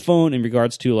on the phone in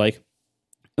regards to, like,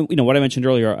 what I mentioned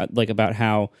earlier, like about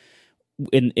how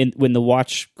when the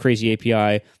watch crazy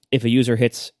API, if a user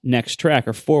hits next track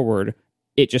or forward,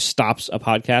 it just stops a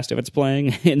podcast if it's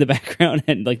playing in the background,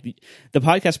 and like the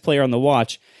podcast player on the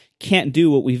watch can't do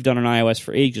what we've done on iOS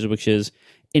for ages, which is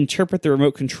interpret the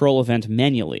remote control event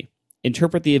manually.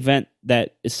 Interpret the event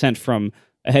that is sent from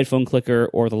a headphone clicker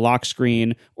or the lock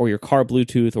screen or your car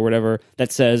Bluetooth or whatever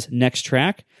that says next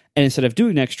track. And instead of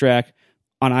doing next track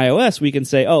on iOS, we can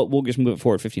say, oh, we'll just move it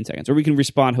forward 15 seconds, or we can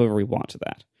respond however we want to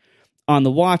that. On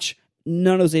the watch,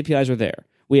 none of those APIs are there.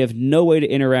 We have no way to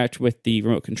interact with the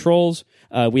remote controls.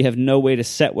 We have no way to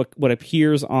set what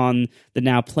appears on the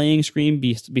now playing screen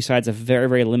besides a very,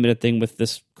 very limited thing with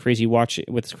this crazy watch,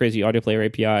 with this crazy audio player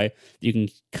API. You can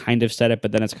kind of set it,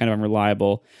 but then it's kind of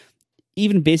unreliable.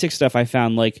 Even basic stuff I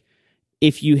found, like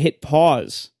if you hit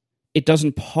pause, it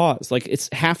doesn't pause. Like it's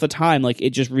half the time, like it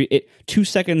just 2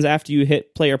 seconds after you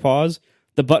hit play or pause,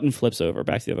 the button flips over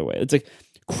back the other way. It's like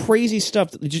crazy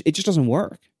stuff. It just doesn't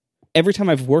work. Every time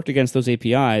I've worked against those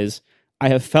APIs, I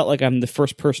have felt like I'm the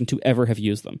first person to ever have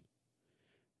used them.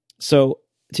 So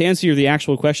to answer the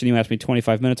actual question you asked me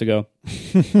 25 minutes ago,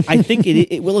 I think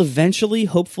it will eventually,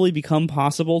 hopefully, become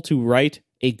possible to write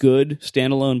a good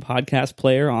standalone podcast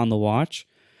player on the watch,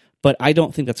 but I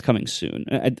don't think that's coming soon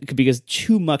because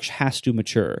too much has to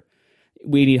mature.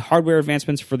 We need hardware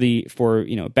advancements for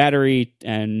battery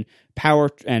and power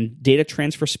and data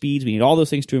transfer speeds. We need all those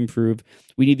things to improve.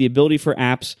 We need the ability for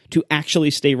apps to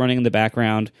actually stay running in the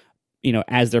background,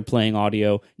 as they're playing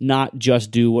audio, not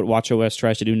just do what watchOS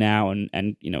tries to do now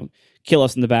and kill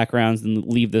us in the backgrounds and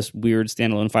leave this weird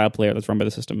standalone file player that's run by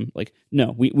the system. Like,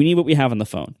 no, we need what we have on the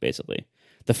phone, basically.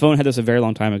 The phone had this a very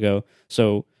long time ago,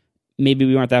 so maybe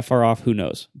we aren't that far off. Who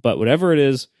knows? But whatever it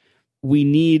is, we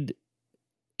need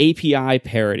API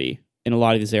parity in a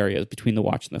lot of these areas between the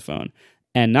watch and the phone.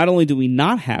 And not only do we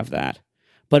not have that,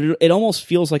 but it almost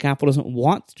feels like Apple doesn't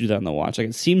want to do that on the watch. Like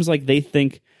it seems like they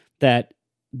think that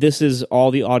this is all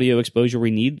the audio exposure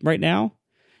we need right now.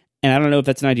 And I don't know if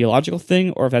that's an ideological thing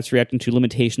or if that's reacting to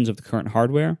limitations of the current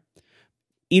hardware.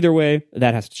 Either way,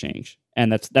 that has to change. And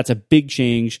that's a big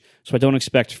change, so I don't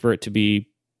expect for it to be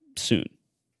soon.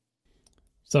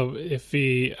 So if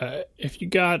you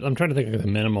got, I'm trying to think of the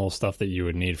minimal stuff that you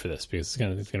would need for this, because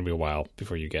it's gonna be a while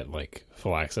before you get like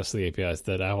full access to the APIs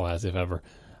that Apple has, if ever.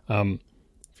 If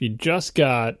you just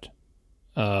got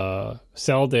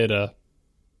cell data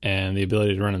and the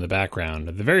ability to run in the background,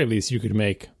 at the very least, you could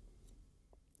make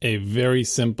a very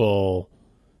simple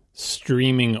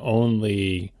streaming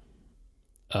only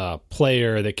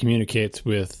player that communicates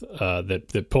with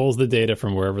that pulls the data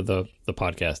from wherever the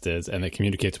podcast is, and that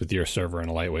communicates with your server in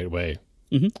a lightweight way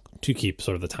to keep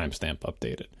sort of the timestamp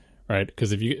updated, right? Because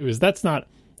that's not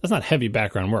heavy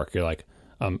background work. You're like,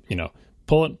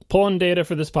 pulling data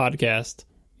for this podcast.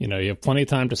 You have plenty of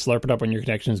time to slurp it up when your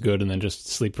connection is good, and then just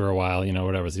sleep for a while.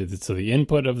 Whatever. So the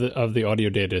input of the audio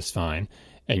data is fine,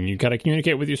 and you got to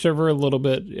communicate with your server a little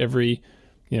bit every.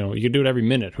 You could do it every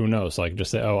minute. Who knows? Like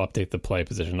just say, update the play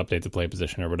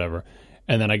position or whatever.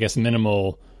 And then I guess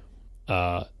minimal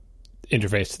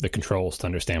interface to the controls to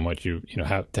understand what you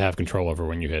have to have control over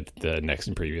when you hit the next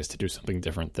and previous to do something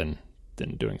different than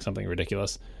doing something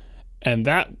ridiculous. And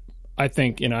that, I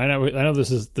think, I know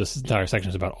this entire section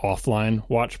is about offline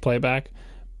watch playback,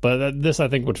 but this I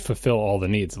think would fulfill all the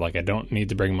needs. Like I don't need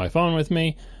to bring my phone with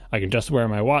me. I can just wear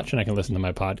my watch and I can listen to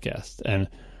my podcast.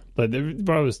 But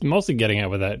what I was mostly getting at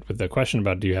with the question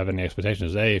about do you have any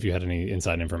expectations, if you had any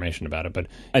inside information about it. But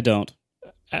I don't.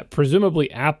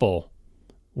 Presumably Apple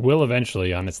will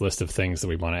eventually, on its list of things that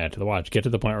we want to add to the watch, get to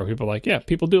the point where people are like, yeah,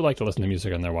 people do like to listen to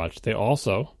music on their watch. They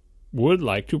also would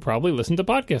like to probably listen to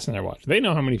podcasts on their watch. They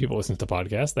know how many people listen to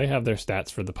podcasts. They have their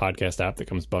stats for the podcast app that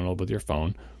comes bundled with your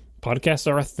phone. Podcasts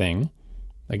are a thing.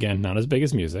 Again, not as big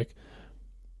as music.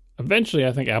 Eventually,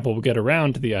 I think Apple will get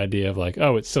around to the idea of like,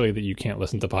 it's silly that you can't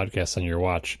listen to podcasts on your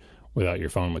watch without your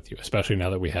phone with you, especially now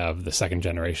that we have the second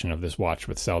generation of this watch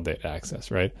with cell data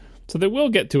access, right? So they will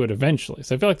get to it eventually.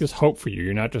 So I feel like there's hope for you.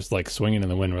 You're not just like swinging in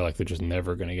the wind where like they're just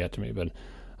never going to get to me. But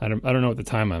I don't know what the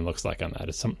timeline looks like on that.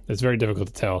 It's very difficult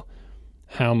to tell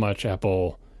how much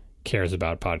Apple cares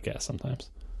about podcasts sometimes.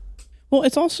 Well,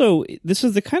 it's also, this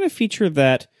is the kind of feature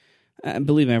that,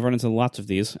 believe me, I've run into lots of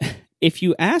these. If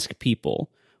you ask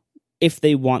people if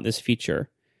they want this feature,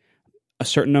 a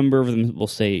certain number of them will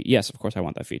say, yes, of course I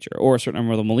want that feature. Or a certain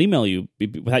number of them will email you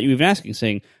without you even asking,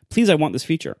 saying, please, I want this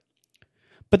feature.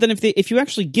 But then if you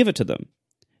actually give it to them,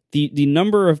 the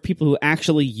number of people who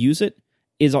actually use it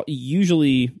is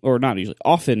usually, or not usually,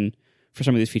 often for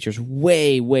some of these features,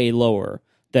 way, way lower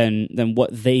than what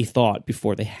they thought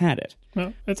before they had it.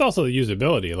 Well, it's also the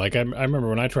usability. Like I remember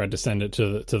when I tried to send it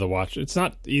to the watch, it's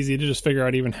not easy to just figure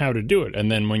out even how to do it.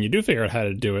 And then when you do figure out how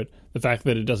to do it, the fact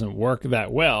that it doesn't work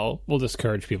that well will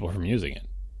discourage people from using it.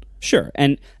 Sure,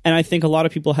 and I think a lot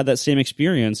of people had that same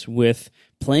experience with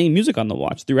playing music on the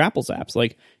watch through Apple's apps.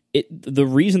 Like the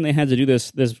reason they had to do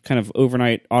this kind of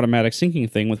overnight automatic syncing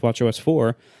thing with WatchOS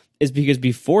 4 is because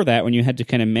before that, when you had to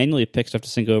kind of manually pick stuff to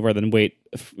sync over, then wait,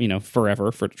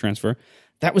 forever for it to transfer,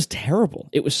 that was terrible.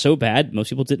 It was so bad, most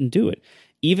people didn't do it.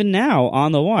 Even now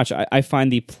on the watch, I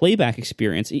find the playback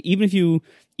experience, even if you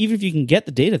can get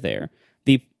the data there,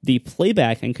 the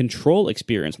playback and control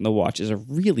experience on the watch is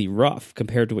really rough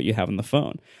compared to what you have on the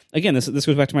phone. Again, this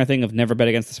goes back to my thing of never bet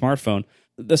against the smartphone.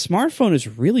 The smartphone is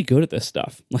really good at this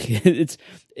stuff. Like it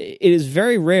is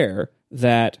very rare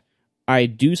that I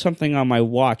do something on my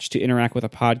watch to interact with a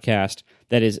podcast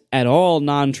that is at all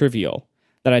non-trivial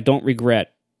that I don't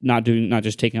regret not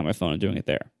just taking out my phone and doing it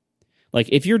there. Like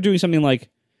if you're doing something like,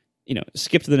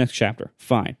 skip to the next chapter,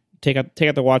 fine. Take out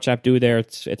the watch app, do it there.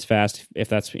 It's fast. If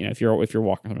that's if you're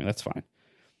walking something, that's fine.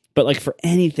 But like for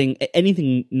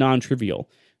anything non-trivial,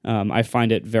 I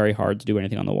find it very hard to do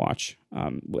anything on the watch,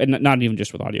 and not even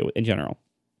just with audio in general.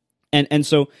 And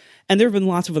there have been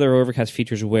lots of other Overcast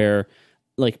features where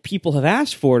like people have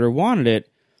asked for it or wanted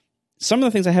it. Some of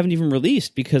the things I haven't even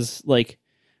released because like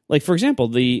for example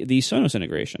the Sonos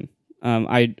integration.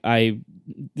 I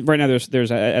right now there's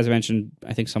as I mentioned,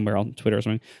 I think somewhere on Twitter or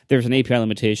something, there's an API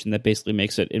limitation that basically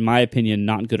makes it, in my opinion,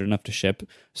 not good enough to ship.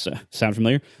 So, sound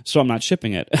familiar? So I'm not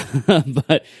shipping it.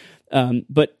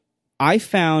 But I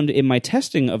found in my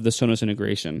testing of the Sonos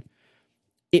integration,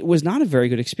 it was not a very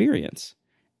good experience.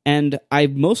 And I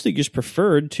mostly just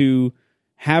preferred to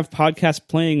have podcasts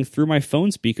playing through my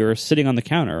phone speaker sitting on the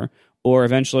counter, or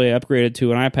eventually I upgraded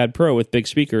to an iPad Pro with big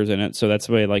speakers in it. So that's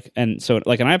the way an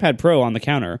iPad Pro on the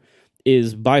counter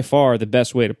is by far the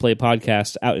best way to play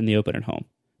podcasts out in the open at home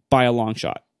by a long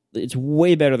shot. It's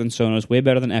way better than Sonos, way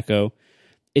better than Echo.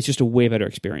 It's just a way better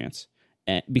experience.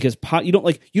 Because you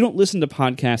don't listen to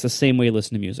podcasts the same way you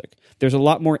listen to music. There's a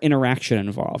lot more interaction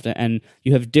involved, and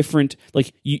you have different,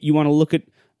 like you want to look at,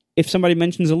 if somebody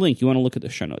mentions a link, you want to look at the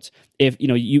show notes. If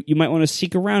you might want to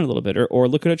seek around a little bit, or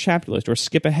look at a chapter list, or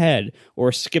skip ahead,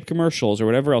 or skip commercials, or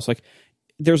whatever else. Like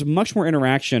there's much more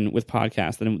interaction with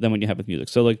podcasts than when you have with music.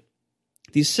 So like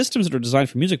these systems that are designed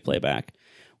for music playback,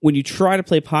 when you try to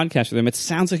play podcasts with them, it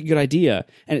sounds like a good idea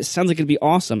and it sounds like it'd be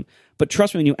awesome. But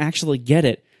trust me, when you actually get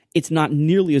it, it's not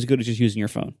nearly as good as just using your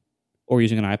phone or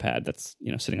using an iPad that's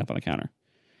sitting up on the counter.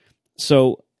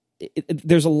 So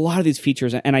there's a lot of these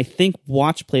features, and I think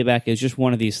watch playback is just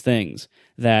one of these things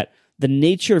that the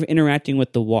nature of interacting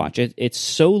with the watch, it's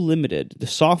so limited. The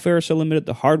software is so limited,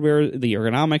 the hardware, the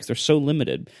ergonomics, they're so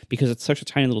limited because it's such a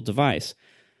tiny little device.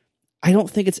 I don't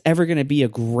think it's ever going to be a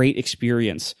great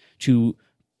experience to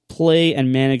play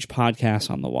and manage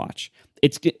podcasts on the watch.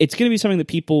 It's going to be something that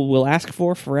people will ask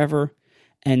for forever,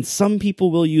 and some people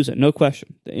will use it, no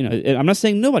question. I'm not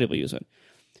saying nobody will use it,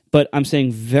 but I'm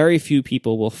saying very few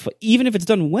people will, even if it's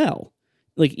done well.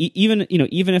 Like even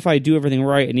if I do everything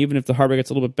right, and even if the hardware gets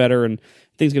a little bit better and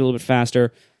things get a little bit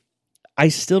faster, I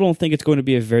still don't think it's going to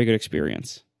be a very good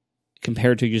experience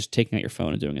compared to just taking out your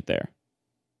phone and doing it there.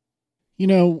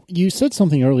 You said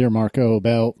something earlier, Marco,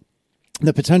 about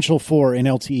the potential for an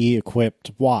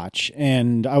LTE-equipped watch,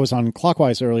 and I was on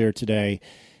Clockwise earlier today,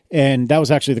 and that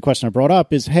was actually the question I brought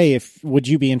up is, hey, would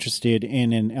you be interested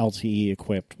in an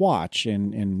LTE-equipped watch,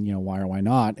 and why or why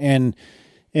not? And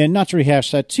not to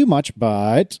rehash that too much,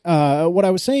 but what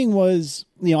I was saying was,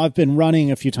 I've been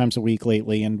running a few times a week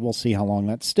lately, and we'll see how long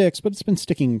that sticks, but it's been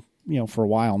sticking, for a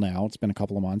while now. It's been a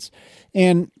couple of months.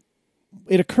 And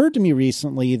it occurred to me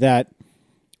recently that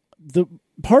the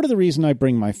part of the reason I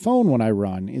bring my phone when I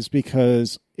run is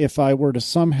because if I were to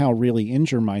somehow really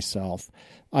injure myself,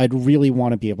 I'd really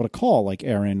want to be able to call like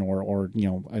Aaron or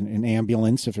an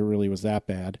ambulance if it really was that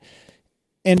bad.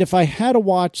 And if I had a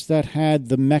watch that had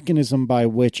the mechanism by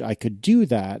which I could do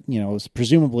that,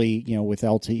 presumably, with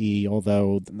LTE,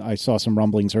 although I saw some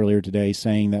rumblings earlier today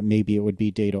saying that maybe it would be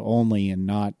data only and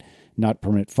not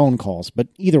permit phone calls. But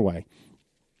either way,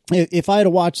 if I had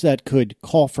a watch that could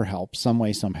call for help some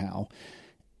way, somehow,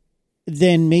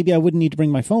 then maybe I wouldn't need to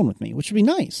bring my phone with me, which would be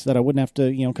nice, that I wouldn't have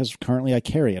to, because currently I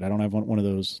carry it. I don't have one of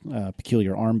those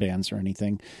peculiar armbands or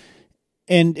anything.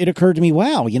 And it occurred to me,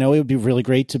 wow, it would be really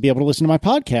great to be able to listen to my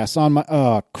podcasts on my,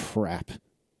 oh, crap.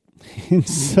 And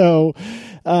so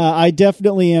I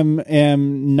definitely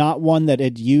am not one that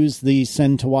had used the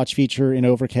send to watch feature in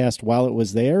Overcast while it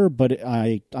was there, but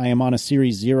I am on a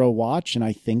Series 0 watch, and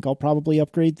I think I'll probably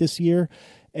upgrade this year.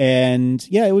 And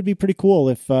yeah, it would be pretty cool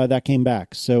if that came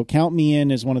back. So count me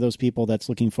in as one of those people that's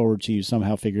looking forward to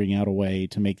somehow figuring out a way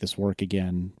to make this work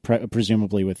again,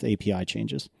 presumably with API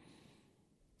changes.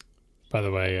 By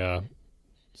the way,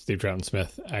 Steve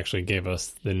Troughton-Smith actually gave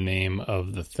us the name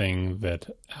of the thing that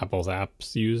Apple's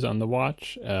apps use on the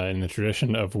watch in the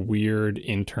tradition of weird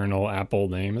internal Apple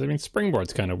names. I mean,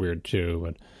 Springboard's kind of weird too,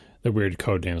 but the weird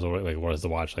code names, like what is the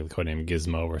watch, like the code name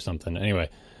Gizmo or something. Anyway,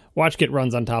 WatchKit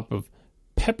runs on top of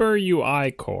Pepper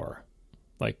UI Core,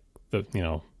 like the,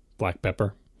 black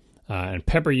pepper. And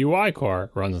Pepper UI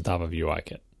Core runs on top of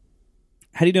UIKit.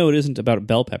 How do you know it isn't about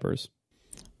bell peppers?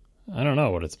 I don't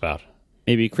know what it's about.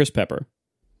 Maybe Chris Pepper.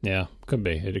 Yeah, could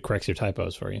be. It corrects your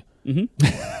typos for you.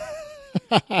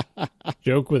 Mm-hmm.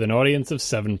 Joke with an audience of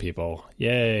 7 people.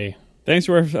 Yay. Thanks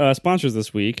to our sponsors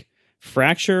this week,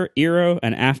 Fracture, Eero,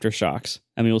 and Aftershocks.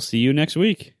 And we will see you next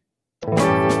week.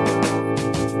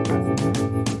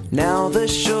 Now the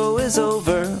show is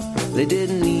over. They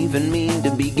didn't even mean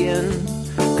to begin,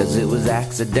 'cause it was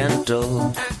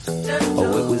accidental.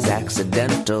 Oh, it was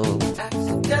accidental.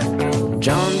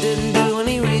 John didn't do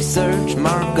any research.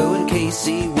 Marco and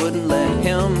Casey wouldn't let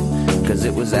him, 'cause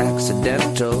it was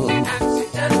accidental.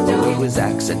 Oh, it was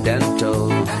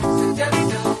accidental.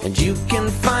 And you can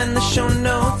find the show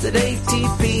notes at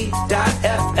atp.fm.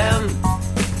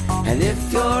 And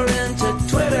if you're into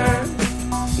Twitter,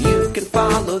 you can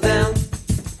follow them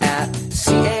at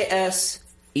CASEYLISS.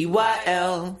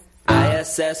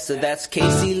 So that's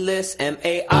Casey Liss,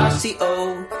 MARCOARMENT,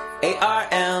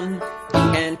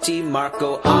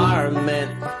 Marco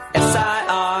Arment,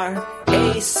 SIRAC,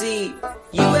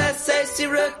 USA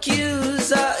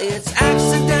Syracuse. It's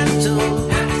accidental.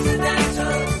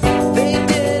 They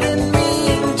didn't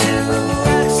mean to.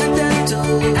 Accidental.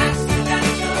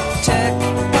 Tech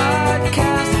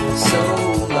podcast so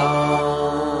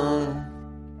long.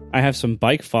 I have some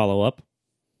bike follow-up.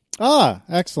 Ah,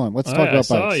 excellent. Let's talk about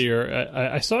bikes.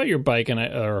 I saw your bike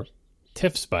or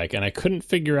Tiff's bike, and I couldn't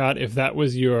figure out if that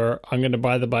was your I'm going to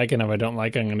buy the bike, and if I don't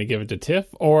like it, I'm going to give it to Tiff,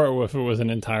 or if it was an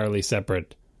entirely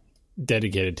separate,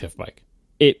 dedicated Tiff bike.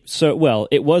 It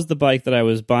was the bike that I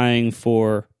was buying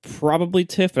for probably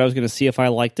Tiff, but I was going to see if I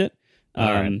liked it.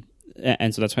 Right.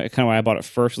 And so that's kind of why I bought it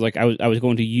first. Like I was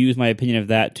going to use my opinion of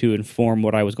that to inform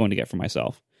what I was going to get for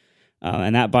myself.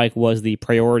 And that bike was the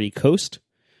Priority Coast.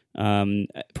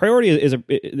 Priority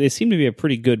they seem to be a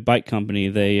pretty good bike company.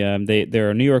 They're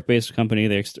a New York based company.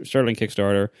 They started on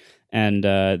Kickstarter, and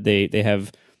they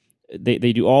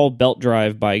do all belt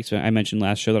drive bikes. I mentioned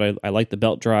last show that I like the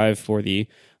belt drive for the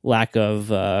lack of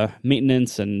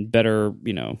maintenance and better,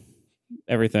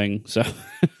 everything. So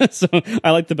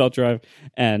I like the belt drive,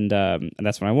 and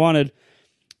that's what I wanted.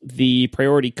 The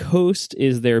Priority Coast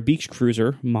is their beach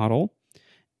cruiser model.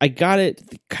 I got it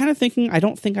kind of thinking, I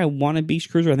don't think I want a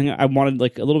beach cruiser. I think I wanted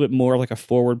like a little bit more like a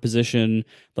forward position.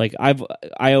 Like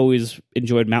I always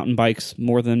enjoyed mountain bikes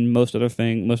more than most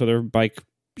other bike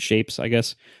shapes, I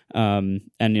guess. And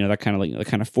that kind of like the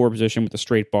kind of forward position with the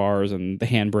straight bars and the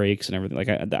handbrakes and everything. Like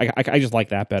I just like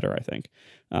that better, I think.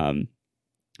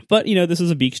 But this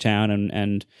is a beach town,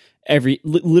 and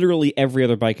literally every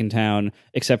other bike in town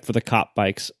except for the cop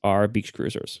bikes are beach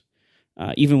cruisers.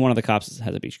 Even one of the cops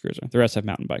has a beach cruiser. The rest have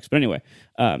mountain bikes. But anyway,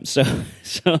 so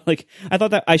like I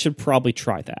thought that I should probably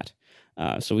try that.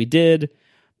 So we did,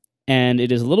 and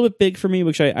it is a little bit big for me,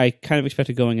 which I kind of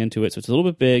expected going into it. So it's a little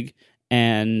bit big,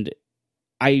 and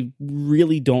I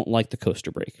really don't like the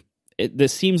coaster brake.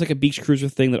 This seems like a beach cruiser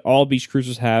thing that all beach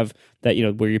cruisers have. That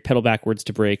where you pedal backwards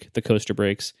to brake, the coaster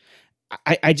brakes.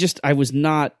 I was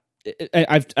not.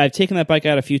 I've taken that bike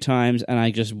out a few times, and I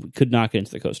just could not get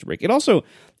into the coaster brake. It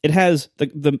has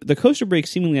the coaster brake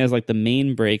seemingly has like the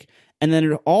main brake, and then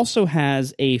it also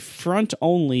has a front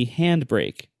only hand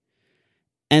brake,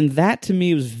 and that to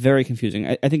me was very confusing.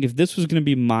 I think if this was going to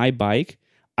be my bike,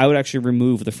 I would actually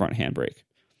remove the front hand brake,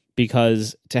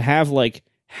 because to have like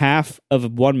half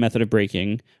of one method of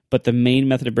braking, but the main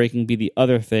method of braking be the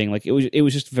other thing. Like it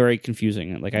was just very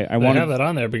confusing. Like I want to have that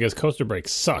on there because coaster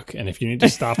brakes suck, and if you need to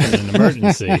stop in an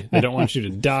emergency, they don't want you to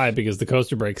die because the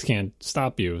coaster brakes can't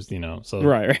stop you. So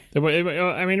right.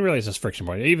 I mean, really, it's just friction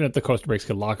point. Even if the coaster brakes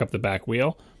could lock up the back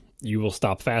wheel, you will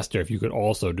stop faster if you could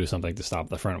also do something to stop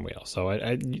the front wheel. So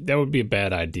that would be a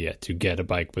bad idea to get a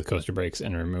bike with coaster brakes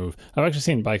and remove. I've actually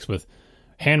seen bikes with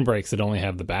handbrakes that only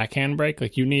have the back handbrake.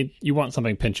 Like you want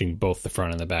something pinching both the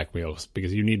front and the back wheels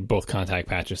because you need both contact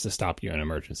patches to stop you in an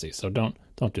emergency. So don't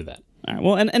do that. All right,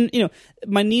 well, and you know,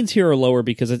 my needs here are lower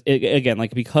because again,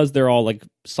 like because they're all like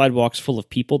sidewalks full of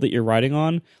people that you're riding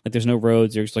on. Like there's no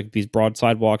roads, there's like these broad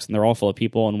sidewalks, and they're all full of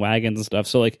people and wagons and stuff.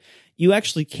 So like you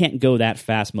actually can't go that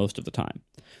fast most of the time.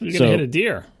 You're gonna hit a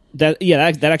deer.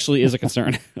 That actually is a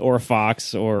concern, or a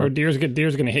fox, or deer's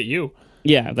gonna hit you.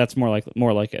 Yeah, that's more like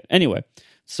it. Anyway,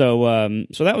 so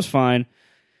that was fine.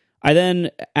 I then,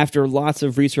 after lots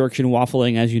of research and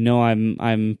waffling, as you know,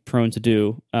 I'm prone to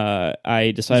do,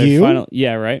 I decided finally,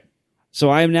 yeah, right. So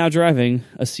I am now driving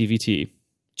a CVT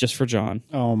just for John.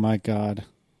 Oh my god.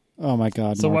 So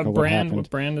Marco, what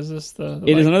brand is this?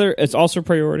 It is another. It's also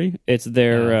Priority. It's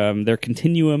their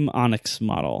Continuum Onyx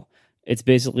model. It's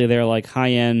basically their like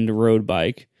high end road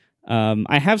bike.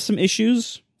 I have some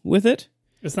issues with it.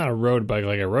 It's not a road bike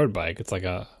like a road bike. It's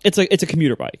a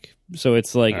commuter bike. So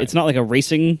it's like it's not like a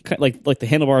racing like the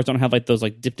handlebars don't have like those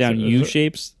like dip down U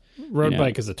shapes. Road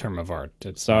bike is a term of art.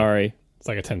 It's like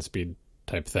a 10-speed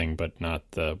type thing, but not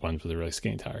the ones with the really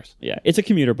skinny tires. Yeah, it's a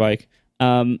commuter bike.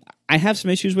 I have some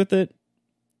issues with it.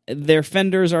 Their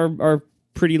fenders are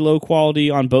pretty low quality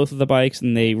on both of the bikes,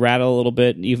 and they rattle a little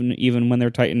bit even when they're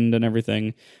tightened and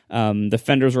everything. The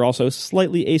fenders are also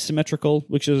slightly asymmetrical,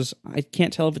 which is, I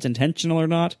can't tell if it's intentional or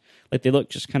not. Like they look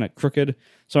just kind of crooked.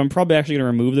 So I'm probably actually going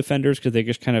to remove the fenders because they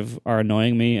just kind of are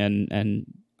annoying me. And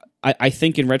I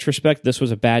think in retrospect, this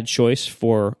was a bad choice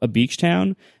for a beach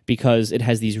town because it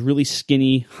has these really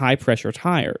skinny, high pressure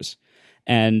tires.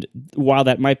 And while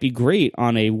that might be great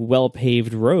on a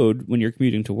well-paved road when you're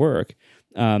commuting to work,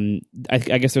 I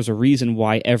guess there's a reason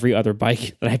why every other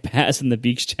bike that I pass in the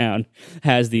beach town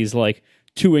has these like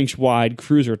 2-inch wide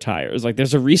cruiser tires. Like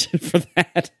there's a reason for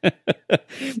that.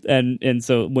 and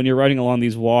so when you're riding along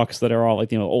these walks that are all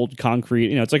like, you know, old concrete,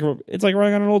 you know, it's like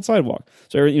riding on an old sidewalk.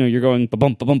 So, you know, you're going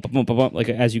ba-bump, ba-bump, ba-bump, ba-bump, like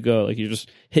as you go, like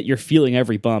you're feeling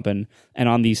every bump, and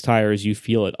on these tires you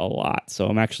feel it a lot. So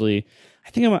I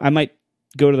think I might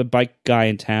go to the bike guy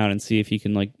in town and see if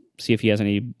he has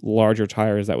any larger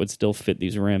tires that would still fit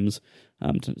these rims,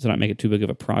 to not make it too big of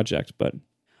a project.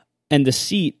 And the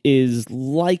seat is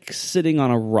like sitting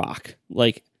on a rock.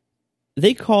 Like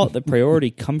they call it the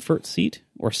Priority Comfort seat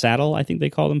or saddle. I think they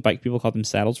call them. Bike people call them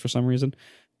saddles for some reason.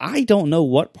 I don't know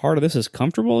what part of this is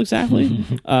comfortable exactly,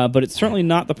 but it's certainly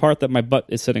not the part that my butt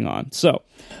is sitting on. So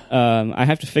I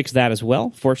have to fix that as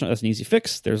well. Fortunately, that's an easy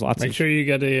fix. There's lots. Make sure you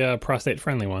get a prostate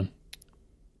friendly one.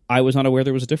 I was not aware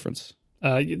there was a difference.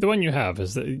 The one you have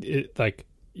is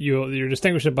you're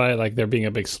distinguished it by like there being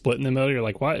a big split in the middle. You're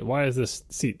like, why is this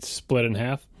seat split in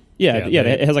half? Yeah,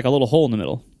 it has like a little hole in the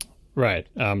middle. Right.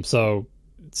 So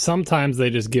sometimes they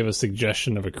just give a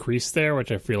suggestion of a crease there,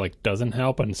 which I feel like doesn't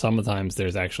help, and sometimes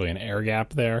there's actually an air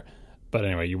gap there. But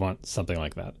anyway, you want something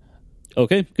like that.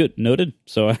 Okay, good, noted.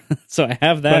 So I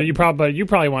have that. But you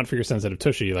probably want for your sensitive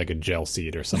tushy like a gel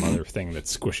seat or some other thing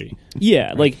that's squishy.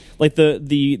 Yeah, right? like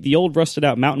the old rusted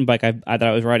out mountain bike that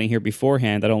I was riding here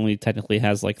beforehand that only technically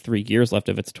has like 3 gears left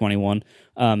of its 21.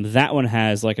 That one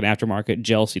has like an aftermarket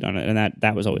gel seat on it, and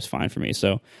that was always fine for me.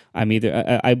 So I'm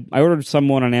either I ordered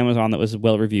someone on Amazon that was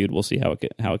well reviewed. We'll see how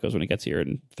it goes when it gets here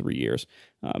in 3 years,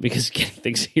 because getting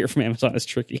things here from Amazon is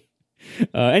tricky.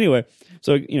 Anyway,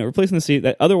 so replacing the seat.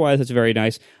 Otherwise, it's very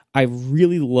nice. I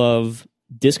really love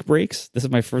disc brakes. This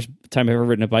is my first time I've ever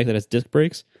ridden a bike that has disc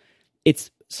brakes. It's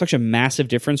such a massive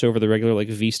difference over the regular like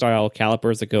V-style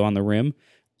calipers that go on the rim.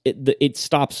 It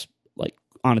stops like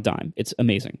on a dime. It's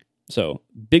amazing. So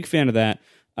big fan of that.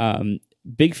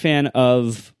 Big fan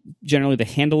of generally the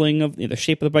handling of the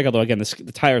shape of the bike. Although again,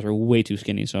 the tires are way too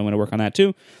skinny, so I'm going to work on that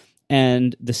too.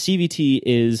 And the CVT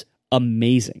is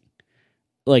amazing.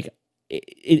 Like.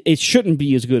 It shouldn't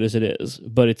be as good as it is,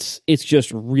 but it's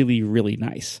just really, really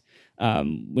nice.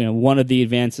 One of the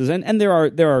advances, and there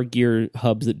are gear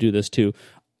hubs that do this too.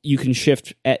 You can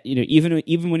shift at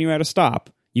even when you're at a stop,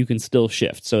 you can still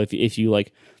shift. So if you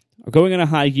like are going in a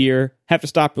high gear, have to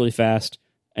stop really fast,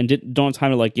 and don't have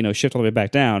time to shift all the way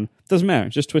back down, doesn't matter.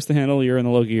 Just twist the handle. You're in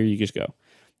the low gear. You just go.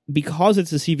 Because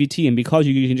it's a CVT, and because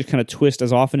you can just kind of twist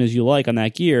as often as you like on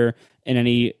that gear in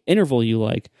any interval you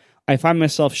like. I find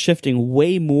myself shifting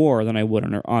way more than I would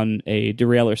on a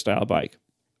derailleur style bike.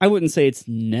 I wouldn't say it's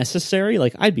necessary.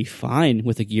 Like I'd be fine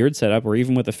with a geared setup or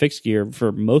even with a fixed gear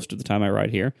for most of the time I ride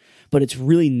here. But it's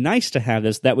really nice to have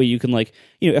this. That way you can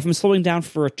if I'm slowing down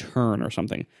for a turn or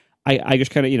something, I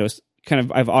just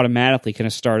I've automatically kind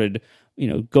of started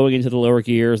going into the lower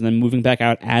gears and then moving back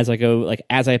out as I go, like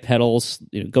as I pedal,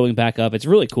 going back up. It's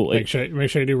really cool. Make sure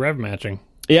you do rev matching.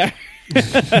 Yeah.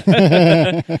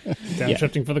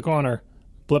 Downshifting for the corner.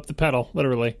 flip the pedal,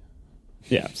 literally.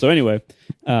 Yeah. So anyway,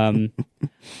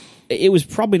 it was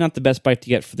probably not the best bike to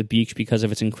get for the beach because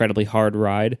of its incredibly hard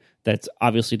ride. That's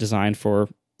obviously designed for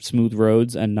smooth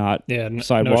roads and not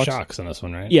sidewalks. No shocks on this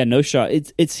one, right? Yeah, no shock.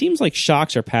 It seems like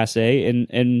shocks are passe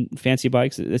in fancy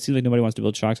bikes. It seems like nobody wants to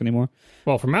build shocks anymore.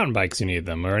 Well, for mountain bikes, you need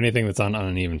them, or anything that's on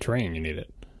uneven terrain, you need it.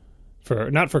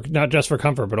 Not just for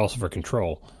comfort, but also for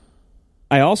control.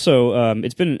 I also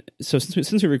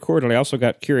since we recorded, I also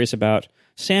got curious about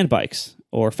sand bikes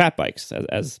or fat bikes,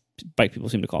 as bike people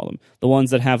seem to call them, the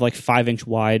ones that have like 5-inch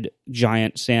wide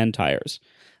giant sand tires.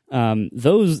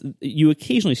 Those you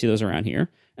occasionally see those around here,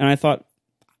 and I thought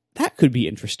that could be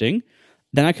interesting.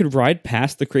 Then I could ride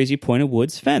past the Crazy Point of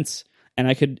Woods fence, and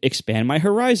I could expand my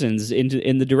horizons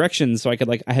in the direction, so I could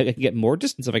get more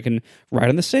distance if I can ride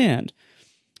on the sand.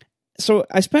 So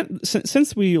I spent,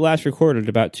 since we last recorded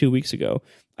about 2 weeks ago,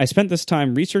 I spent this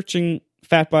time researching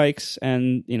fat bikes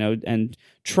and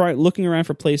try looking around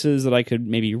for places that I could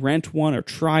maybe rent one or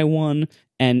try one.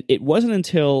 And it wasn't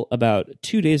until about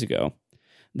 2 days ago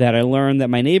that I learned that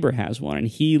my neighbor has one, and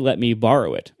he let me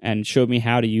borrow it and showed me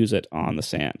how to use it on the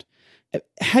sand.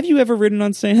 Have you ever ridden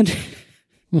on sand?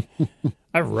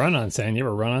 I've run on sand. You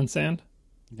ever run on sand?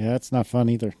 Yeah, it's not fun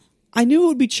either. I knew it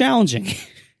would be challenging.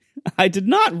 I did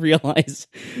not realize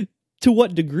to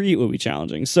what degree it would be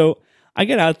challenging. So I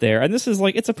get out there, and this is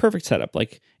like, it's a perfect setup.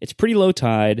 Like, it's pretty low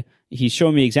tide. He's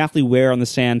showing me exactly where on the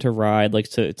sand to ride, like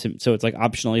so it's like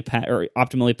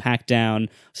optimally packed down,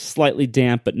 slightly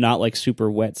damp, but not like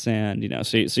super wet sand,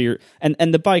 So you're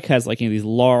and the bike has like these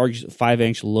large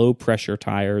 5-inch low pressure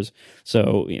tires.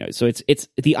 So so it's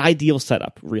the ideal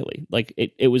setup, really. Like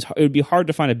it would be hard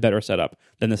to find a better setup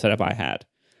than the setup I had.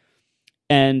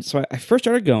 And so I first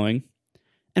started going,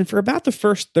 and for about the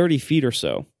first 30 feet or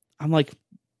so, I'm like,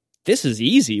 this is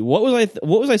easy. What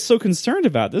was I so concerned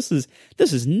about? This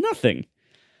is nothing.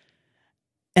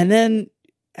 And then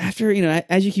after,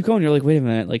 as you keep going, you're like, wait a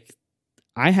minute, like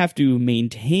I have to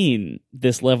maintain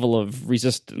this level of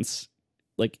resistance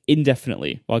like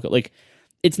indefinitely. Like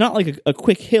it's not like a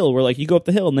quick hill where like you go up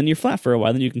the hill and then you're flat for a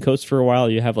while, then you can coast for a while,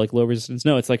 you have like low resistance.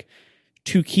 No, it's like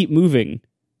to keep moving.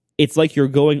 It's like you're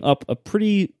going up a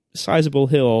pretty sizable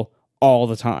hill all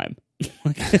the time.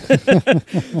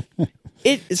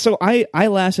 So I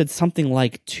lasted something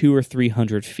like 200 or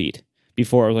 300 feet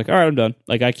before I was like, all right, I'm done.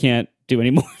 Like, I can't do any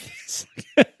more of this.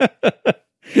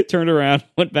 Turned around,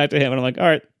 went back to him, and I'm like, all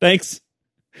right, thanks.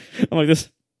 I'm like,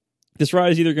 this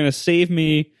ride is either going to save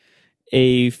me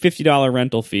a $50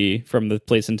 rental fee from the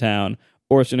place in town,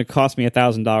 or it's going to cost me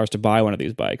 $1,000 to buy one of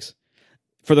these bikes.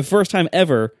 For the first time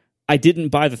ever, I didn't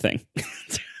buy the thing.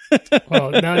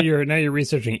 Well, now you're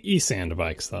researching e-sand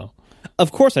bikes, though.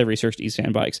 Of course, I researched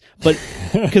e-sand bikes, but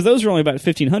because those are only about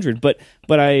 $1,500.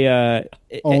 But I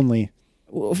only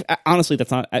honestly,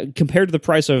 that's not compared to the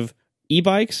price of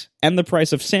e-bikes and the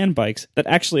price of sand bikes. That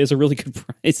actually is a really good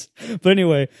price. But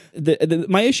anyway,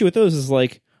 my issue with those is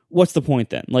like, what's the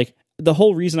point then? Like, the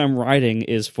whole reason I'm riding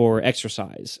is for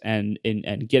exercise and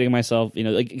getting myself, and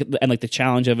the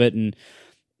challenge of it, and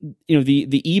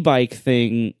the e-bike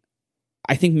thing,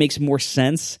 I think makes more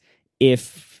sense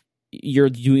if you're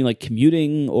doing like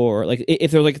commuting, or like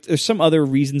if there's some other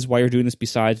reasons why you're doing this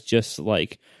besides just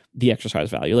like the exercise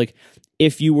value. Like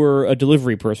if you were a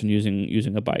delivery person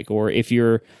using a bike, or if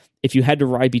you had to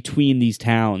ride between these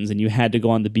towns and you had to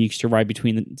go on the beach to ride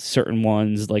between certain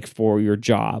ones, like for your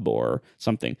job or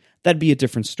something, that'd be a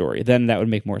different story. Then that would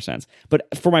make more sense. But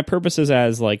for my purposes,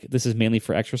 as like this is mainly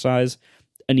for exercise,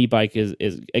 an e-bike is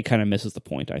it kind of misses the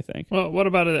point, I think. Well, what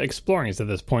about exploring? Is at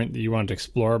this point that you want to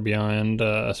explore beyond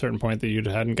a certain point that you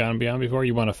hadn't gone beyond before?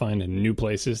 You want to find new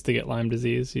places to get Lyme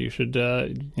disease? You should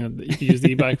use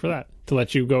the e-bike for that, to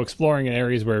let you go exploring in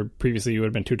areas where previously you would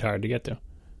have been too tired to get to.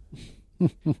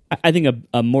 I think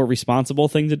a more responsible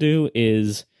thing to do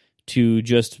is to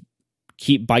just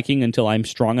keep biking until I'm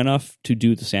strong enough to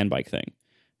do the sand bike thing.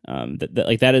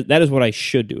 That is what I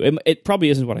should do. It probably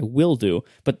isn't what I will do,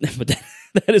 but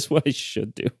that is what I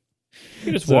should do.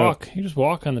 You just walk. You just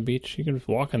walk on the beach. You can just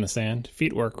walk on the sand.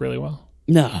 Feet work really well.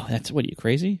 No, what are you,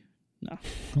 crazy? No.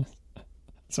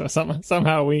 So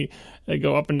somehow we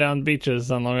go up and down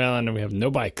beaches on Long Island and we have no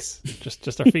bikes,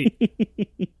 just our feet.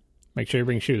 Make sure you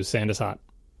bring shoes. Sand is hot.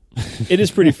 It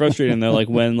is pretty frustrating though. Like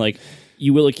when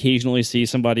you will occasionally see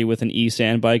somebody with an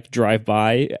e-sand bike drive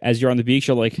by as you're on the beach.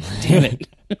 You're like, damn it.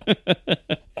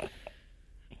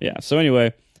 Yeah. So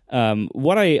anyway,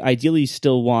 what I ideally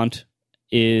still want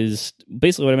is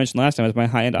basically what I mentioned last time is my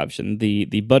high-end option, the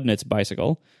Budnitz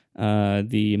bicycle,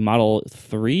 the Model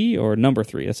 3 or number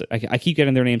 3. That's it. I keep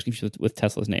getting their names confused with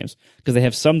Tesla's names because they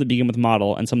have some that begin with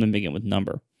model and some that begin with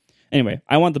number. Anyway,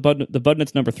 I want the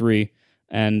Budnitz number 3,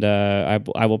 and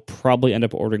I will probably end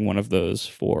up ordering one of those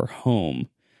for home.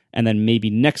 And then maybe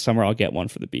next summer I'll get one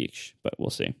for the beach, but we'll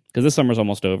see. Because this summer's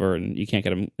almost over, and you can't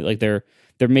get them. Like they're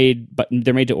made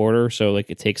to order, so like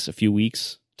it takes a few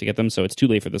weeks to get them. So it's too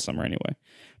late for this summer anyway.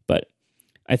 But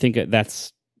I think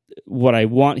that's what I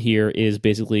want here is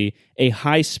basically a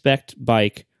high spec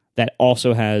bike that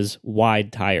also has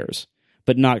wide tires,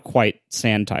 but not quite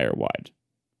sand tire wide.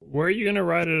 Where are you going to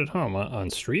ride it at home? On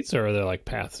streets, or are there like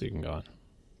paths you can go on?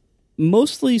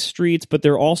 Mostly streets, but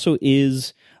there also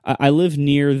is. I live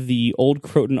near the Old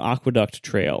Croton Aqueduct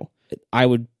Trail. I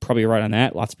would probably ride on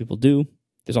that. Lots of people do.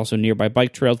 There's also nearby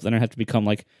bike trails. Then I have to become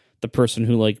like the person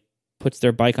who like puts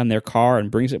their bike on their car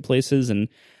and brings it places, and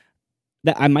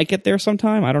that I might get there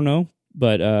sometime. I don't know,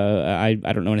 but I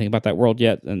don't know anything about that world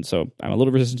yet, and so I'm a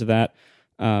little resistant to that.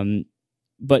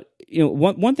 But you know,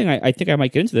 one thing I think I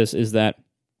might get into this is that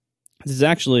this is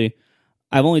actually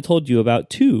I've only told you about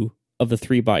 2 of the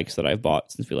 3 bikes that I've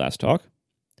bought since we last talked.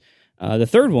 The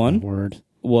third one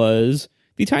was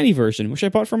the tiny version, which I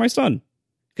bought for my son,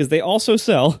 because they also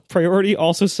sell, Priority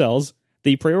also sells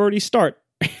the Priority Start,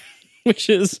 which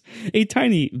is a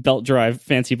tiny belt drive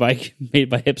fancy bike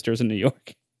made by hipsters in New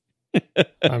York.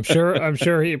 I'm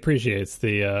sure he appreciates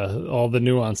the all the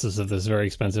nuances of this very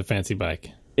expensive fancy bike.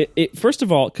 It first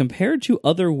of all, compared to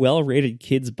other well-rated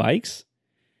kids' bikes,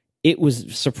 it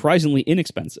was surprisingly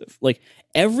inexpensive. Like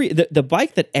the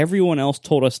bike that everyone else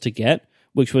told us to get,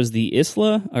 which was the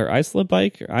Isla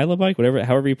bike, whatever,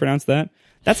 however you pronounce that,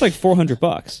 that's like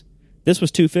 $400. This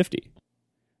was $250.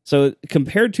 So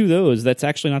compared to those, that's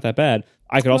actually not that bad.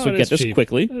 I could also get this cheap.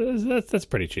 quickly. That's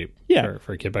pretty cheap. Yeah.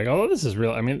 For a kid bike. Although this is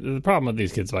real. I mean, the problem with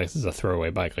these kids' bikes is a throwaway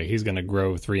bike. Like he's going to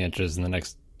grow 3 inches in the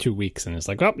next 2 weeks, and it's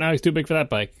like, oh, now he's too big for that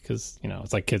bike because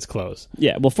it's like kids' clothes.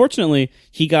 Yeah. Well, fortunately,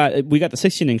 we got the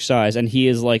 16-inch size, and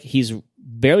he's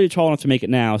barely tall enough to make it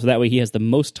now, so that way he has the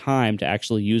most time to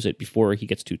actually use it before he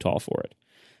gets too tall for it.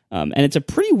 And it's a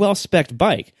pretty well-spec'd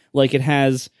bike. Like it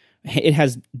has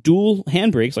dual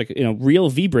handbrakes, like real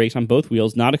V brakes on both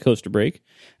wheels, not a coaster brake,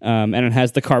 and it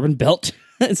has the carbon belt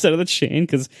instead of the chain.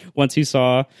 Because once he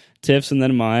saw Tiff's and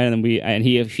then mine, and then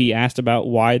he asked about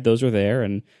why those are there,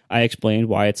 and I explained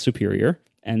why it's superior,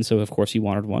 and so of course he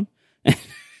wanted one.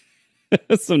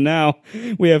 So now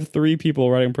we have 3 people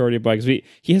riding Priority bikes.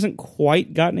 He hasn't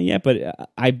quite gotten it yet, but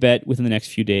I bet within the next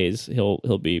few days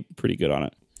he'll be pretty good on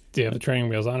it. Do you have the training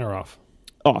wheels on or off?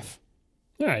 Off.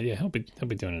 All right, yeah, he'll be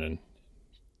doing it in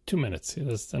 2 minutes.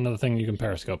 That's another thing you can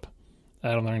periscope.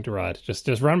 Adam learning to ride. Just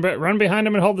run behind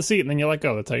him and hold the seat, and then you let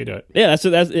go. That's how you do it.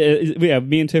 Yeah,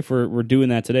 me and Tiff were doing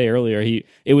that today earlier. This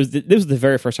was the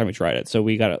very first time we tried it, so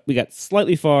we got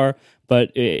slightly far,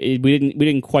 but we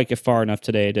didn't quite get far enough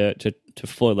today to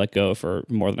fully let go for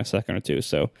more than a second or two.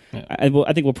 So yeah.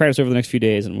 I think we'll practice over the next few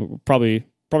days, and we'll probably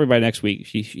by next week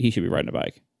he should be riding a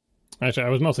bike. Actually, I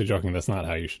was mostly joking. That's not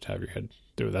how you should have your kid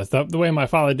do it. That's the way my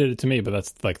father did it to me, but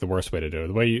that's like the worst way to do it.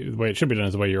 The way it should be done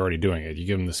is the way you're already doing it. You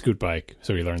give him the scoot bike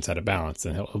so he learns how to balance,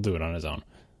 and he'll do it on his own.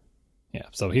 Yeah,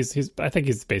 so I think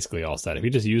he's basically all set. If he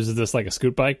just uses this like a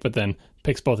scoot bike, but then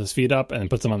picks both his feet up and then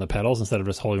puts them on the pedals instead of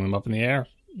just holding them up in the air,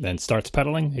 then starts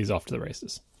pedaling, he's off to the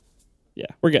races. Yeah,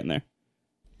 we're getting there.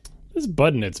 This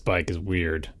Budnitz bike is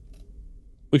weird.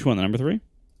 Which one, the number 3?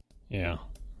 Yeah.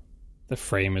 The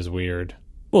frame is weird.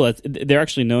 Well, they're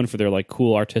actually known for their like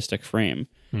cool artistic frame.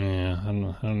 Yeah, I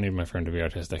don't need my frame to be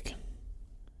artistic.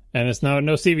 And it's no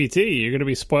CVT. You're going to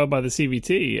be spoiled by the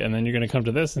CVT, and then you're going to come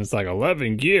to this, and it's like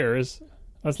 11 gears.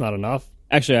 That's not enough.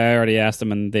 Actually, I already asked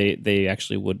them, and they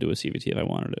actually would do a CVT if I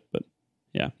wanted it. But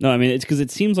yeah, no, I mean it's because it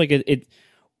seems like it.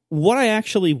 What I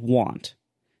actually want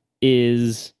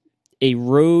is a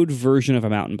road version of a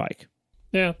mountain bike.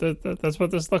 Yeah, that's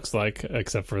what this looks like,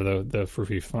 except for the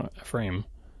froofy frame.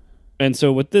 And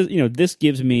so what this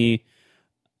gives me,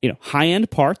 high-end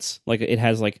parts, like it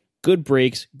has like good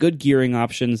brakes, good gearing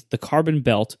options, the carbon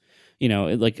belt,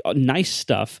 like nice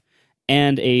stuff,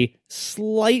 and a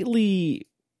slightly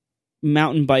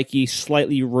mountain bikey,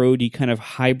 slightly roady kind of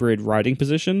hybrid riding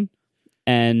position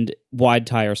and wide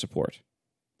tire support.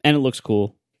 And it looks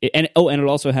cool. And it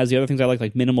also has the other things I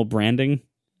like minimal branding.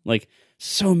 Like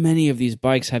so many of these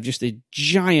bikes have just the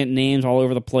giant names all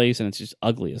over the place, and it's just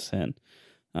ugly as sin.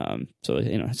 So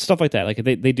stuff like that, like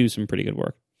they do some pretty good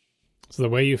work. So the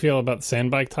way you feel about the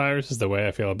sand bike tires is the way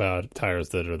I feel about tires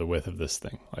that are the width of this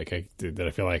thing. Like I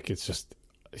feel like it's just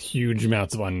huge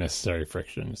amounts of unnecessary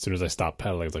friction. As soon as I stop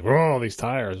pedaling, it's like, oh, these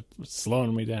tires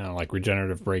slowing me down, like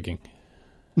regenerative braking.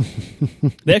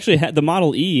 They actually had the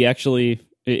Model E. Actually,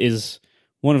 is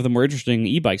one of the more interesting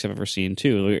e-bikes I've ever seen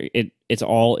too. It's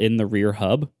all in the rear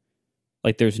hub,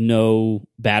 Like there's no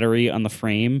battery on the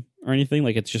frame or anything.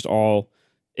 Like it's just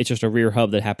a rear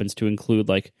hub that happens to include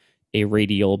like a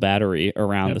radial battery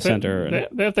around the center.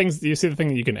 They have things. You see the thing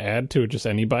that you can add to just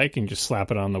any bike and just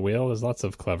slap it on the wheel. There's lots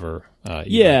of clever.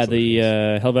 Yeah, the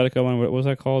Helvetica one. What was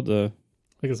that called? I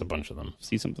think it's a bunch of them.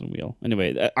 See something wheel.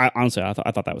 Anyway, honestly, I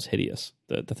thought that was hideous.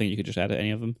 The thing you could just add to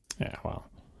any of them. Yeah, wow.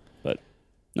 But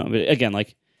no, but again,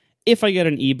 like if I get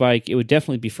an e-bike, it would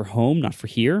definitely be for home, not for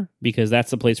here, because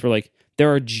that's the place where like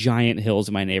there are giant hills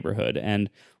in my neighborhood, and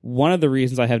one of the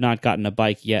reasons I have not gotten a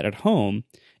bike yet at home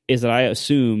is that I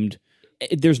assumed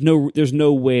there's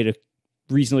no way to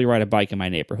reasonably ride a bike in my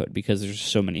neighborhood because there's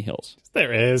so many hills.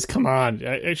 There is. Come on.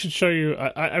 I should show you.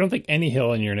 I don't think any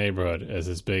hill in your neighborhood is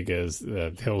as big as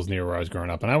the hills near where I was growing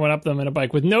up. And I went up them in a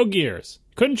bike with no gears.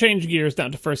 Couldn't change gears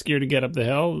down to first gear to get up the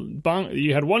hill.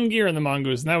 You had one gear in the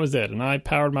Mongoose, and that was it. And I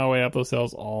powered my way up those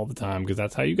hills all the time because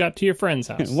that's how you got to your friend's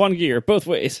house. One gear, both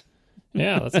ways.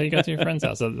 Yeah, that's how you got to your friend's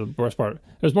house. So the worst part, it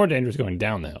was more dangerous going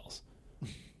down the hills.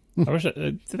 I wish.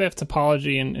 Do they have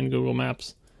topology in Google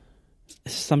Maps?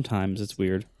 Sometimes it's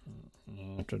weird.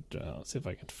 Let's see if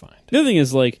I can find. The other thing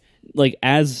is like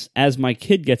as my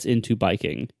kid gets into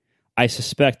biking, I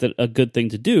suspect that a good thing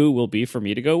to do will be for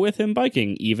me to go with him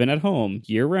biking, even at home,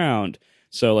 year round.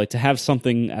 So like to have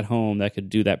something at home that could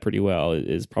do that pretty well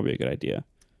is probably a good idea.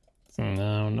 No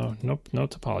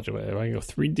topology. Wait, I can go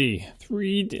 3D.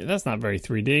 3D. That's not very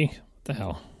 3D. What the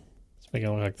hell? Let's make it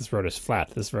look like this road is flat.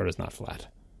 This road is not flat.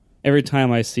 Every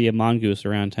time I see a Mongoose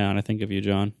around town, I think of you,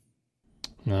 John.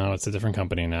 No, it's a different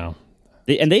company now.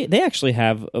 They actually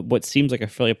have what seems like a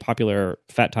fairly popular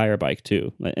fat tire bike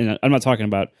too. And I'm not talking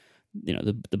about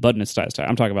the Budness size tire.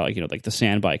 I'm talking about like the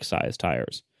sand bike size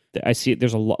tires. I see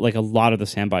there's a lot of the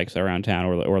sand bikes around town,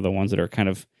 or the ones that are kind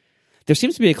of. There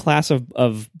seems to be a class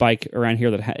of bike around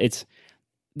here that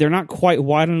they're not quite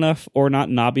wide enough or not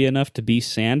knobby enough to be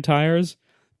sand tires,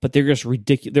 but they're just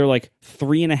ridiculous. They're like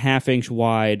 3.5-inch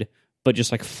wide, but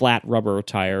just like flat rubber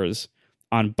tires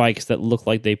on bikes that look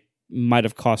like they might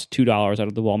have cost $2 out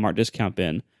of the Walmart discount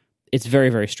bin. It's very,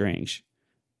 very strange,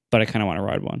 but I kind of want to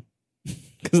ride one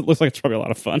because it looks like it's probably a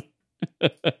lot of fun. Oh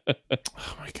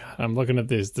my god! I'm looking at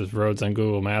these roads on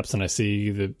Google Maps, and I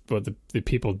see what the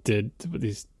people did, what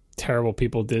these terrible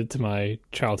people did to my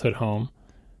childhood home.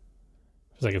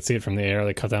 Because I can see it from the air.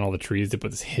 They cut down all the trees. They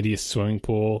put this hideous swimming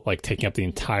pool, like taking up the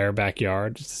entire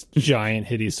backyard. Just this giant,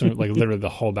 hideous swimming. Like literally, the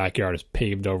whole backyard is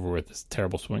paved over with this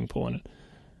terrible swimming pool in it.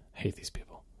 I hate these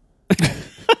people.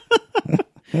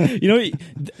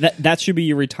 That should be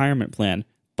your retirement plan.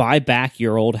 Buy back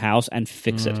your old house and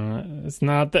fix it. It's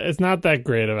not that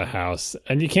great of a house,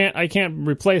 and I can't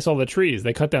replace all the trees.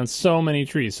 They cut down so many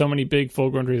trees, so many big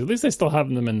full-grown trees. At least they still have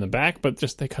them in the back, but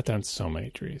just they cut down so many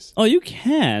trees. Oh, you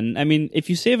can. I mean, if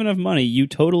you save enough money, you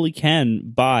totally can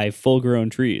buy full-grown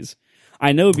trees.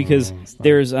 I know because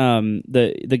there's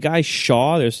the guy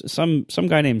Shaw. There's some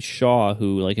guy named Shaw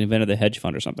who like invented the hedge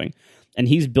fund or something, and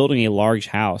he's building a large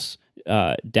house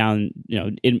down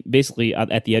basically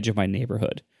at the edge of my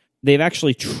neighborhood. They've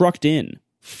actually trucked in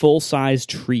full-size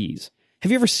trees.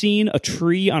 Have you ever seen a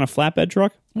tree on a flatbed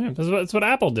truck? Yeah, that's what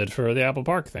Apple did for the Apple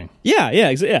Park thing. Yeah.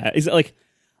 Like,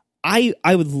 I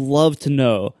would love to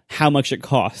know how much it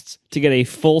costs to get a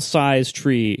full-size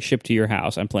tree shipped to your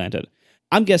house and planted.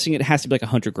 I'm guessing it has to be like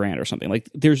 $100,000 or something. Like,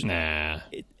 there's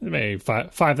maybe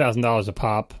 $5,000 a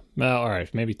pop. Well, all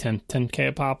right, maybe $10K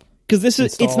a pop. Because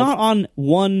it's not on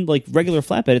one like regular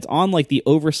flatbed. It's on like the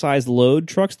oversized load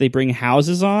trucks they bring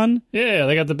houses on. Yeah,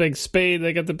 they got the big spade.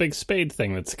 They got the big spade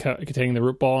thing that's containing the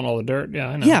root ball and all the dirt. Yeah,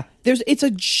 I know. Yeah, it's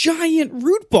a giant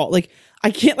root ball. Like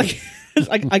I can't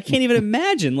I can't even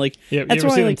imagine. Like yeah, you ever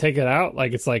see them take it out?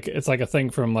 Like it's like a thing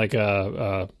from like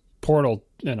a Portal.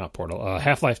 Not Portal.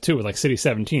 Half-Life 2 with like City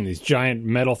 17. These giant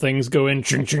metal things go in,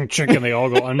 chink, chink, chink, and they all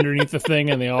go underneath the thing,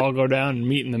 and they all go down and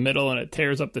meet in the middle, and it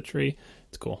tears up the tree.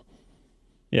 It's cool.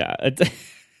 Yeah,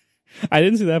 I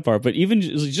didn't see that part, but even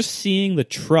just seeing the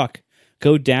truck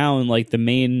go down like the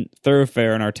main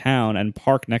thoroughfare in our town and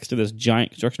park next to this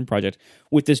giant construction project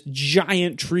with this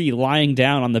giant tree lying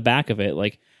down on the back of it,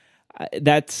 like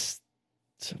that's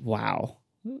wow.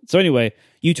 So anyway,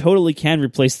 you totally can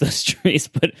replace those trees,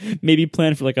 but maybe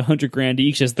plan for like $100,000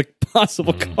 each as the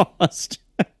possible cost.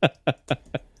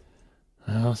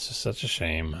 Oh, it's just such a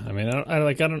shame. I mean, I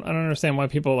don't understand why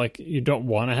people like you don't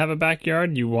want to have a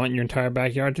backyard. You want your entire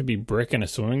backyard to be brick and a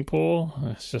swimming pool.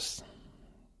 It's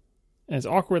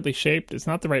awkwardly shaped. It's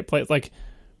not the right place. Like,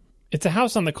 it's a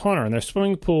house on the corner, and their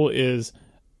swimming pool is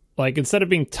like instead of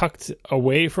being tucked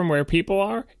away from where people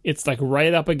are, it's like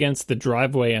right up against the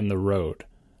driveway and the road.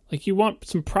 Like, you want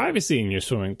some privacy in your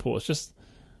swimming pool. It's just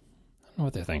I don't know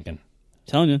what they're thinking.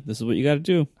 Telling you, this is what you got to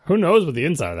do. Who knows what the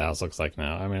inside of the house looks like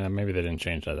now? I mean, maybe they didn't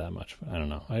change that much. But I don't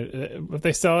know. If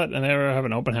they sell it and they ever have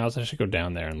an open house, I should go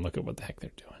down there and look at what the heck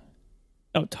they're doing.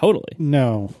 Oh, totally.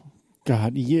 No,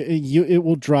 God, it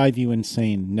will drive you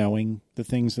insane knowing the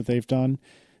things that they've done.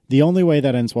 The only way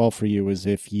that ends well for you is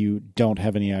if you don't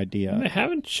have any idea. They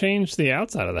haven't changed the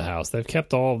outside of the house. They've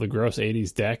kept all of the gross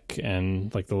 80s deck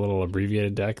and like the little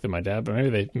abbreviated deck that my dad. But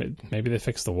maybe they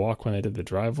fixed the walk when they did the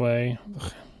driveway.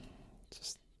 Ugh,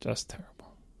 just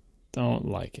terrible. Don't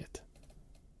like it.